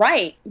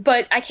 Right.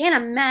 But I can't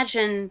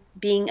imagine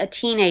being a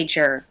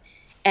teenager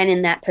and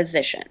in that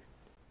position,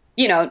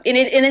 and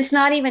it's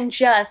not even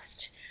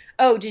just,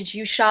 oh, did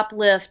you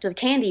shoplift a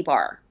candy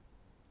bar?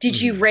 Did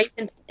you rape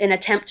and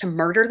attempt to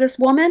murder this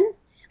woman?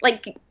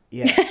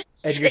 Yeah.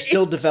 And you're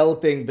still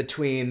developing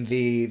between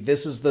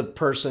this is the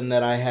person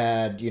that I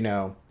had,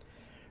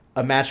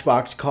 a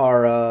Matchbox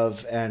car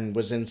of and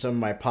was in some of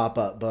my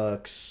pop-up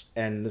books,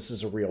 and this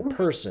is a real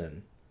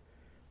person.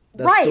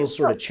 That's still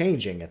sort of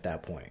changing at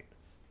that point.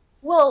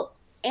 Well,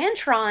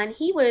 Antron,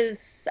 he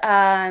was,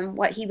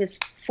 he was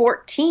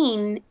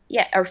 14,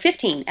 or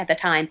 15 at the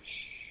time.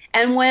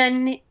 And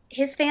when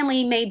his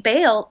family made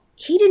bail,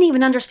 he didn't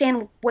even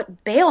understand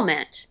what bail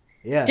meant.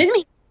 Yeah. Didn't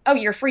mean, oh,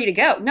 you're free to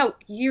go. No,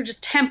 you're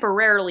just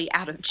temporarily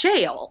out of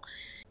jail.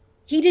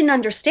 He didn't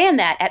understand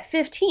that at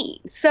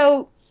 15.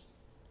 So,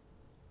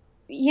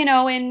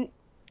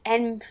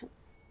 and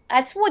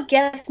that's what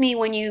gets me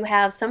when you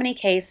have so many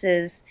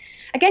cases,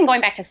 again,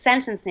 going back to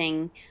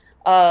sentencing,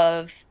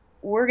 of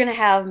we're going to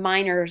have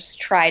minors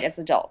tried as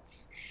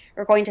adults.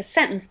 We're going to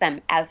sentence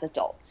them as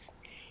adults.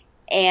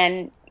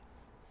 And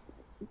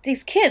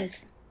these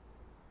kids,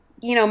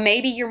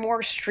 maybe you're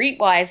more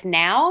streetwise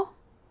now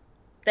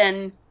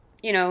than,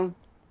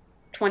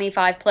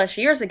 25 plus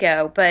years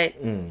ago, but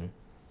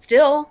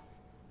still,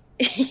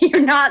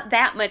 you're not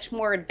that much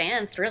more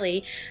advanced,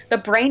 really. The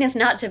brain is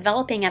not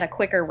developing at a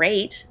quicker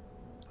rate.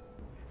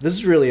 This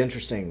is really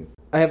interesting.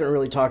 I haven't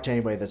really talked to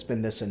anybody that's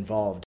been this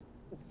involved.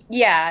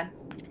 Yeah.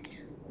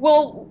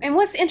 Well, and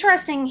what's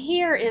interesting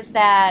here is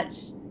that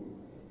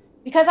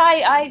because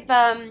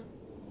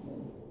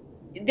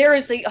there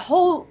is a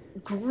whole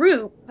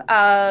group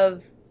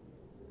of,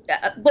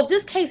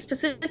 this case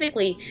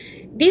specifically,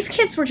 these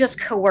kids were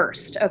just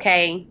coerced,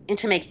 okay,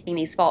 into making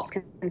these false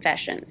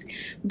confessions.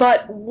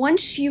 But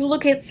once you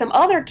look at some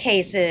other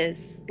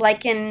cases,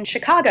 like in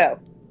Chicago,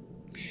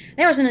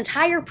 there was an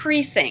entire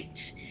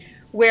precinct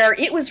where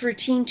it was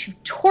routine to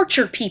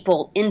torture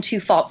people into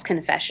false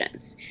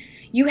confessions.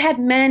 You had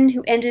men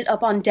who ended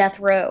up on death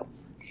row,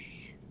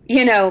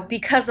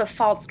 because of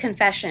false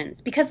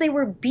confessions, because they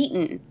were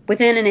beaten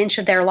within an inch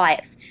of their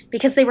life,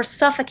 because they were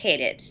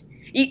suffocated.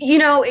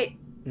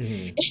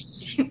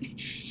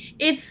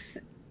 It's,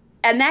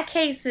 and that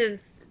case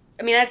is,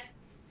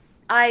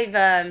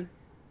 I've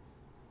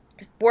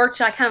worked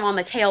kind of on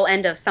the tail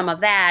end of some of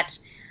that,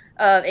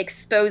 of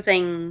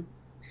exposing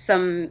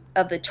some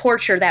of the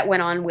torture that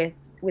went on with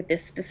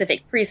this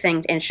specific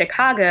precinct in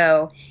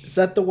Chicago. Is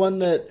that the one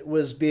that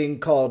was being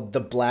called the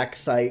Black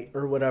Site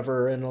or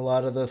whatever in a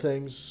lot of the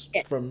things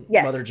from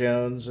Mother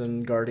Jones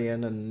and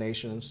Guardian and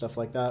Nation and stuff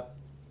like that?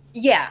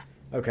 Yeah.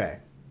 Okay.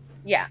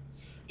 Yeah.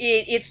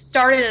 It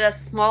started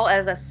as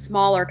a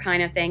smaller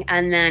kind of thing,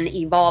 and then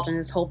evolved in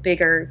this whole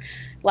bigger,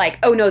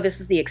 oh no, this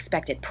is the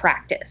expected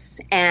practice.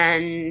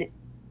 And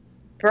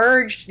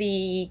Burge,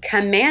 the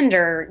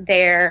commander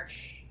there,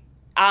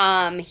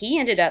 he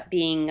ended up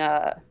being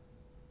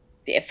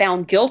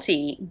found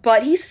guilty,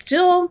 but he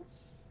still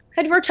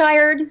had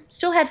retired,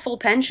 still had full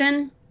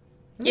pension.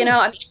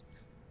 And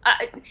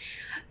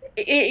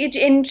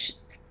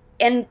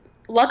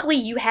luckily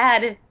you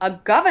had a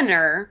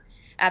governor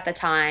at the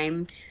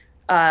time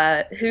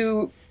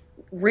who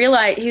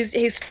realized,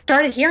 who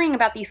started hearing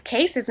about these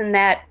cases, and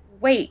that,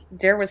 wait,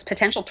 there was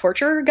potential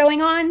torture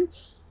going on.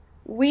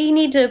 We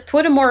need to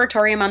put a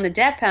moratorium on the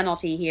death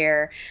penalty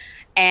here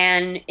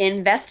and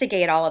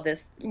investigate all of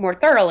this more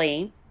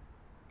thoroughly.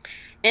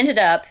 Ended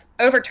up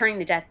overturning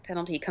the death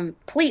penalty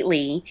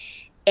completely,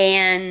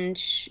 and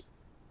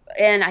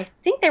I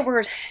think there were,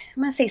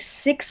 I'm going to say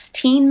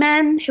 16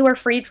 men who were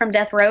freed from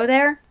death row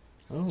there.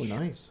 Oh,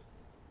 nice.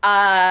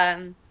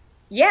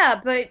 Yeah,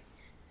 but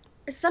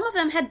some of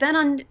them had been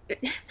on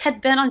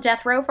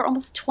death row for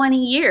almost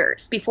 20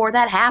 years before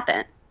that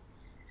happened.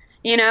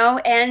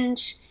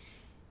 And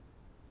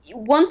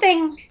one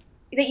thing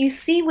that you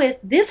see with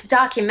this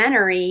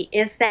documentary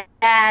is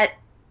that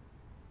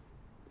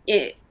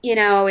it,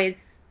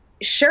 is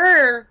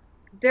sure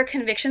their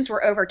convictions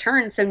were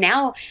overturned, so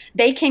now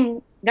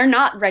they're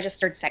not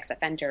registered sex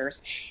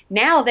offenders.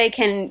 Now they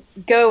can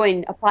go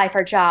and apply for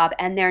a job,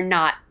 and they're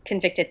not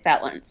convicted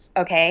felons,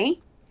 okay?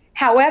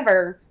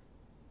 However,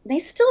 they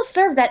still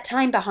serve that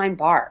time behind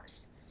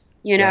bars,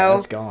 Yeah,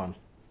 that's gone.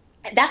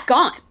 That's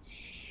gone.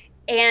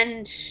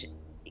 And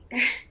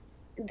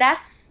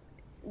that's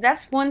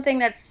one thing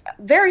that's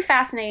very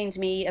fascinating to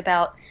me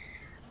about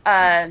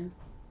some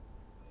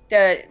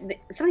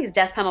of these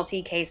death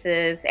penalty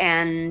cases.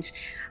 And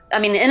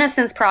the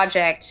Innocence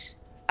Project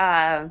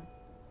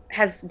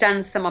has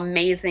done some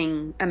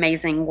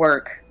amazing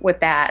work with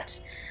that.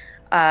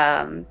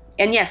 And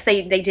yes,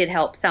 they did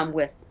help some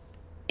with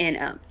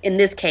in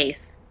this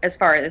case as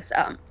far as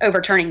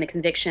overturning the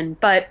conviction,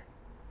 but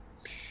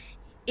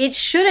it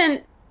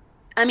shouldn't.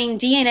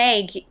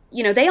 DNA.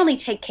 They only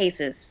take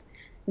cases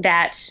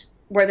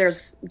where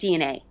there's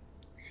DNA.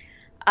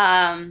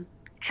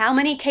 How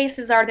many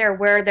cases are there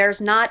where there's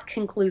not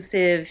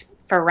conclusive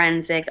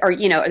forensics, or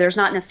there's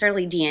not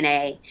necessarily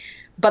DNA,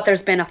 but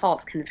there's been a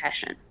false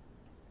confession?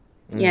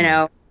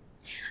 And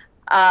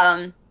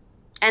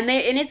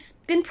it's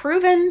been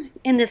proven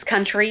in this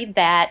country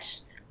that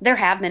there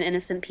have been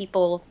innocent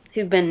people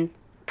who've been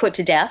put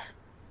to death.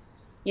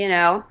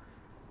 You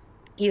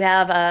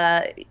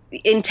have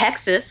in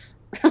Texas,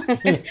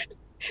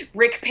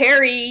 Rick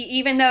Perry,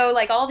 even though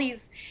all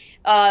these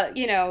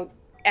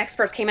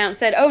experts came out and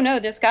said, oh no,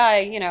 this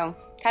guy,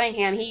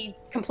 Cunningham,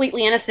 he's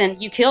completely innocent.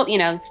 You killed,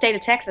 the state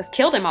of Texas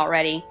killed him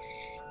already.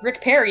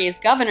 Rick Perry, as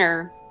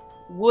governor,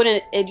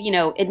 wouldn't,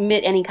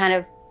 admit any kind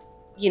of,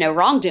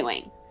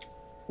 wrongdoing.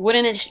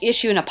 Wouldn't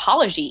issue an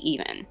apology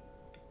even,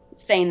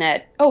 saying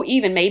that, oh,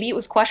 even maybe it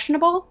was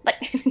questionable.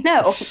 Like,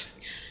 no.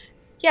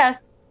 Yeah.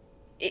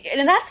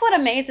 And that's what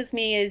amazes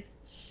me is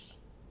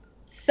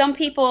some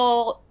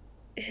people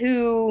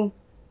who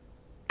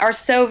are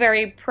so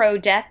very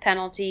pro-death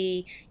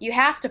penalty, you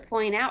have to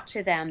point out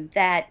to them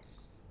that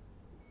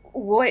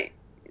we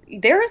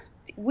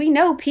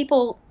know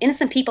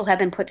innocent people have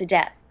been put to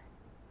death.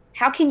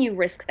 How can you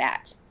risk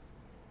that?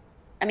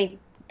 I mean,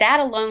 that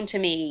alone to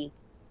me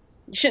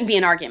shouldn't be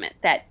an argument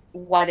that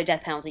why the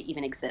death penalty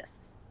even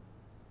exists.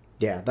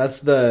 Yeah, that's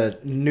the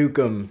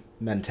Nukem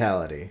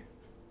mentality.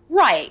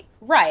 Right.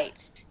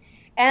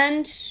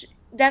 And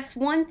that's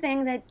one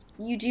thing that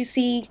you do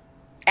see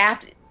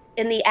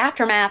in the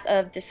aftermath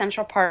of the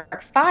Central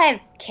Park 5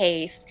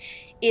 case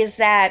is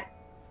that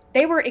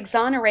they were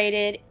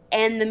exonerated,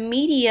 and the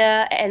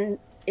media and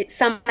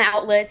some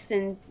outlets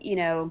and,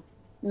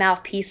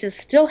 mouthpieces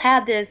still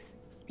had this,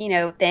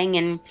 thing,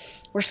 and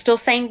we're still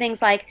saying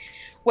things like,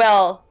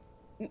 well,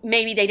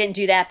 maybe they didn't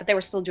do that, but they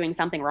were still doing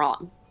something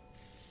wrong.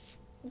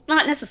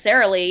 Not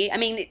necessarily. I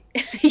mean,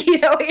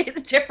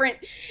 it's different.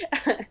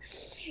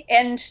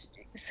 And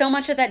so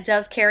much of that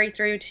does carry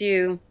through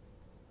to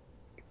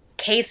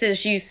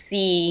cases you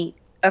see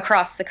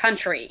across the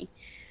country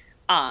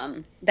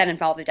that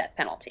involve the death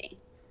penalty.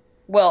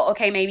 Well,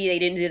 okay, maybe they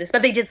didn't do this,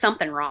 but they did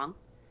something wrong.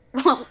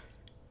 Well,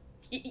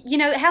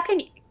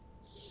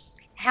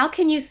 how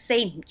can you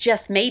say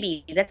just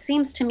maybe? That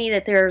seems to me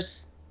that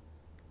there's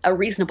a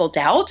reasonable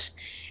doubt.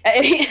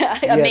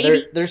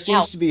 There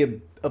seems to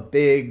be a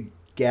big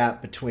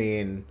gap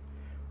between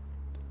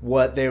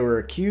what they were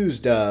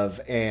accused of,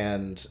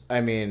 and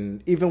I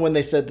mean, even when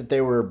they said that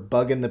they were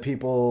bothering the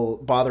people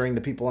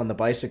on the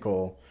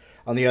bicycle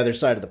on the other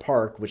side of the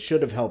park, which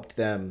should have helped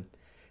them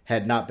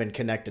had not been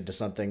connected to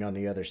something on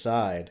the other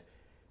side,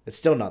 it's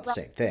still not the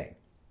same thing.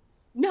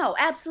 No,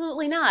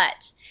 absolutely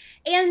not.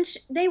 And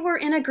they were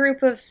in a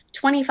group of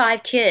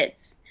 25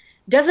 kids.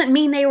 Doesn't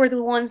mean they were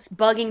the ones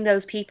bugging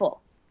those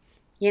people.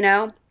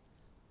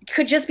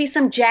 Could just be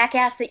some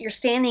jackass that you're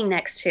standing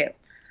next to.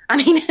 I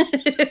mean,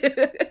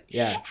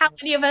 yeah. How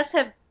many of us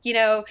have,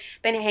 been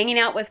hanging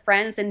out with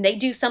friends and they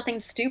do something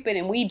stupid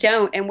and we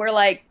don't, and we're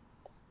like,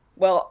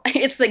 well,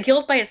 it's the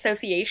guilt by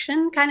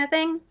association kind of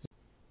thing.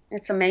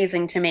 It's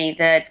amazing to me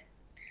that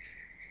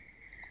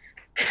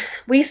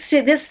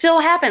this still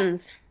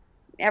happens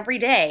every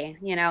day.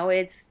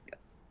 It's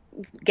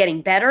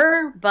getting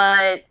better,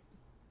 but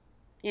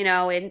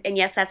and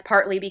yes, that's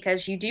partly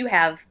because you do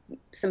have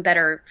some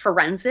better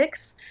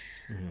forensics.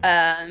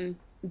 Mm-hmm.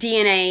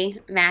 DNA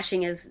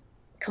matching is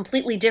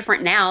completely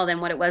different now than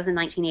what it was in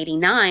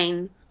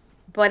 1989.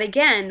 But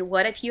again,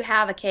 what if you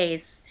have a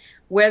case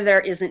where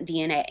there isn't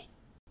DNA?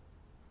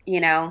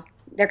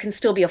 There can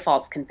still be a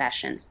false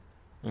confession.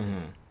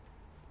 Mm-hmm.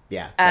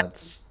 Yeah,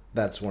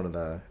 that's one of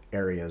the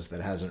areas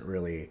that hasn't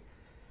really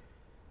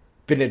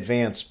been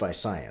advanced by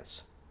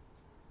science.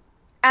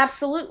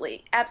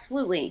 Absolutely.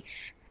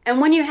 And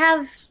when you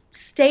have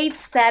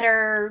states that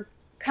are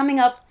coming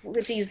up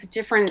with these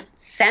different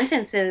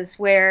sentences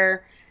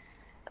where,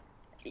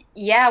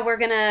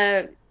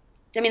 the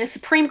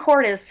Supreme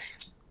Court has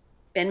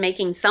been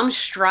making some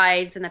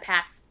strides in the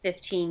past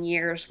 15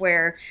 years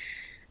where,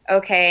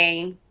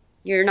 okay,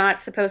 you're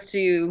not supposed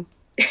to,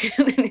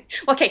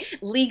 okay,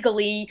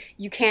 legally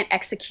you can't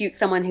execute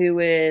someone who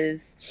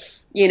is,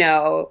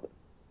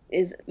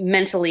 is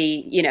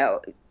mentally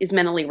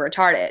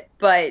retarded,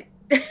 but,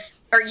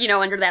 or,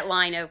 under that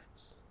line of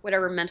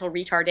whatever mental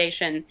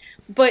retardation,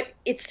 but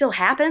it still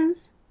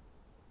happens.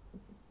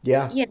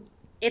 Yeah.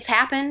 It's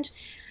happened.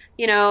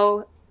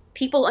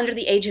 People under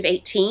the age of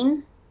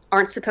 18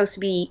 aren't supposed to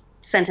be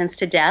sentenced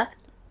to death.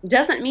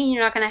 Doesn't mean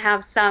you're not going to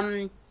have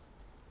some,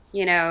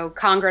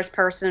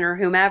 congressperson or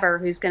whomever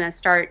who's going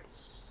to,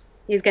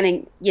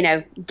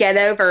 get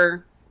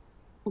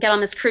on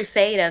this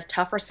crusade of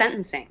tougher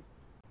sentencing.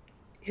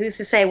 Who's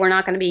to say we're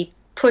not going to be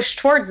pushed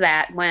towards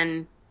that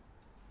when,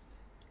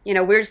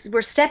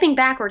 we're stepping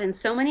backward in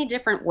so many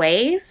different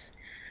ways.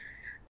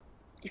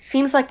 It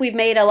seems like we've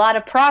made a lot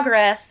of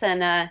progress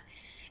and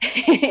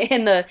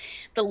in the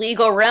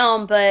legal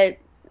realm, but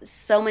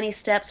so many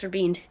steps are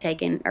being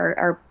taken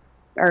are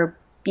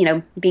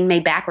being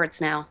made backwards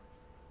now.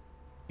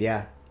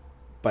 Yeah,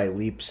 by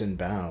leaps and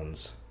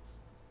bounds.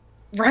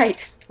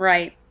 Right.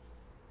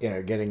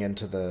 Getting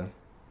into the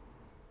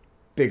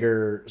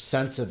bigger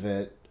sense of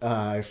it,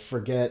 I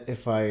forget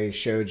if I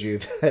showed you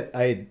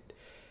that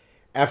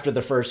after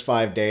the first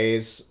 5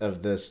 days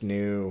of this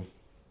new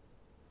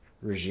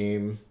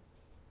regime,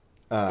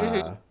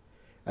 mm-hmm.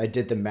 I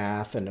did the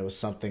math, and it was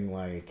something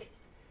like,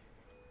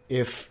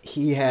 if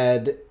he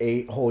had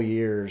 8 whole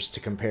years to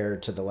compare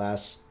to the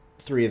last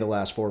 3 of the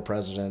last 4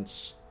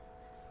 presidents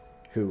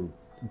who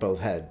both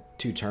had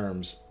 2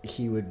 terms,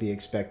 he would be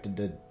expected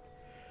to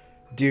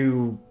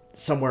do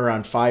somewhere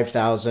around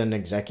 5,000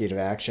 executive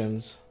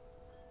actions.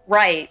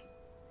 Right.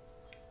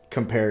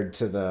 Compared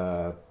to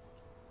the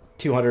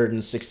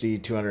 260,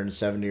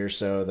 270 or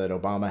so that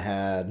Obama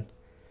had.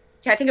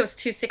 I think it was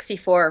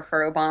 264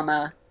 for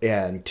Obama.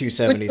 Yeah, and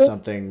 270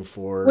 something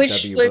for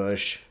W.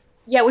 Bush.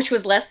 Yeah, which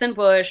was less than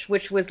Bush,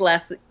 which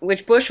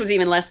Bush was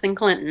even less than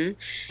Clinton.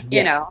 Yeah.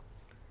 You know,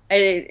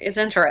 it's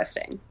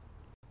interesting.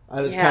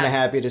 I was kind of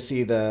happy to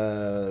see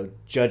the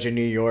judge in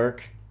New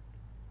York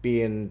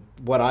being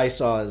what I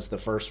saw as the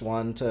first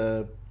one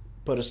to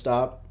put a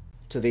stop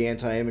to the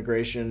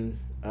anti-immigration,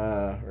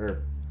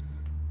 or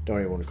don't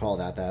even want to call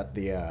that,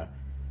 the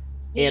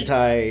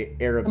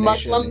anti-Arab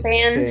Muslim nation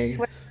ban, thing.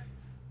 quote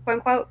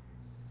unquote.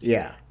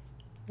 Yeah.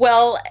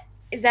 Well,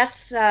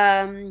 that's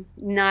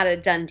not a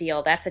done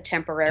deal. That's a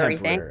temporary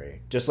thing.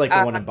 Just like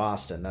the one in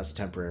Boston. That's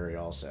temporary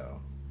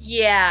also.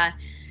 Yeah.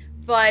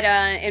 But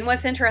and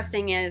what's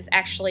interesting is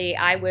actually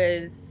I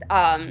was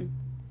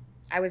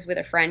with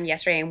a friend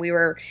yesterday, and we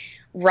were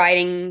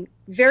riding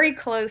very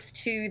close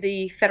to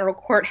the federal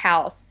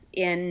courthouse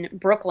in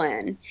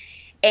Brooklyn,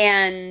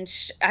 and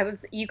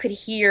you could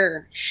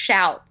hear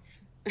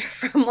shouts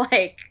from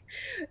like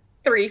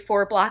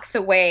 3-4 blocks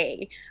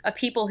away of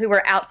people who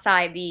were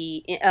outside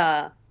the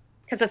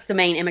because that's the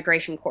main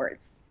immigration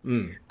courts.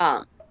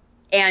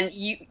 And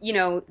you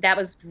know, that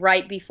was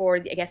right before I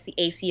guess the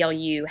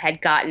ACLU had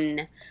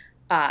gotten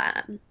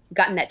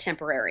that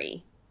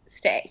temporary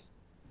stay.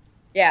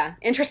 Yeah,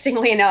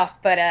 interestingly enough,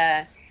 but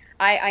I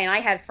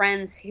had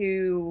friends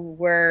who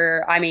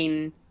were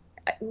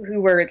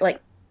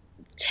like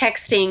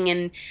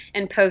texting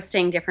and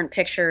posting different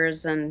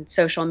pictures and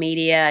social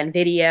media and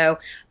video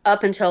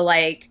up until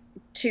like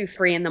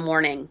 2-3 in the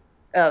morning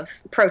of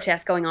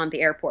protests going on at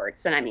the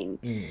airports. And I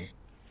mean,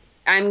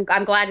 I'm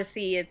glad to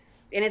see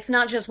it's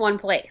not just one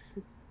place.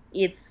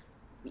 It's,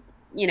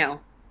 you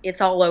know,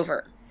 it's all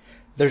over.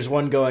 There's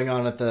one going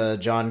on at the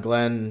John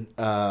Glenn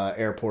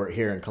airport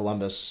here in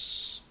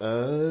Columbus.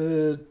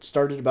 It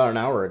started about an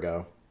hour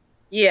ago.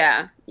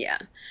 Yeah.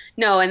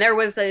 No, and there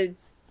was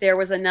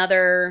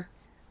another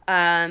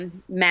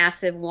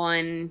massive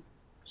one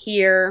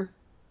here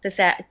this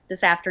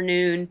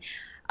afternoon,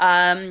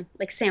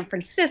 like San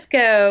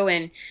Francisco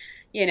and,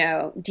 you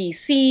know,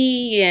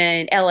 DC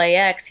and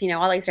LAX, you know,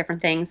 all these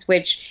different things.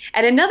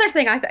 And another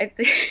thing I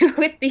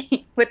with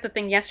the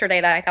thing yesterday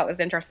that I thought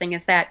was interesting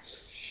is that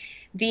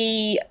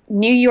the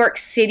New York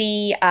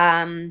City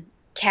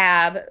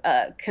cab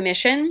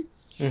commission,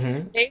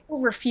 they were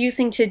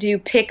refusing to do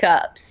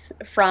pickups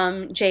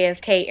from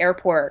JFK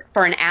Airport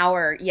for an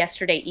hour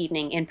yesterday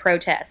evening in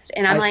protest.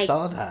 And I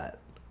saw that.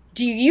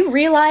 Do you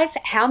realize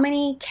how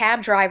many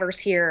cab drivers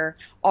here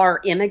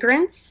are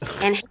immigrants,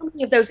 and how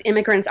many of those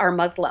immigrants are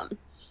Muslim?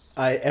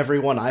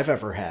 Everyone I've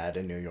ever had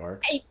in New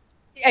York.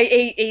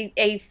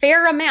 A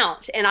fair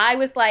amount. And I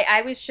was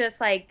just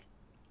like,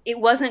 it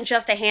wasn't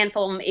just a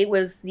handful. It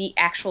was the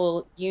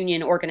actual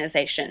union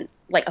organization,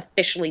 like,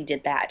 officially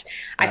did that.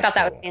 I thought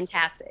that was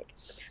fantastic.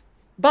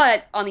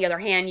 But on the other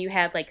hand, you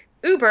had like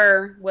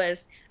Uber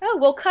was,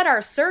 we'll cut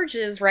our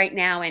surges right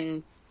now,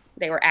 and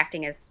they were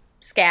acting as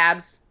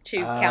scabs to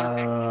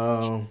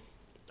counteract.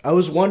 I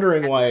was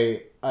wondering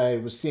why I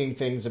was seeing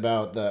things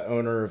about the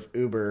owner of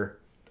Uber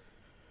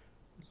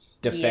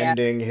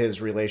defending his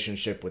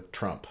relationship with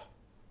Trump.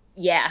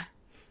 Yeah.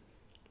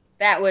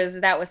 That was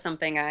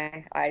something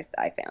I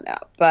found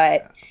out,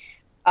 but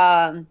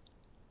and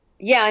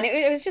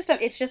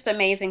it's just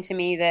amazing to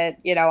me that,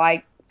 you know,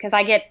 because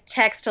I get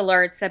text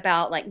alerts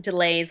about like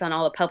delays on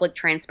all the public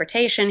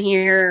transportation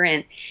here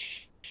and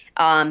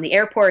the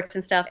airports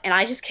and stuff, and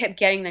I just kept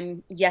getting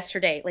them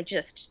yesterday, like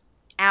just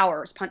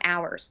hours upon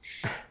hours.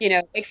 You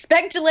know,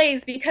 expect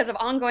delays because of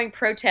ongoing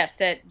protests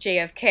at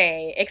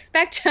JFK.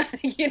 Expect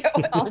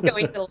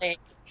ongoing delays,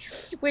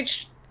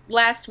 which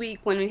last week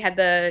when we had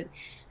the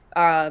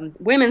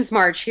women's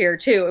march here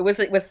too, it was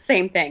the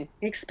same thing.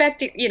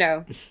 Expect, you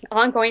know,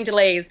 ongoing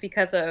delays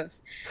because of,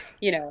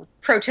 you know,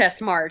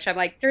 protest march. I'm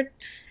like,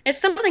 there's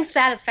something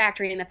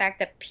satisfactory in the fact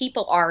that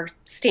people are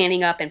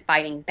standing up and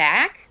fighting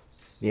back.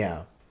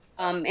 Yeah.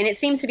 And it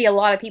seems to be a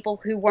lot of people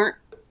who weren't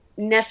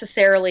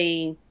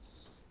necessarily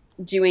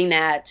doing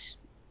that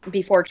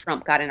before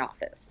Trump got in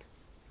office.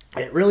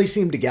 It really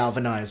seemed to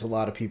galvanize a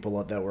lot of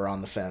people that were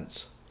on the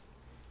fence.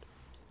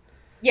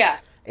 Yeah.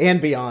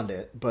 And beyond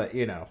it, but,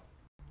 you know.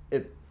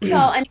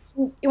 Well, and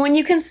when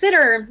you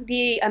consider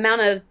the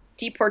amount of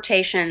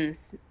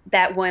deportations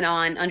that went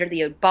on under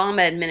the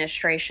Obama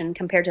administration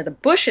compared to the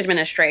Bush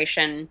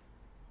administration,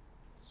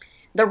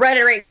 the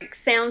rhetoric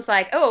sounds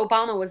like, oh,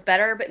 Obama was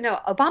better, but no,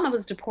 Obama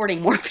was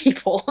deporting more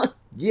people.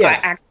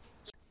 Yeah.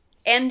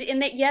 And in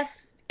that,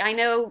 yes, I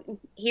know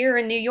here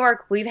in New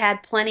York, we've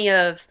had plenty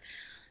of,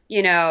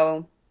 you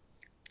know,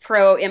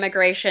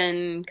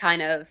 pro-immigration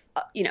kind of,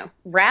 you know,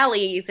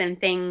 rallies and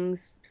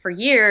things for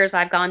years.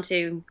 I've gone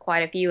to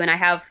quite a few, and I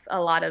have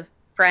a lot of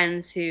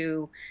friends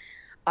who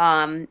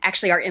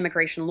actually are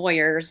immigration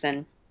lawyers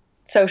and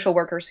social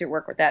workers who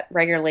work with that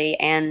regularly.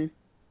 And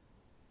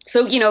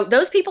so, you know,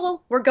 those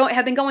people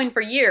have been going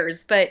for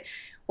years. But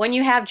when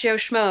you have Joe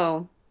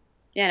Schmo,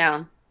 you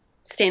know,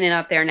 standing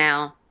up there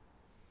now,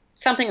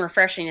 something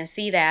refreshing to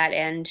see that.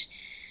 And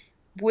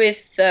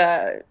with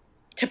to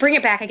bring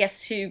it back, I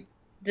guess, to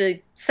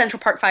the Central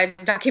Park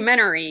 5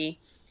 documentary,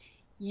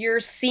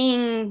 you're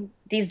seeing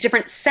these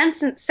different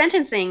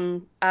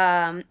sentencing,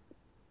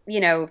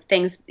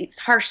 things, these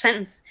harsh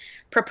sentence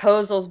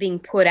proposals being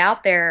put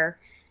out there.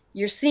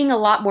 You're seeing a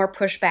lot more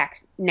pushback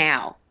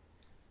now,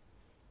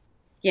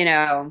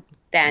 than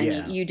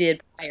you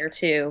did prior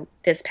to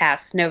this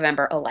past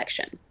November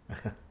election.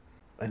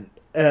 And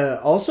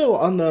also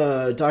on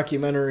the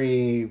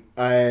documentary,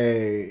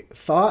 I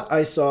thought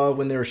I saw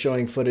when they were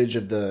showing footage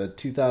of the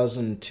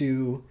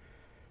 2002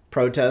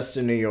 protests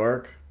in New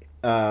York,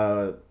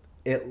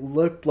 it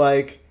looked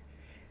like,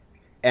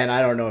 and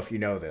I don't know if you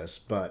know this,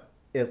 but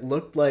it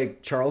looked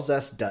like Charles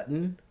S.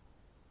 Dutton.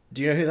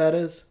 Do you know who that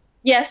is?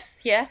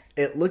 Yes.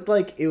 It looked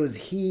like it was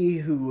he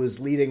who was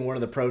leading one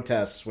of the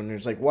protests when it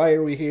was like, why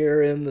are we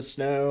here in the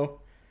snow?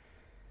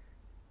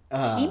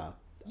 I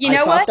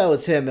thought that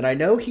was him, and I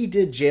know he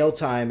did jail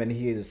time, and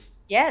he is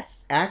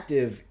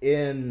active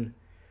in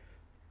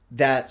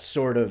that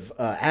sort of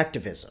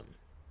activism.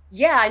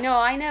 Yeah, I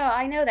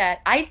know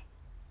that.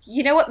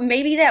 You know what?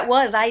 Maybe that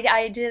was.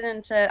 I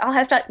didn't. I'll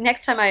have to,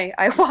 next time I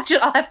watch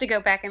it, I'll have to go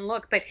back and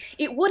look. But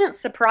it wouldn't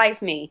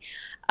surprise me.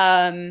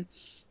 I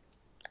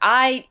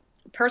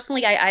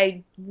personally,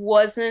 I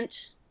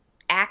wasn't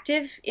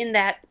active in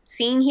that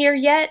scene here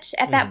yet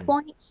at that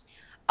point.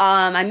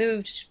 I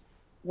moved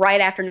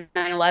right after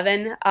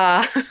 9/11,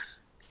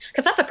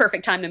 because that's a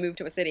perfect time to move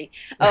to a city.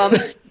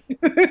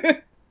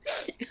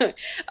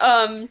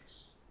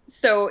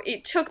 So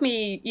it took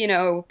me,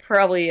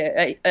 probably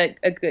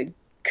a good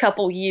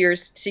couple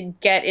years to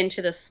get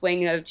into the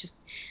swing of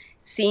just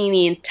seeing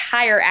the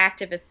entire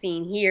activist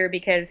scene here,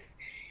 because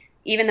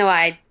even though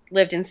I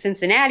lived in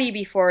Cincinnati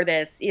before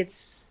this,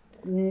 it's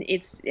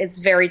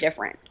very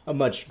different. A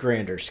much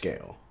grander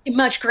scale.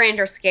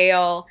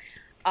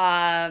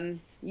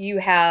 You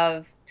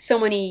have so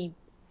many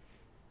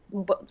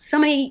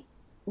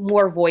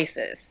more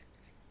voices.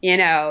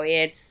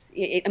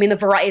 The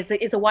variety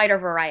is a wider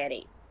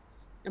variety,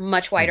 a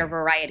much wider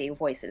variety of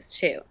voices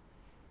too.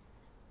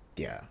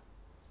 Yeah,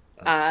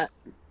 that's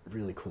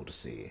really cool to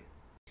see.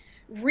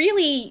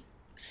 Really,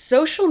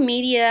 social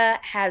media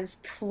has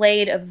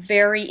played a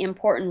very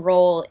important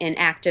role in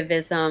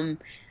activism.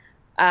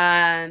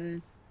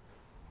 I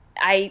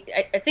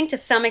think to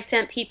some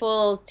extent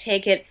people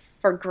take it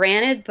for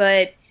granted,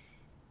 but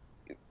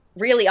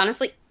really,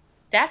 honestly,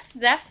 that's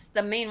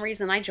the main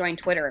reason I joined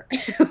Twitter.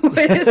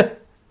 It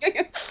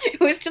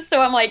was just so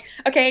I'm like,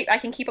 okay, I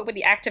can keep up with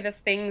the activist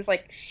things,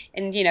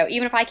 and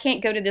even if I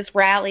can't go to this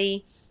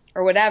rally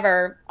or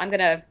whatever, I'm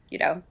gonna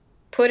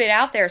put it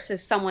out there so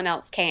someone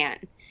else can.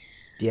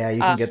 Yeah,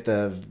 you can get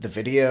the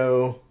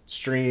video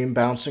stream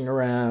bouncing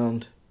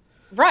around.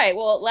 Right.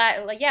 Well,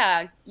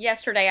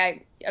 yesterday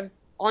I was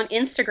on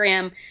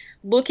Instagram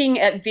looking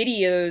at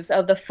videos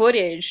of the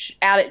footage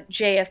out at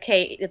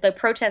JFK, the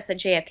protests at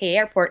JFK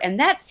Airport, and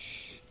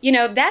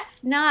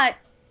that's not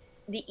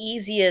the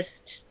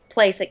easiest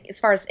place as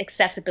far as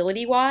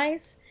accessibility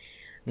wise.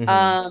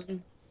 Mm-hmm.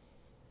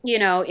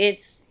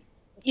 It's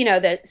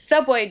the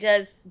subway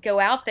does go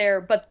out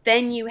there, but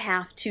then you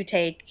have to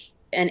take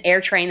an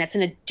air train. That's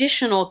an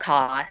additional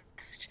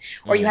cost,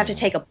 or you have to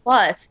take a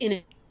bus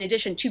in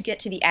addition to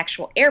get to the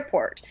actual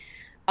airport.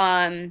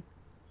 Because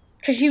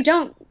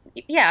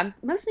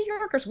most New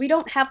Yorkers, we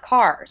don't have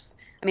cars.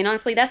 I mean,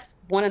 honestly, that's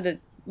one of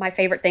my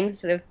favorite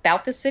things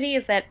about this city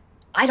is that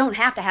I don't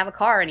have to have a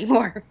car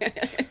anymore.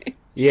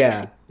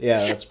 Yeah,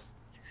 that's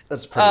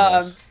pretty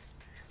nice.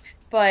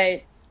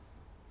 But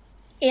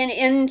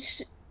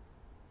it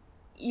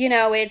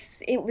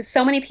was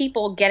so many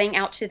people getting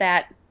out to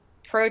that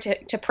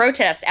to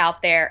protest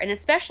out there, and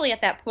especially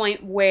at that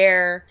point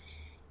where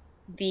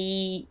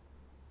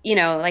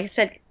like I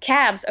said,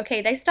 cabs,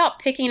 okay, they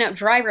stopped picking up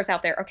drivers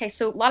out there. Okay,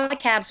 so a lot of the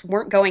cabs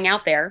weren't going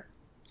out there.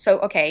 So,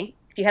 okay,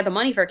 if you had the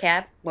money for a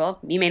cab, well,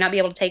 you may not be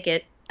able to take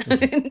it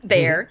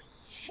there.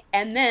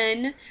 And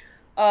then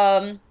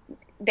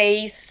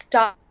they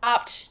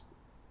stopped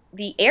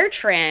the air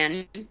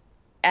train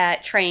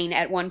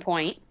at one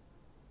point.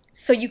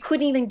 So you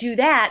couldn't even do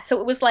that. So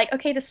it was like,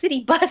 okay, the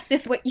city bus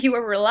is what you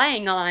were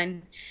relying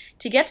on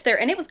to get there.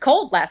 And it was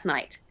cold last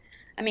night.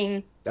 I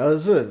mean... That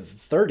was the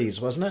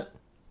 30s, wasn't it?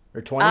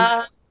 Or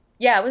 20s?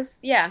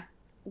 It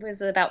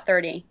was about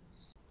 30.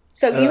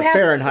 So you have...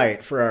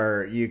 Fahrenheit for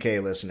our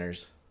UK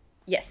listeners.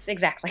 Yes,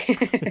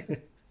 exactly.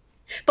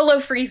 Below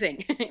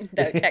freezing.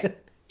 No,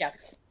 yeah.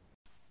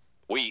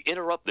 We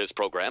interrupt this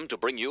program to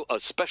bring you a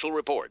special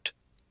report.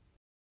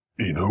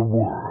 In a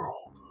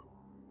world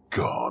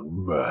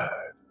gone mad.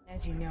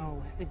 As you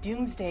know, the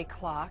Doomsday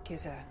Clock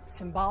is a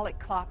symbolic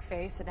clock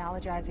face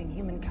analogizing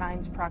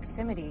humankind's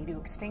proximity to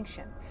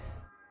extinction.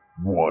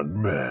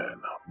 One man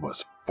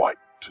must fight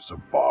to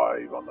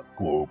survive on the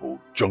global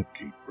junk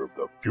heap of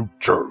the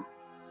future.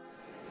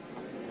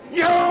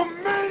 You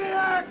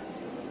maniacs!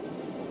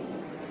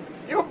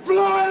 You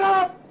blew it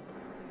up!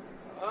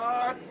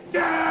 Oh,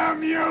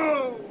 damn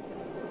you!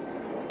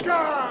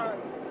 God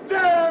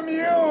damn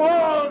you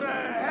all to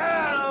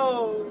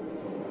hell!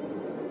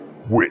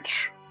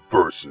 Which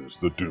versus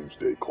the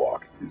Doomsday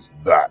Clock is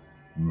that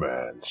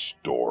man's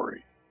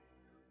story?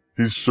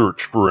 His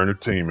search for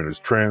entertainment is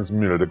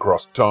transmitted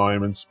across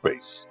time and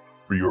space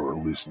for your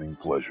listening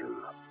pleasure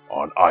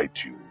on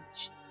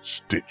iTunes,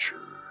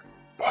 Stitcher,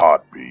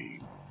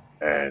 Podbean,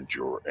 and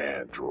your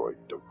Android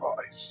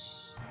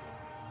device.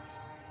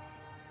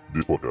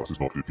 This podcast is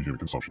not fit for human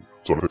consumption.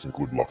 Side effects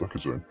include laughter,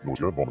 concern,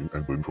 nausea, vomiting,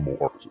 and bleeding from all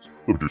orifices.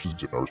 The producers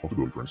accept no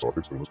responsibility for any side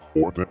effects, illness,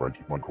 or internet range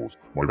mind cause.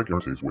 Money back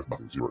guarantees worth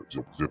nothing. Zero.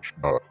 Zilch. Zilch.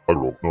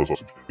 Overall, not a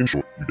sausage. In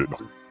short, you get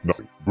nothing.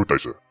 Nothing. Good day,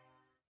 sir.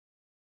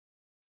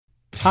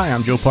 Hi,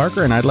 I'm Joe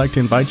Parker, and I'd like to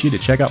invite you to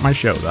check out my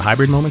show, the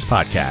Hybrid Moments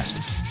Podcast.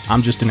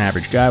 I'm just an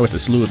average guy with a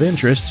slew of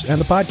interests,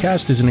 and the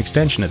podcast is an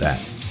extension of that.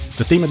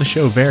 The theme of the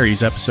show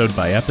varies episode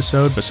by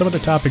episode, but some of the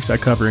topics I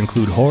cover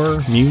include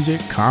horror, music,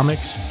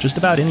 comics, just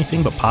about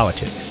anything but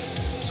politics.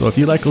 So if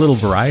you like a little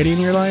variety in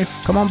your life,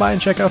 come on by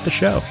and check out the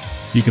show.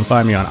 You can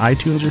find me on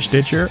iTunes or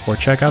Stitcher, or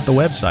check out the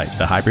website,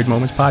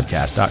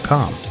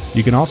 thehybridmomentspodcast.com.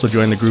 You can also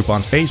join the group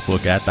on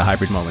Facebook at The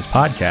Hybrid Moments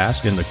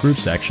Podcast in the group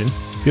section.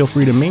 Feel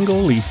free to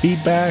mingle, leave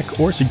feedback,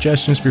 or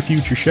suggestions for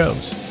future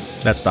shows.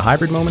 That's The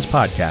Hybrid Moments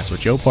Podcast with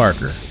Joe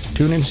Parker.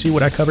 Tune in to see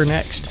what I cover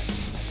next.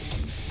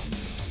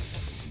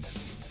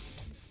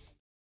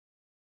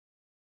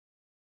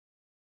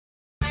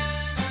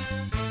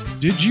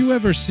 Did you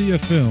ever see a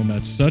film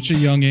at such a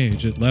young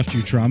age it left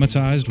you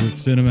traumatized with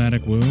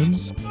cinematic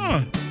wounds?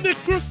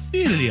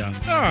 Necrophilia.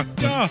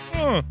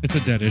 It's a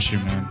dead issue,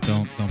 man.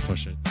 Don't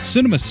push it.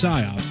 Cinema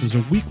Psyops is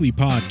a weekly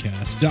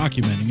podcast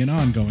documenting an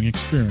ongoing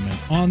experiment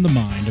on the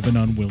mind of an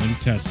unwilling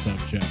test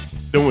subject.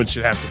 No one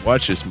should have to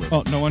watch this movie.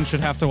 Oh, no one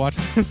should have to watch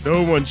this?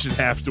 No one should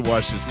have to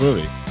watch this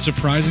movie.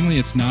 Surprisingly,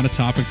 it's not a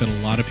topic that a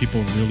lot of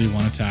people really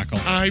want to tackle.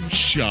 I'm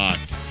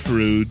shocked,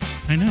 prudes.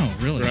 I know,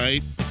 really.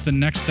 Right? It's the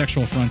next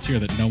sexual frontier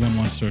that no one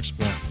wants to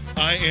explore.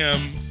 I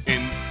am,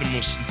 in the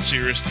most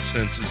sincerest of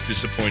senses,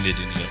 disappointed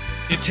in you.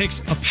 It takes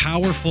a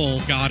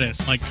powerful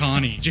goddess like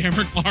Connie, jam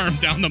her arm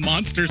down the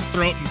monster's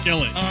throat and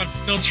kill it. Oh, I'm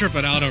still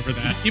tripping out over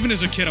that. Even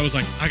as a kid, I was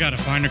like, I gotta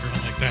find a girl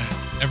like that.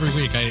 Every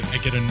week, I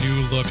get a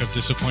new look of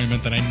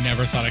disappointment that I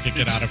never thought I could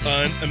get out of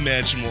it.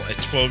 Unimaginable. At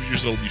 12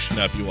 years old, you should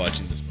not be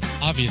watching this movie.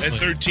 Obviously. At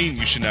 13,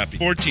 you should not be.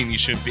 14, you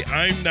shouldn't be.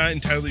 I'm not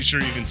entirely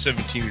sure even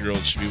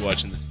 17-year-olds should be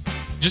watching this.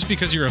 Just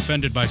because you're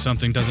offended by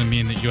something doesn't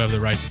mean that you have the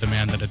right to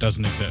demand that it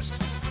doesn't exist.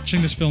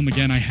 Watching this film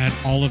again, I had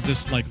all of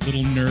this like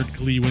little nerd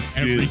glee with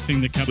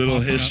everything that kept little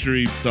popping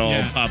history up.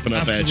 doll popping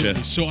up absolutely. at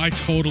you. So I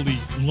totally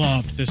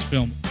loved this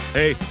film.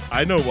 Hey,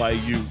 I know why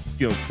you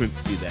couldn't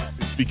see that.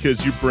 It's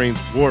because your brain's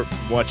warped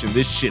from watching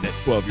this shit at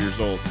 12 years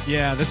old.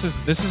 Yeah, this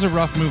is a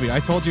rough movie. I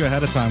told you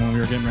ahead of time when we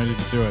were getting ready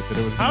to do it that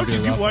it was How going to be a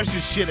could you rough watch one.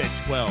 this shit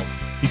at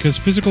 12? Because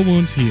physical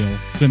wounds heal,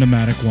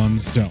 cinematic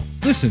ones don't.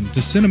 Listen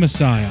to Cinema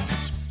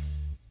Psyops.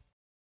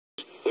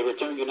 We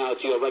return you now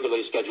to your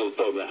regularly scheduled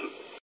program.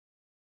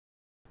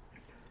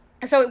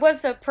 So it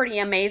was pretty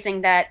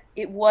amazing that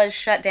it was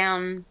shut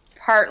down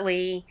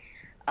partly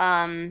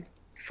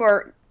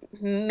for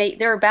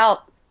they're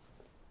about,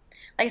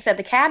 like I said,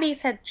 the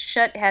cabbies had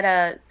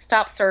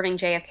stopped serving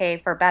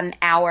JFK for about an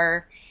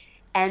hour,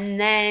 and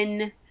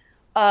then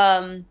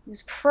it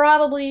was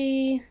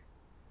probably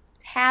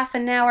half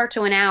an hour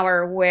to an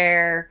hour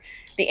where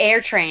the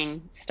air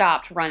train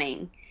stopped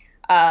running.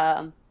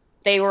 And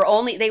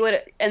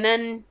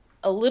then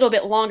a little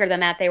bit longer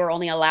than that, they were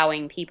only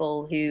allowing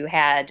people who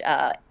had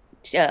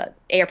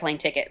airplane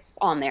tickets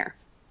on there.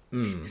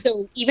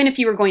 So even if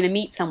you were going to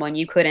meet someone,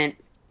 you couldn't,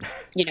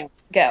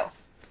 go.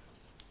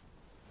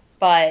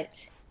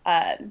 But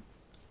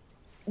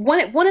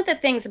one of the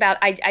things about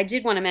I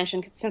did want to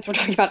mention, since we're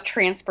talking about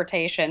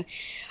transportation,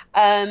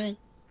 with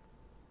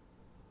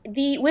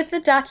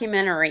the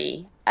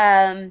documentary,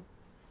 like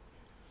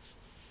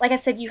I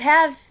said, you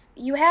have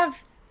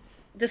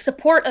the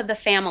support of the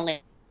families.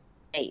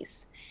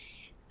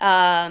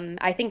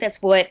 I think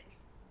that's what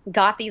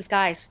got these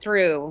guys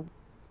through,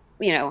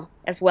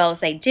 as well as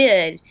they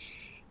did.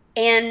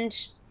 And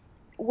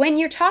when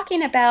you're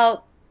talking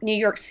about New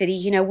York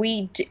City,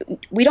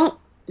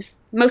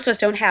 most of us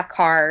don't have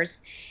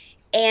cars,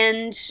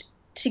 and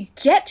to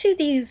get to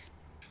these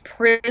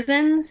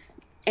prisons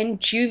and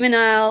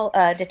juvenile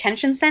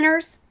detention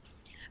centers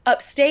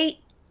upstate,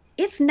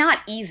 it's not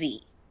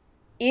easy.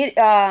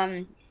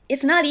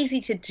 It's not easy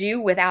to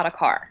do without a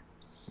car.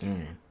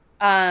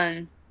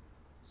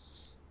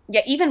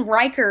 Yeah, even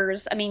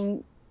Rikers, I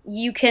mean,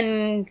 you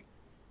can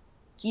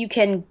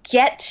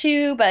get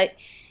to, but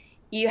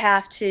you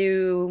have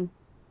to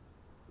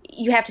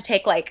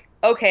take, like,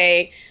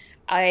 okay,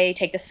 I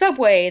take the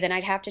subway, then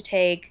I'd have to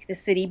take the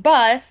city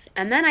bus,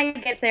 and then I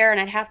get there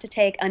and I'd have to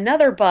take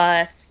another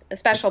bus, a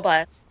special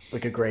bus.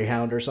 Like a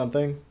Greyhound or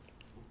something?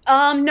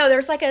 No,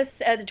 there's like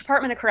the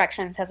Department of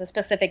Corrections has a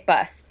specific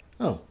bus.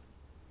 Oh.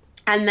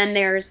 And then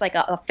there's like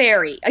a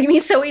ferry. I mean,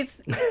 so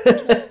it's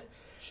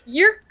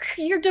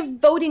you're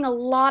devoting a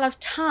lot of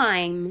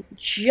time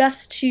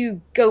just to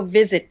go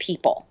visit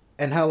people.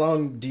 And how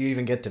long do you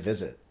even get to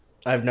visit?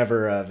 I've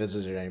never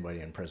visited anybody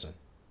in prison.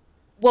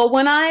 Well,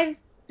 when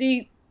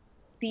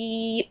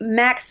the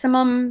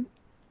maximum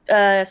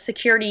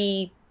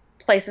security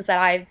places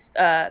that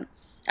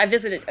I've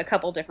visited a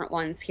couple different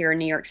ones here in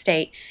New York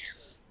State.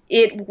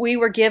 we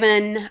were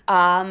given,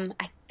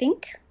 I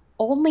think,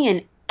 only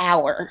an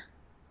hour.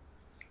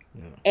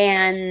 Yeah.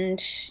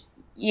 And,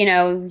 you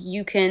know,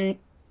 you can,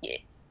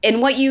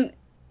 and what you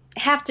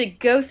have to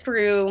go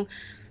through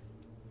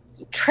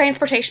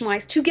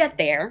transportation-wise to get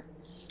there,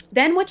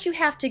 then what you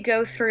have to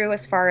go through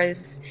as far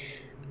as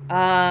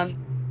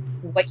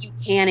what you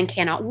can and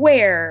cannot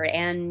wear,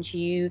 and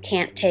you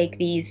can't take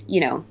these, you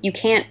know, you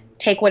can't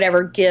take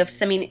whatever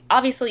gifts. I mean,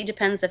 obviously it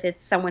depends if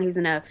it's someone who's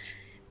in a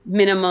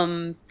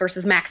minimum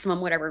versus maximum,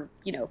 whatever,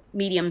 you know,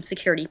 medium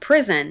security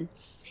prison.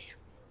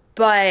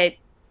 But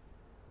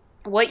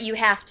what you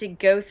have to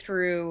go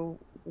through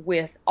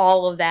with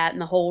all of that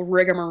and the whole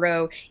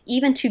rigmarole,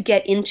 even to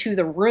get into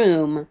the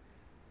room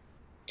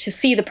to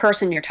see the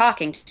person you're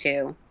talking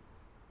to,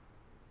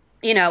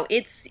 you know,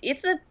 it's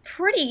a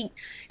pretty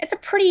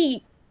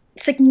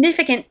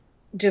significant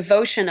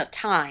devotion of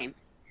time.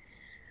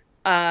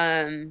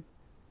 I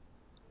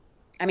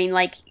mean,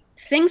 like,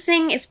 Sing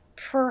Sing is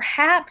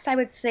perhaps, I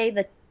would say,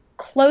 the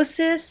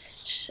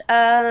closest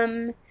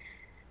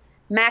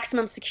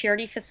maximum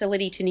security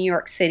facility to New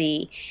York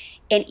City.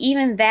 And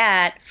even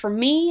that, for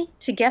me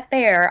to get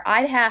there,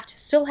 I'd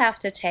still have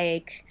to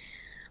take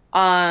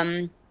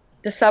the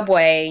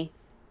subway,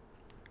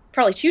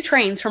 probably 2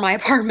 trains from my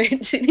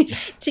apartment to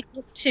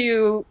get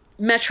to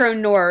Metro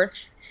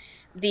North,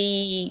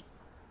 the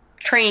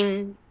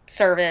train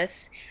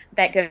service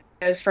that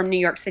goes from New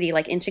York City,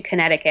 like, into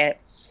Connecticut.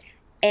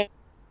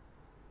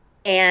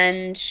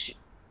 And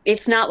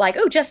it's not like,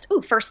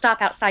 first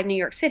stop outside New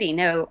York City.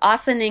 No,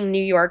 Ossining,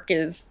 New York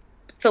it's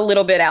a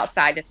little bit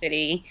outside the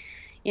city,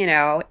 you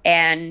know.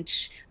 And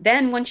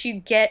then once you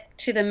get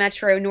to the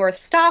Metro North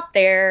stop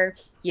there,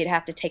 you'd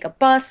have to take a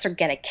bus or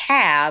get a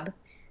cab.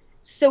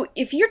 So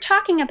if you're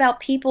talking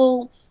about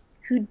people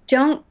who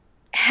don't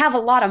have a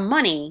lot of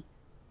money,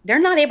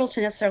 they're not able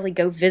to necessarily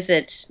go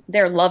visit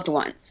their loved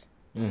ones.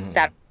 Mm-hmm.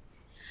 That,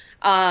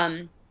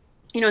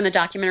 you know, in the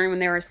documentary when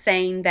they were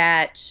saying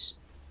that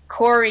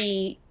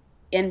Corey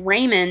and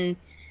Raymond,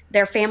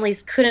 their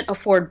families couldn't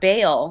afford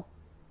bail.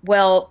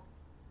 Well,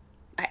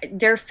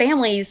 their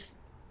families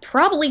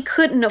probably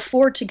couldn't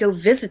afford to go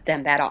visit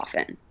them that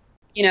often,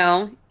 you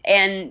know?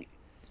 And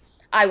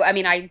I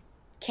mean, I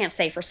can't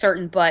say for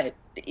certain, but,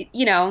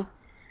 you know,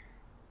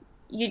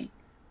 you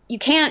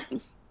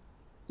can't,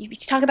 you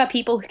talk about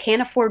people who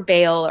can't afford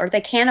bail, or they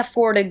can't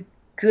afford a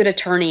good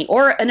attorney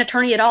or an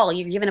attorney at all.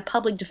 You're given a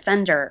public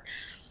defender,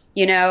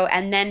 you know,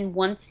 and then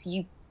once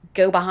you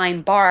go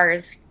behind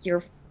bars,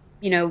 your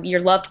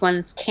loved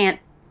ones can't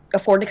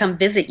afford to come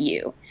visit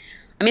you.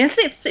 I mean,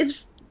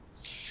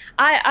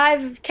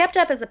 I've kept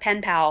up as a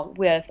pen pal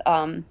with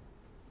a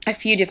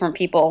few different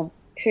people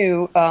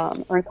who are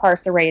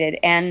incarcerated,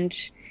 and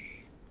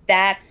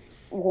that's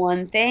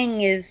one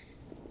thing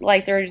is,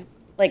 like, there's,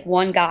 like,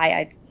 one guy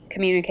I've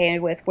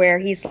communicated with where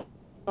he's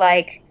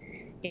like,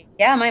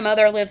 yeah, my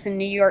mother lives in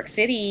New York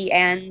City,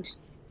 and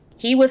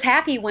he was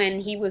happy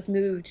when he was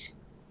moved.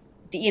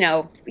 You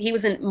know, he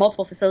was in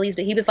multiple facilities,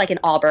 but he was, like, in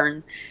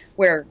Auburn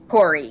where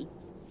Corey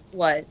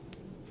was.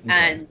 Okay.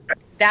 And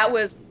that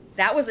was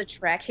a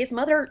trek. His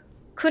mother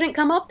couldn't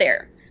come up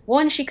there.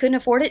 1, she couldn't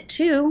afford it.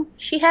 2,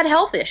 she had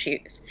health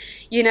issues,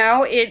 you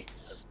know,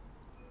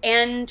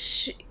 and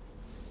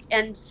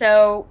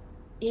so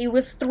he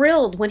was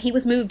thrilled when he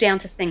was moved down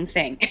to Sing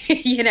Sing,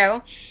 you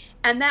know,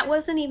 and that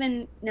wasn't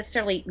even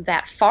necessarily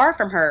that far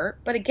from her.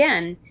 But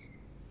again,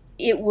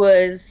 it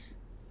was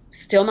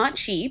still not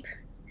cheap,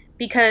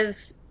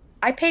 because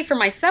I pay for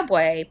my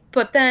subway,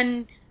 but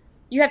then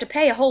you have to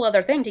pay a whole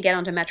other thing to get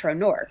onto Metro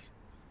North,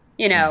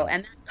 you know,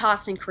 and that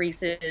cost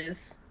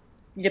increases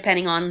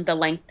depending on the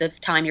length of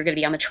time you're going to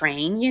be on the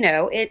train. You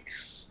know,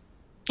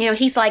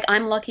 he's like,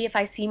 I'm lucky if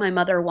I see my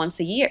mother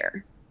once a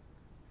year,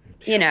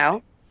 you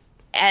know,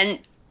 and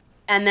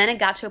then it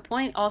got to a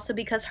point also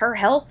because her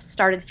health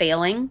started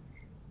failing.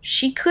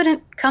 She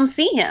couldn't come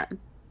see him,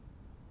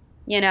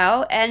 you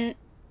know, and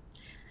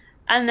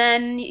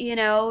then, you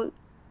know,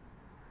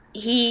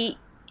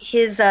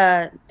 his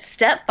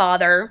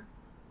stepfather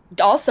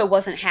also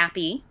wasn't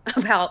happy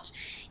about,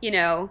 you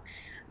know,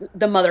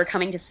 the mother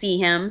coming to see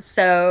him.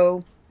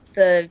 So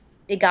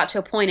it got to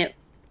a point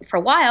for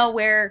a while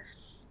where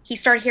he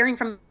started hearing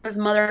from his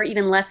mother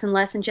even less and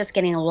less, and just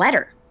getting a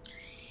letter.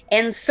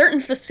 And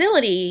certain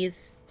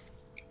facilities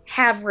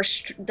have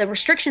the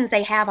restrictions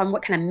they have on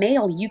what kind of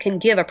mail you can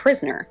give a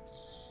prisoner.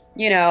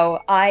 You know,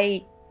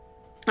 I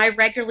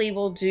regularly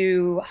will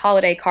do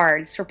holiday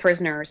cards for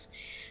prisoners.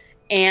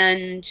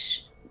 And,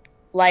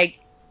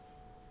 like,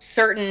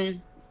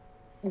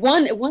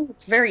 one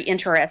that's very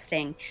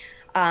interesting,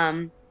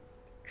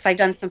 because I've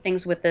done some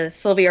things with the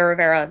Sylvia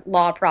Rivera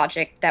Law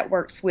Project that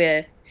works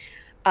with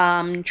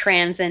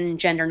trans and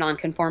gender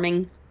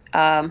nonconforming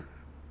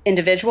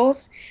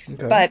individuals.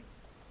 Okay. But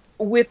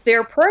with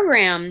their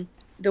program,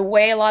 the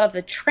way a lot of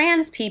the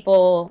trans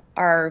people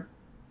are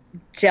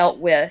dealt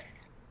with,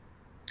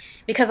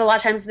 because a lot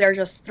of times they're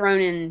just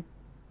thrown in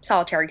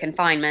solitary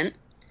confinement.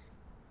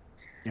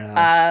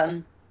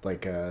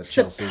 Like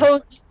Chelsea.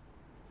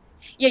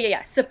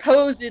 Yeah.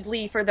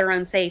 Supposedly for their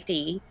own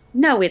safety.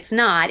 No, it's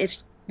not.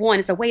 It's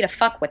a way to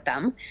fuck with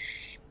them.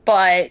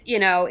 But,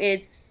 you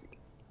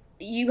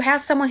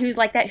have someone who's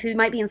like that who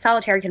might be in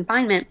solitary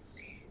confinement.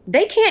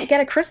 They can't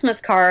get a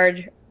Christmas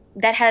card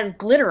that has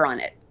glitter on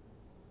it,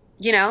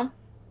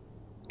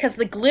 because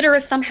the glitter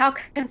is somehow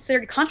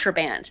considered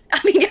contraband.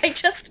 I mean,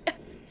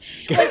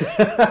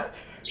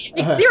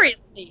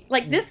 seriously,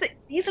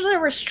 these are the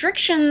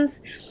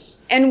restrictions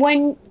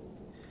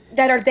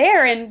that are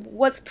there, and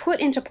what's put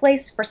into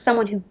place for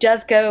someone who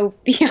does go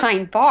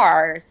behind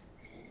bars.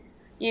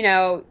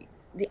 The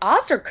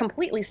odds are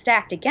completely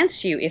stacked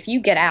against you if you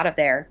get out of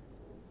there.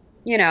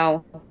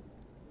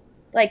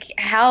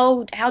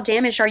 How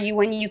damaged are you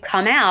when you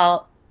come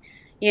out?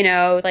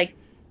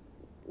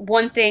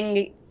 One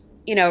thing,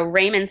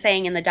 Raymond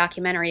saying in the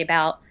documentary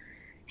about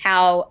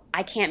how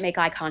I can't make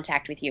eye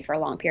contact with you for a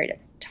long period of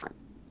time.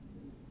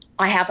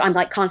 I'm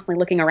constantly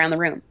looking around the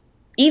room.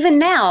 Even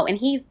now, and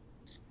he's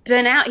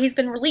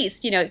been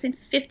released, it's been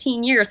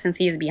 15 years since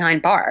he is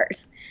behind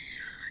bars.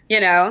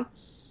 Yeah.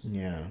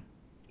 But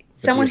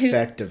Someone the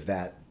effect of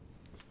that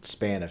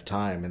span of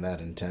time and that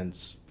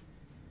intense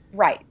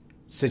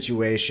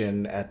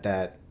situation at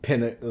that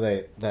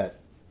that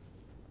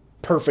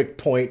perfect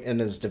point in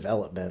his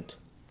development.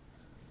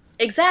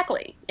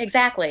 Exactly. And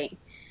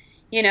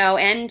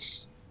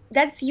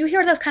you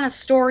hear those kind of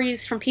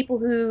stories from people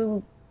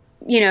who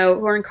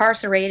are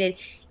incarcerated,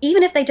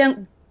 even if they're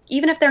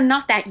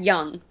not that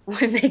young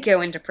when they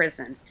go into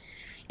prison.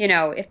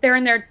 If they're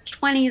in their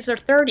 20s or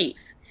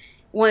 30s,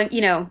 when,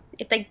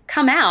 if they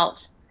come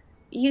out,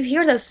 you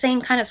hear those same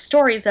kind of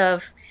stories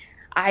of,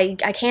 I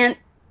can't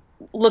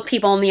look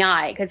people in the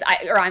eye because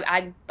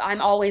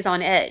I'm always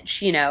on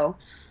edge,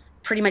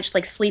 pretty much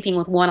like sleeping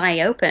with one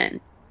eye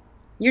open.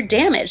 You're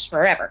damaged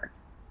forever.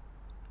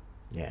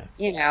 Yeah.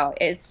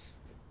 It's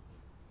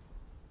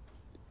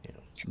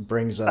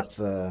brings up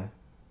the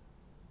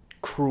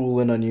cruel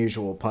and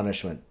unusual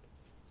punishment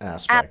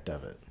aspect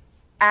of it.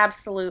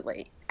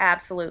 Absolutely.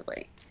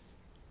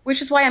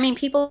 Which is why,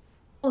 people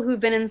who've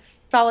been in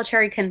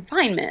solitary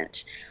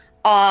confinement,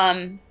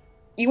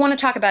 you want to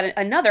talk about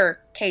another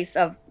case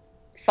of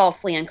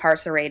wrongly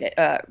incarcerated,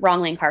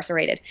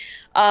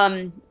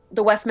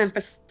 the West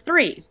Memphis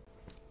 3.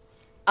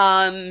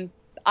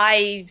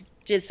 I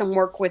did some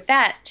work with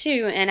that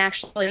too, and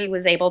actually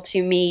was able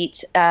to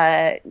meet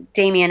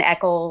Damien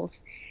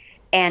Eccles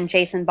and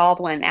Jason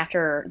Baldwin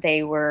after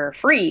they were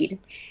freed.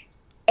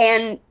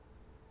 And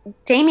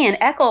Damien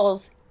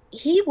Eccles,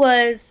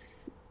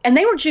 and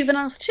they were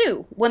juveniles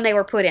too when they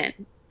were put in.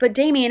 But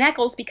Damien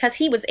Eccles, because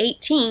he was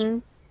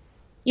 18,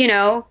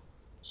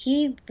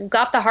 he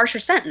got the harsher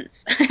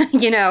sentence,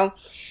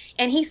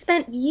 and he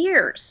spent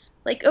years,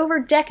 over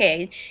a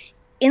decade,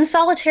 in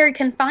solitary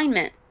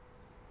confinement.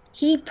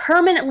 He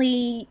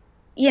permanently,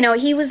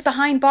 he was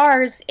behind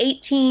bars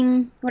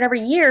 18 whatever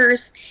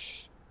years.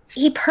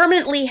 He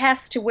permanently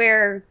has to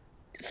wear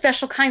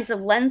special kinds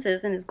of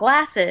lenses in his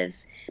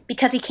glasses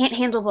because he can't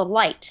handle the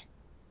light.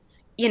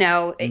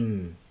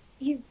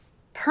 He's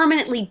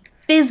permanently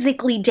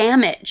physically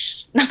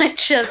damaged, not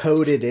just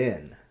coded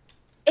in.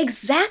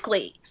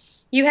 Exactly.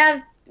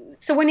 That's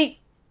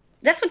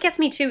what gets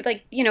me to,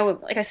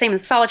 like I say, in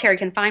solitary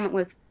confinement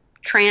with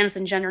trans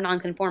and gender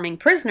nonconforming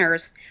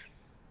prisoners,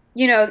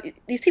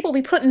 these people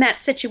be put in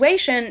that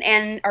situation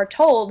and are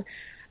told,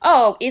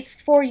 oh, it's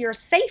for your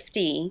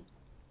safety.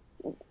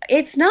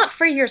 It's not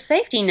for your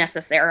safety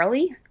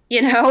necessarily.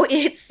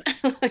 It's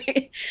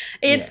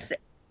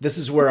This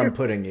is where I'm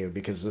putting you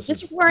because this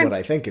is what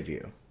I think of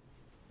you.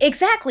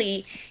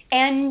 Exactly.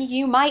 And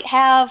you might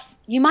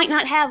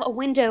not have a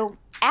window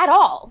at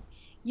all.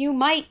 You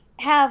might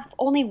have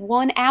only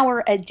 1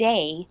 hour a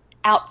day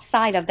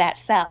outside of that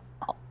cell.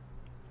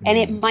 And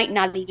it might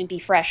not even be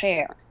fresh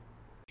air.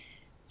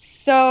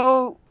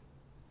 So,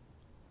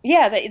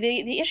 yeah,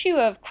 the issue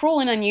of cruel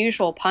and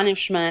unusual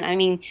punishment,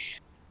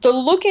 to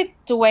look at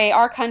the way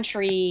our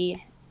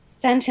country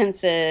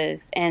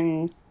sentences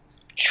and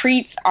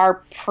treats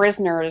our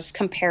prisoners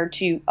compared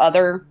to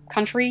other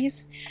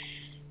countries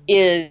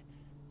is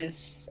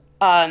it's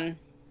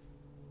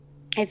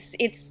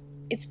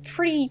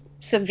pretty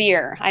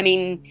severe.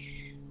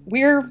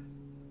 We're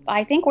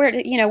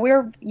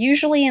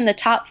usually in the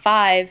top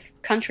 5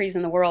 countries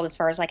in the world as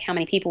far as how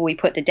many people we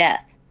put to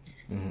death.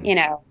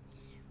 Mm-hmm.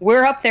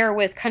 We're up there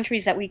with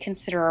countries that we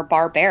consider are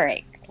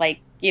barbaric,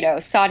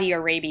 Saudi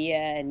Arabia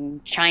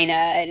and China,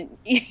 and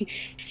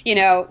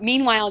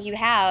meanwhile you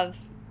have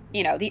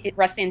the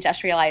rest of the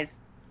industrialized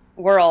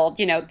world.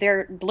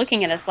 They're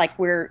looking at us like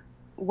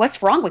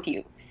what's wrong with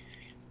you?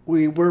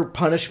 We're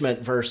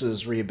punishment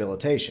versus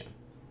rehabilitation.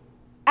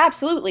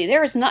 Absolutely.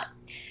 There is not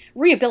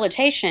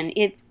rehabilitation.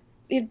 It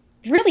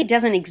really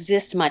doesn't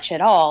exist much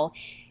at all.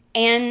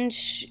 And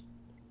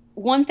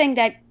one thing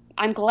that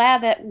I'm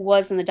glad that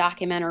was in the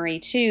documentary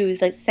too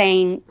is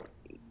saying,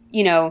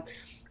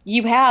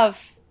 you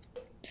have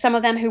some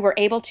of them who were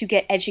able to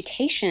get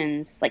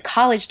educations, like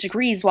college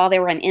degrees, while they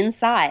were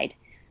inside.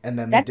 And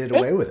then they did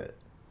away with it.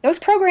 Those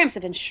programs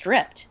have been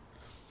stripped,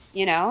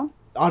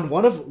 On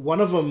one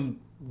of them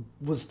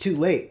was too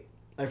late.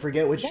 I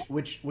forget which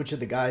of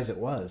the guys it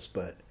was,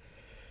 but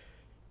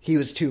he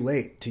was too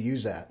late to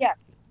use that. Yeah,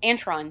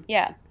 Antron,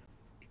 yeah.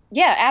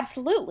 Yeah,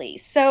 absolutely.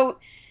 So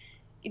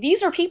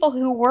these are people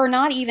who were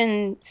not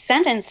even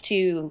sentenced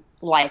to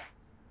life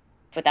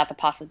without the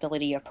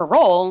possibility of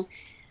parole.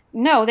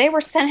 No, they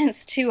were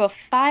sentenced to a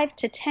 5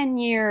 to 10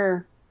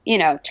 year,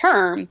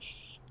 term,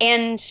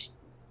 and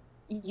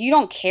you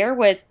don't care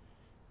what,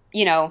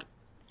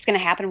 is going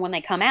to happen when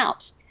they come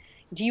out.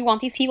 Do you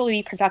want these people to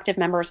be productive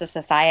members of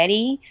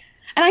society?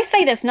 And I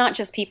say this not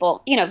just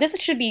people, this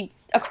should be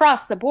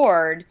across the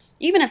board.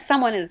 Even if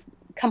someone is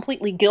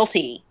completely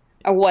guilty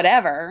or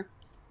whatever,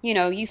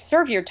 you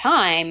serve your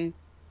time,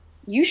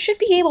 you should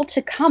be able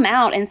to come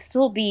out and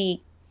still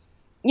be,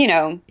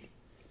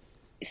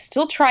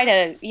 still try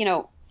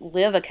to,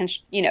 live a,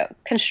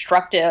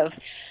 constructive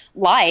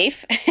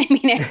life. I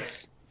mean,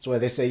 that's why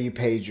they say you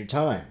paid your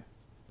time.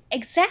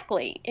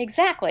 Exactly.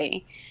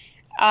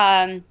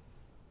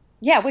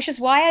 Yeah, which is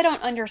why I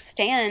don't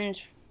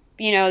understand,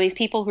 these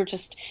people who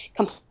just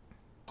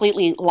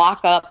completely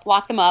lock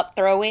them up,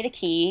 throw away the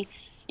key.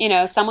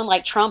 Someone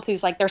like Trump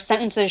who's like, their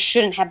sentences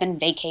shouldn't have been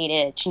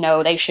vacated.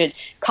 They should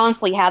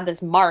constantly have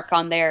this mark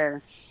on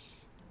their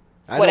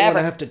I don't want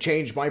to have to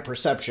change my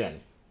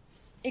perception.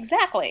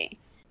 Exactly.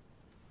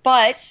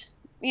 But,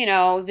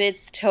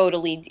 it's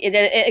totally,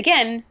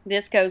 again,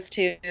 this goes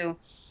to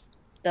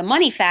the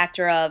money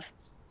factor of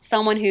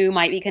someone who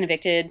might be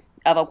convicted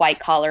of a white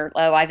collar,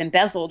 I've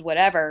embezzled,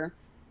 whatever,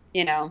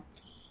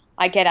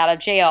 I get out of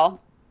jail,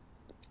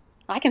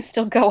 I can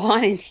still go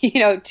on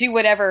and, do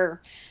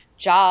whatever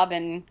job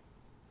and...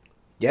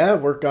 Yeah,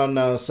 work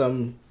on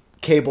some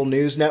cable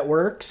news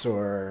networks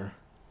or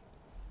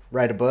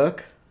write a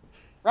book.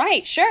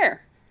 Right,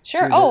 sure.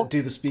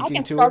 Do the speaking tour. I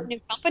can start a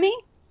new company.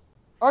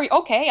 Or,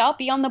 okay, I'll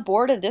be on the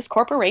board of this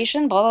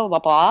corporation, blah, blah, blah,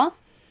 blah.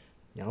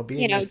 I'll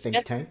be in a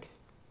think tank.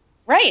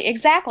 Right,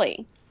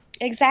 exactly.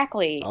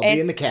 I'll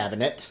be in the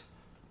cabinet.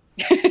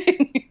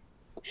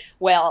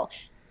 Well,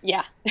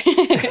 yeah.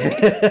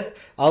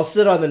 I'll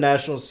sit on the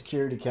National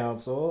Security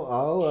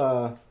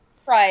Council.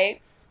 Right.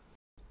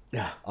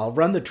 I'll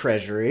run the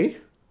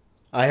Treasury.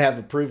 I have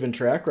a proven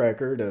track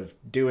record of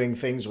doing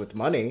things with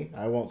money.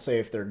 I won't say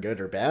if they're good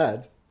or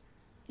bad.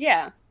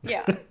 Yeah.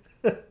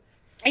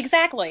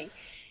 Exactly.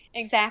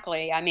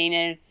 I mean,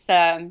 it's,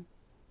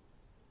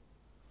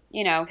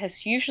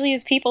 because usually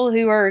it's people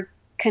who are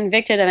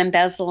convicted of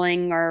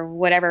embezzling or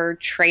whatever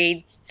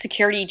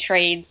security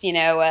trades,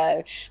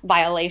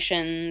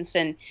 violations,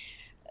 and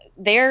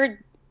they're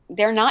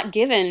not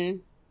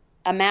given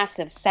a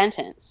massive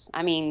sentence.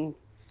 I mean,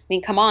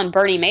 come on,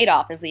 Bernie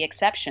Madoff is the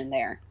exception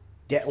there.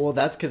 Yeah, well,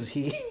 that's because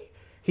he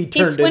turned in the other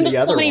ones. He swindled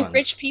so many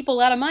rich people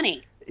out of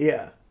money.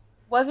 Yeah. It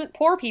wasn't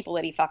poor people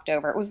that he fucked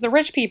over. It was the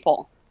rich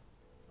people.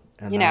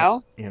 And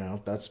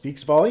that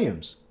speaks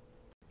volumes.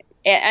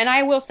 And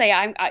I will say,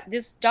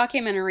 this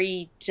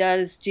documentary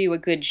does do a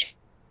good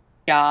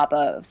job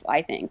of,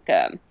 I think,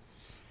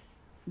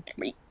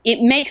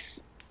 it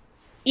makes,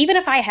 even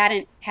if I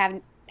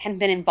hadn't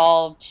been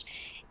involved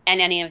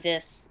in any of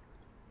this,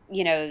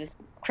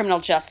 criminal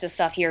justice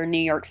stuff here in New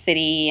York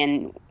City,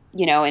 and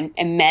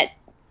and met,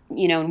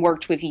 and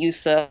worked with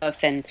Yusuf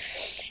and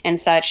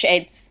such,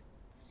 it's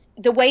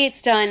the way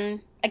it's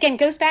done. Again,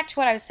 goes back to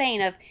what I was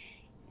saying of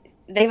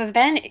they've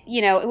been,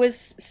 it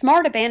was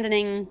smart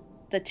abandoning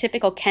the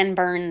typical Ken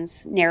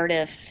Burns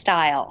narrative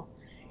style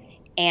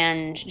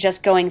and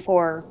just going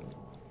for,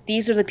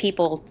 these are the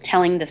people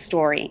telling the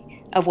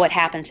story of what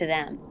happened to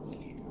them.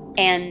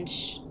 And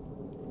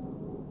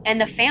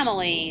the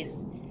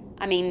families,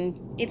 I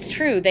mean, it's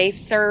true, they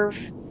serve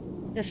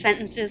the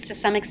sentences to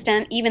some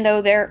extent, even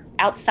though they're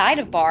outside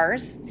of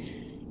bars.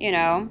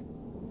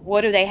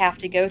 What do they have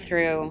to go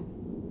through,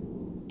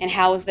 and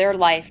how has their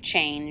life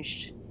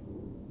changed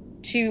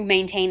to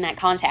maintain that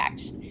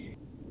contact?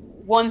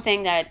 One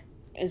thing that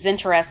is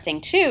interesting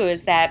too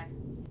is that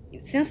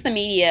since the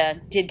media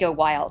did go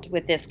wild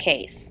with this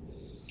case,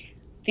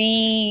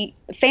 the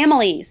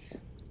families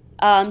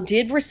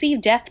did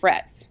receive death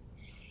threats,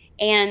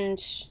 and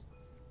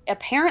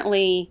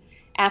apparently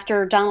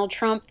after Donald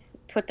Trump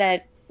put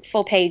that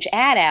full page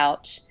ad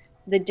out,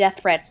 the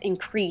death threats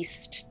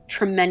increased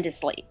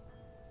tremendously.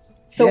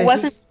 So it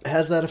wasn't,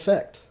 has that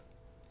effect.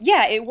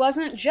 Yeah, it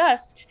wasn't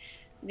just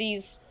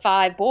these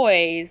 5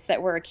 boys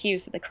that were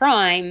accused of the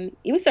crime.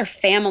 It was their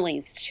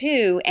families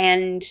too,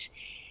 and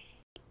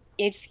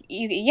it's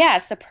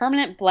a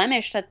permanent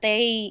blemish that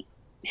they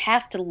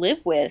have to live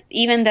with,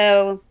 even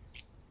though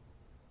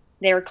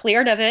they were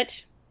cleared of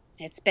it.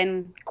 It's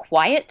been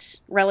quiet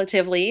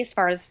relatively as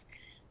far as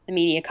the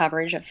media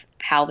coverage of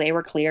how they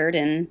were cleared,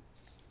 and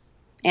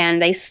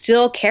they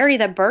still carry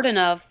the burden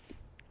of,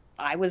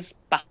 I was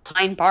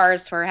behind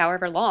bars for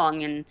however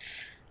long, and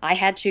I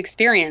had to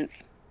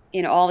experience,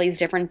 all these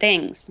different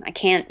things. I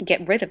can't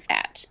get rid of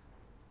that.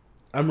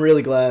 I'm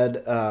really glad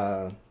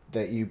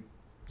that you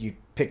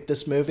picked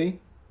this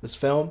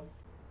film.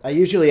 I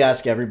usually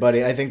ask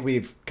everybody, I think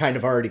we've kind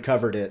of already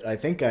covered it. I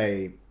think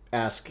I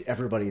ask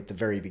everybody at the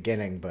very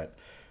beginning, but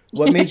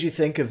what made you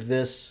think of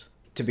this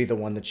to be the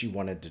one that you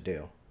wanted to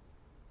do?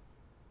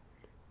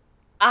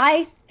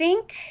 I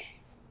think,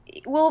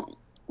 well,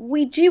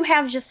 we do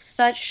have just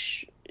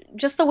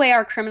the way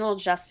our criminal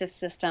justice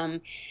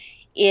system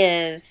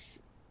is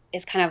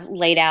kind of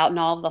laid out and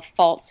all the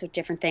faults of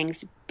different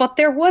things. But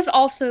there was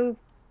also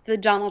the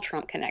Donald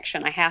Trump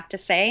connection, I have to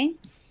say.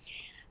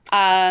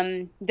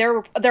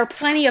 There are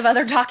plenty of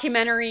other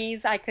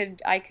documentaries I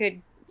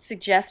could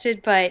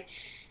suggested, but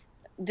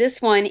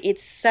this one,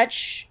 it's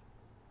such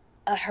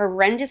a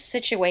horrendous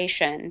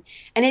situation,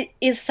 and it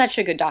is such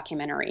a good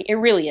documentary. It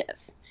really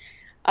is.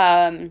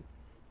 And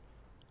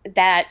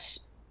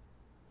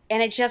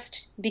it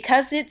just,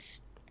 because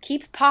it's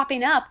keeps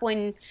popping up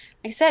when, like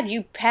I said,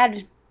 you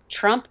had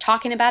Trump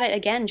talking about it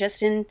again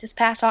just in this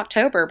past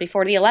October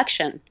before the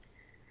election,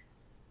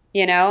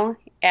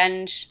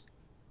 and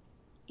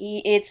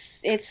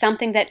it's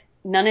something that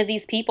none of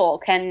these people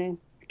can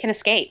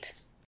escape.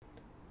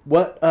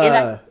 What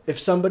if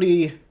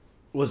somebody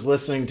was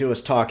listening to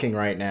us talking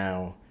right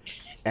now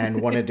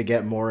and wanted to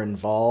get more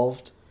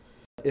involved?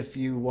 If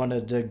you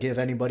wanted to give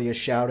anybody a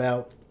shout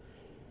out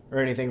or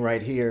anything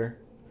right here.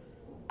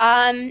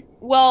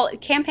 Well,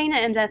 Campaign to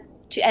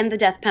End the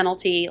Death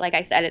Penalty, like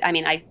I said,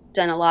 I've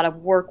done a lot of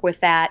work with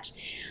that.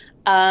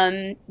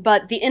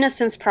 But the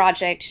Innocence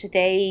Project,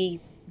 they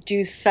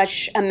do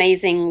such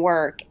amazing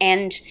work.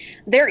 And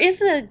there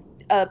is a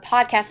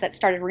podcast that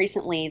started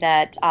recently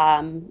that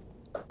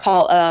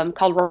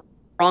called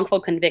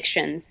Wrongful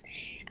Convictions.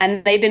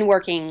 And they've been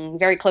working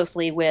very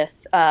closely with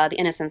the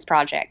Innocence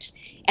Project.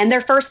 And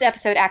their first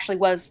episode actually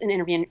was an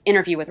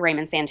interview with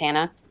Raymond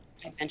Santana.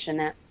 I mentioned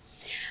that.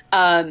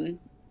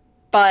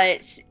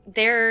 But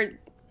the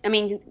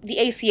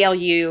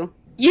ACLU,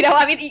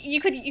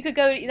 you could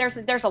go,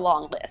 there's a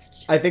long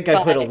list. I think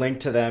I put a link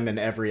to them in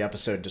every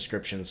episode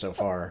description so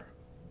far.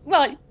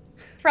 Well,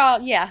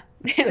 yeah,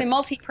 a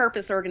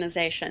multi-purpose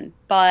organization.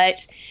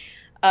 But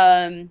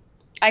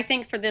I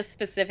think for this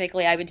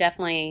specifically, I would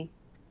definitely,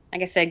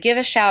 like I said, give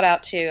a shout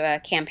out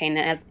to Campaign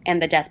to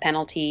End the Death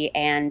Penalty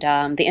and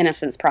the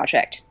Innocence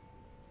Project.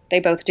 They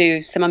both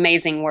do some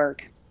amazing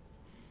work.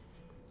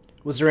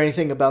 Was there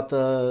anything about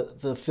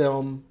the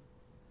film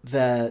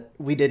that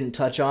we didn't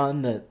touch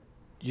on that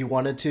you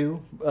wanted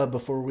to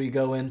before we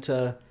go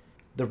into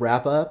the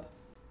wrap up?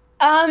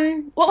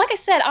 Well, like I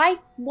said, I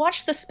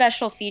watched the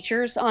special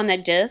features on the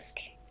disc,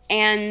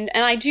 and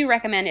I do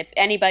recommend, if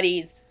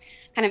anybody's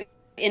kind of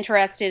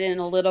interested in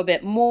a little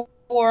bit more,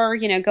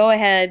 go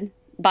ahead,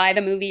 buy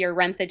the movie or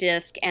rent the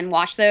disc and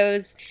watch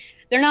those.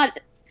 They're not,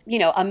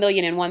 a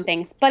million and one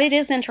things, but it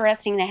is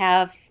interesting to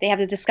have. They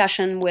have a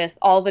discussion with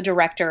all the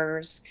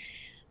directors,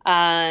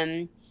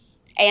 and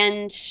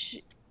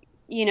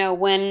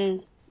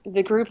when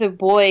the group of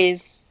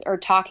boys are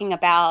talking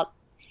about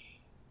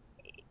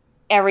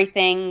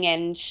everything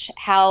and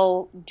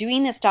how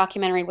doing this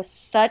documentary was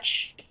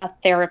such a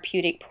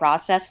therapeutic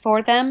process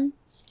for them,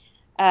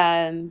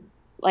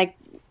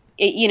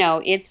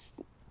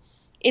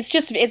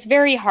 it's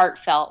very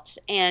heartfelt,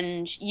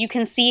 and you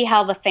can see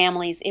how the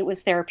families, it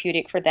was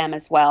therapeutic for them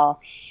as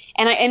well.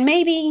 And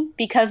maybe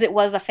because it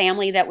was a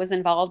family that was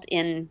involved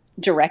in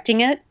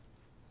directing it,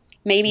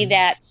 maybe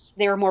that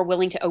they were more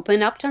willing to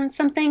open up on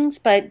some things,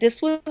 but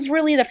this was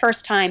really the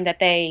first time that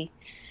they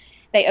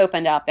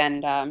opened up,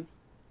 and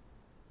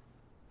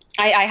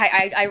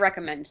I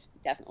recommend,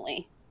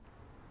 definitely.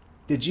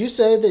 Did you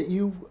say that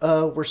you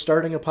were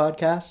starting a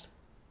podcast?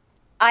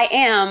 I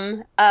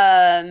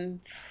am.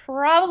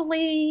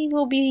 Probably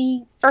will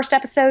be first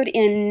episode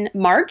in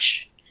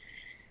March.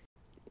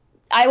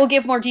 I will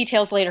give more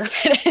details later.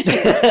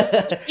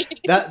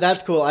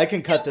 That's cool. I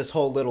can cut this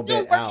whole little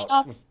bit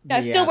out.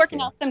 Still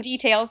working on some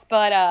details,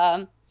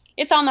 but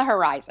it's on the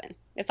horizon.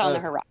 It's on the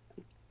horizon.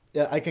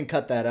 Yeah, I can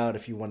cut that out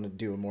if you want to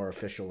do a more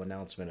official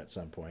announcement at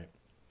some point.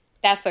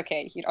 That's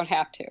okay. You don't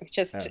have to.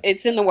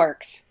 It's in the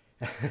works.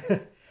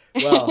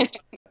 Well,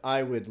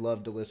 I would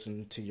love to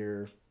listen to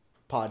your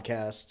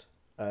podcast.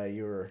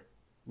 You were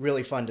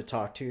really fun to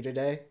talk to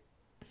today.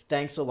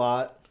 Thanks a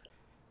lot.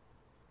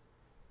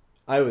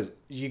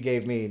 You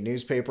gave me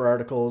newspaper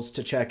articles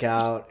to check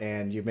out,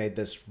 and you made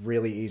this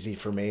really easy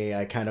for me.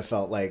 I kind of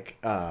felt like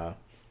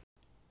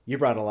you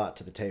brought a lot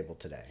to the table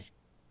today.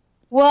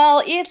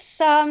 Well, it's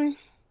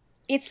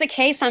a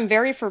case I'm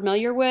very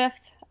familiar with,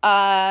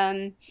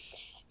 and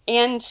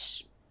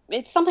it's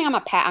something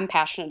I'm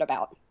passionate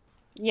about.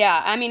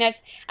 Yeah, and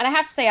I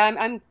have to say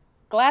I'm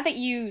glad that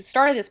you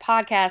started this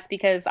podcast,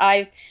 because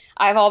I've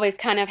always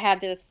kind of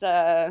had this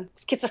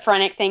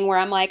schizophrenic thing where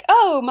I'm like,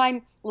 oh,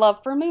 my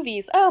love for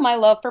movies, oh, my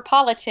love for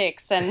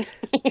politics, and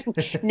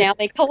now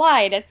they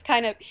collide. It's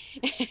kind of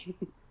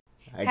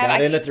I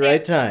got in at the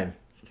right time.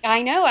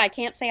 I know. I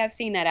can't say I've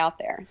seen that out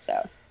there,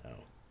 so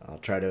I'll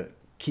try to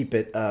keep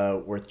it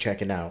worth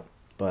checking out.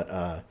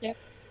 But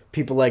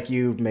people like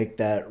you make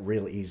that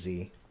real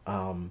easy.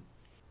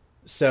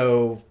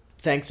 So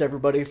thanks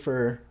everybody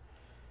for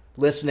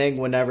listening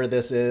whenever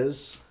this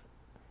is.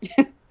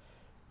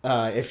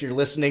 If you're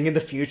listening in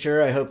the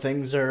future, I hope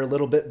things are a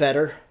little bit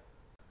better.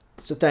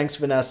 So thanks,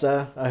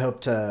 Vanessa. I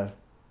hope to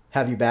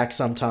have you back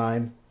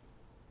sometime.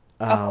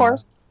 Of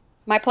course.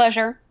 My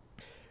pleasure.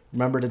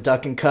 Remember to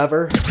duck and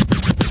cover.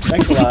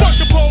 Thanks a lot. Fuck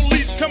the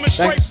police coming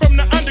straight from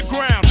the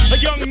underground. A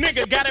young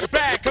nigga got it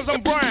bad cause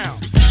I'm brown.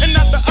 And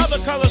not the other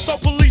color, so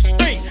police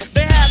think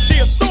they have the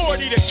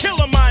authority to kill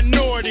a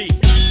minority.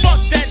 Fuck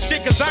that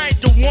shit cause I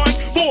ain't the one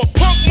for a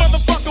punk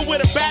motherfucker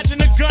with a badge and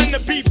a gun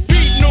to be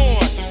beaten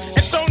on.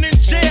 And thrown in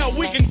jail,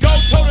 we can go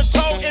toe to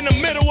toe in the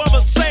middle of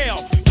a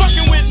sale.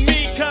 Fucking with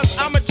me cause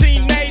I'm a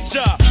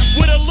teenager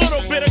with a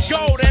little bit of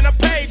gold and a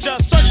pager.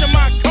 Searching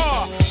my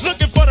car,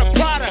 looking for the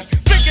product.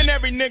 Thinking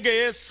every nigga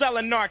is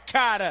selling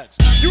narcotics.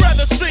 You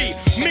rather see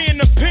me in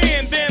the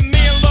pen than me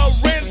and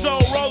Lorenzo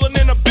rolling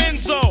in a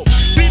benzo.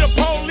 Be the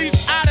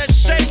police out of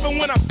shape,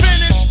 and when I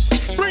finish,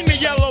 bring the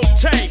yellow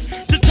tape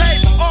to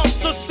tape off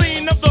the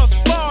scene of the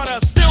slaughter.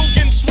 Still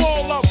getting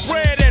swole up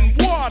bread and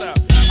water.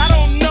 I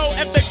don't know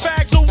if they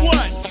fags or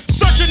what.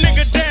 Search a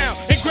nigga down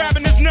and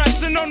grabbing his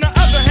nuts, and on the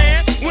other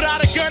hand,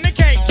 without a gun they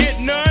can't get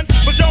none.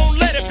 But don't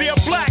let it be a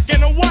black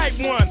and a white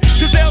one,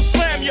 cause they'll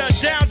slam you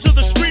down to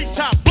the street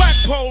top. Black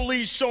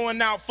police showing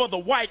out for the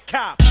white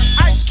cop.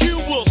 Ice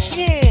Cube will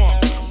swarm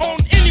on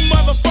any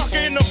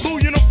motherfucker in a blue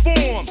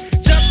uniform.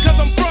 Just cause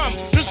I'm from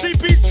the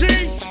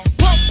CPT,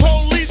 punk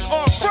police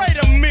are afraid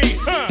of me,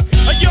 huh?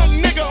 A young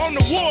nigga on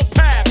the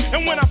warpath,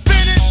 and when I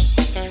finish,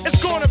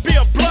 it's gonna be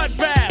a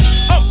bloodbath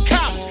of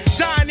cops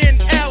dying in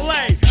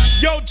LA.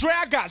 Yo, Dre,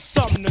 I got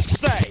something to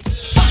say.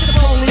 Fuck the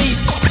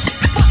police.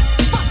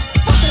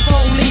 Fuck the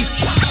police.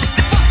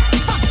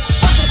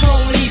 Fuck the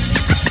police.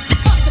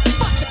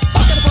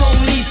 Fuck the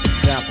police.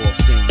 Example of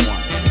scene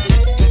 1.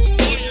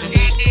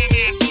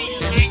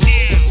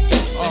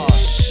 Oh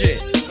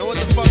shit. Now what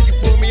the fuck you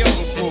pull me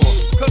over for?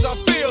 Cause I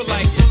feel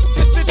like it.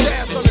 Just sit your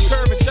ass on the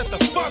curb and shut the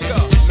fuck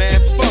up.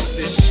 Man, fuck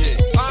this shit.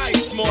 Alright,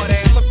 smart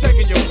ass, I'm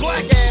taking your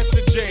black ass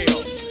to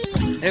jail.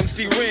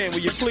 MC Ren,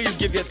 will you please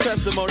give your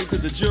testimony to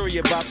the jury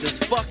about this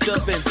fucked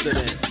up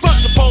incident? Fuck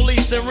the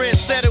police, and Ren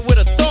said it with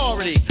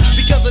authority.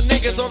 Because the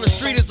niggas on the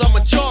street is a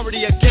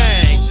majority of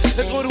gang.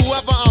 It's with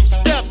whoever I'm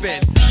stepping.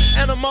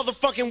 And a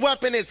motherfucking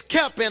weapon is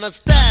kept in a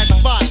stash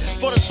spot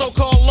for the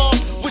so-called law.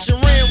 Wishing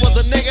Ren was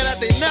a nigga that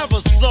they never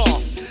saw.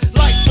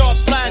 Lights start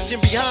flashing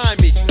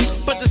behind me,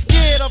 but they're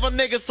scared of a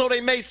nigga, so they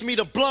mace me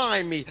to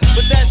blind me.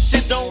 But that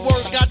shit don't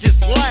work, I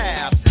just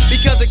laugh,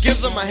 because it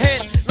gives them a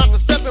hint not to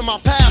step in my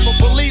path. For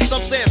police,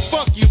 I'm saying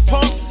fuck you,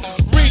 punk.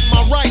 Read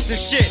my rights and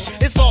shit,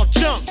 it's all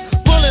junk.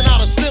 Pulling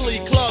out a silly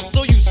club,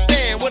 so you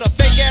stand with a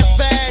fake ass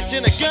badge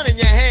and a gun in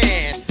your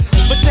hand.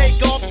 But take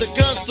off the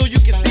gun so you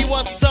can see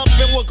what's up,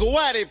 and we'll go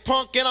at it,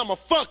 punk, and I'ma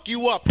fuck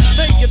you up.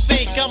 You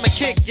think I'ma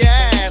kick your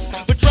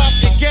ass, but drop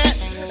your gat,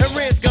 and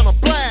Red's gonna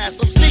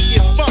blast. I'm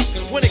sneaky as fuck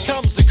when it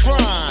comes to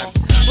crime,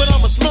 but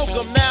I'ma smoke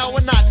them now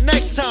and not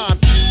next time.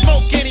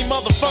 Smoke any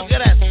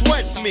motherfucker that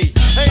sweats me,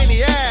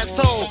 any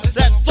asshole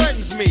that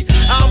threatens me.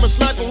 I'm a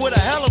sniper with a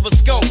hell of a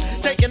scope,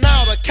 taking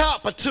out a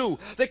cop or two.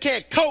 They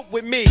can't cope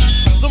with me.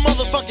 The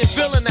motherfucking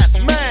villain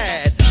that's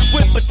mad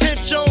with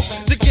potential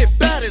to get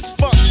bad as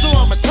fuck, so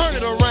I'ma turn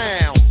it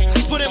around.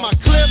 Put in my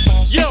clip,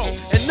 yo,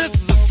 and this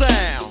is the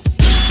sound.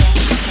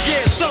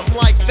 Yeah, something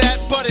like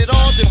that, but it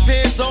all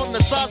depends on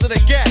the size of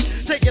the gap.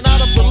 Taking out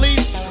a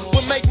police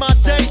would make my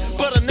day,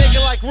 but a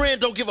nigga like Ren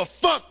don't give a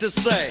fuck to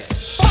say.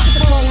 Fuck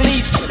the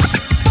police.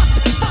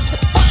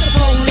 Fuck the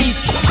police.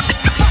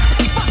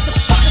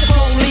 Fuck the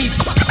police.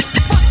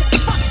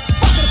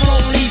 Fuck the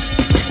police.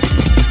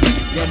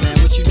 Yo, man,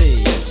 what you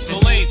need?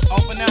 Police,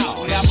 open up.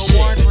 We have a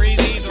warrant for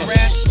Easy's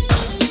arrest.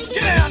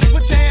 Get down and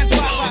put your hands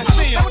where I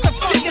see him. What the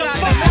fuck? Get out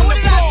there, man. What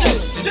did I do?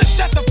 Just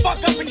shut the fuck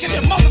up and get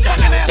your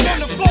motherfucking ass on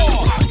the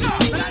floor.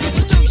 I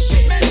didn't do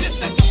shit. Man, just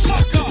shut the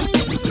fuck up.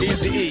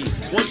 Easy E,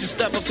 why don't you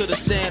step up to the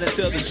stand and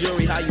tell the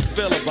jury how you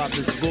feel about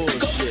this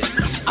bullshit?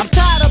 I'm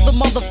tired of the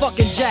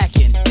motherfucking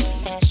jacking.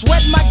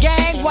 Sweating my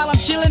gang while I'm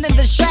chilling in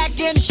the shack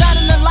and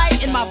shining the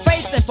light in my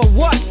face, and for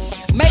what?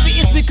 Maybe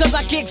it's because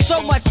I kick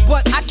so much,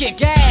 but I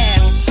kick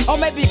ass. Or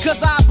maybe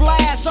because I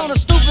blast on a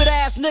stupid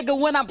ass nigga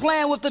when I'm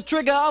playing with the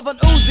trigger of an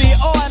Uzi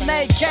or an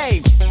AK.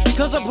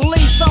 Cause the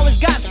police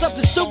always got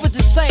something stupid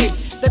to say.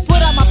 They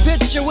put out my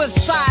picture with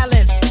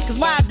silence,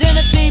 cause my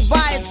identity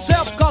by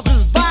itself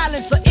causes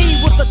violence. Or E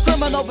with the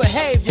criminal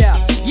behavior.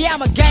 Yeah,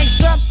 I'm a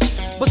gangster,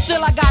 but still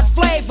I got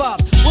flavor.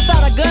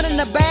 Without a gun and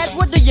a badge,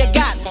 what do you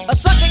got? A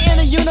sucker in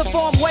a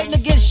uniform waiting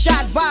to get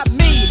shot by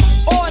me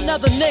or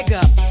another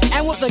nigga.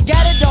 And with a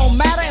gat, it don't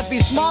matter if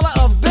he's smaller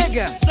or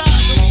bigger.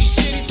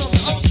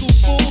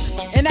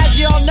 And as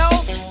y'all know,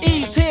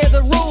 E's here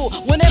the rule.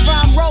 Whenever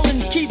I'm rolling,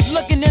 keep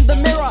looking in the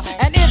mirror,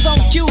 and it's on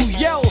cue,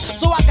 yo,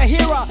 so I can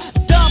hear a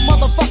dumb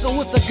motherfucker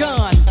with a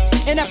gun.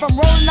 And if I'm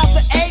rolling up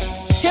the 8,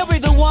 he'll be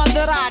the one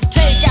that I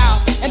take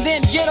out and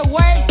then get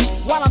away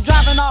while I'm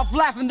driving off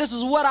laughing. This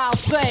is what I'll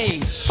say: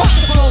 fuck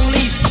the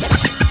police.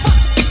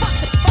 Fuck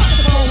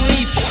the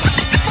police.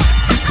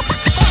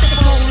 Fuck the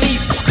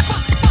police.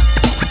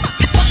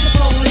 Fuck the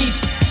police.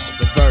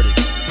 The verdict.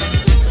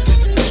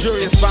 The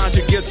jury has found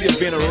you guilty of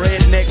being a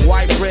redneck,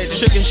 white bread,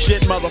 chicken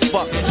shit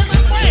motherfucker.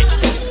 Wait,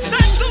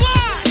 that's a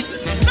lie.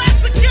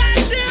 That's a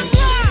goddamn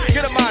lie.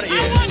 Get him out of here.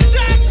 I want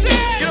justice.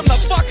 Get him the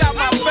fuck out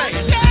my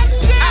face.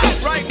 Justice.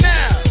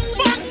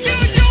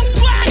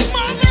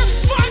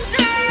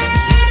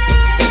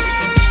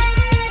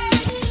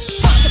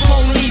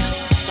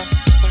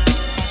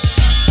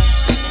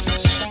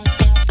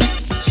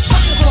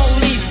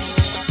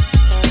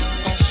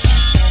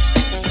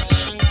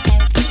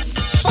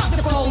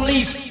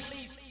 police.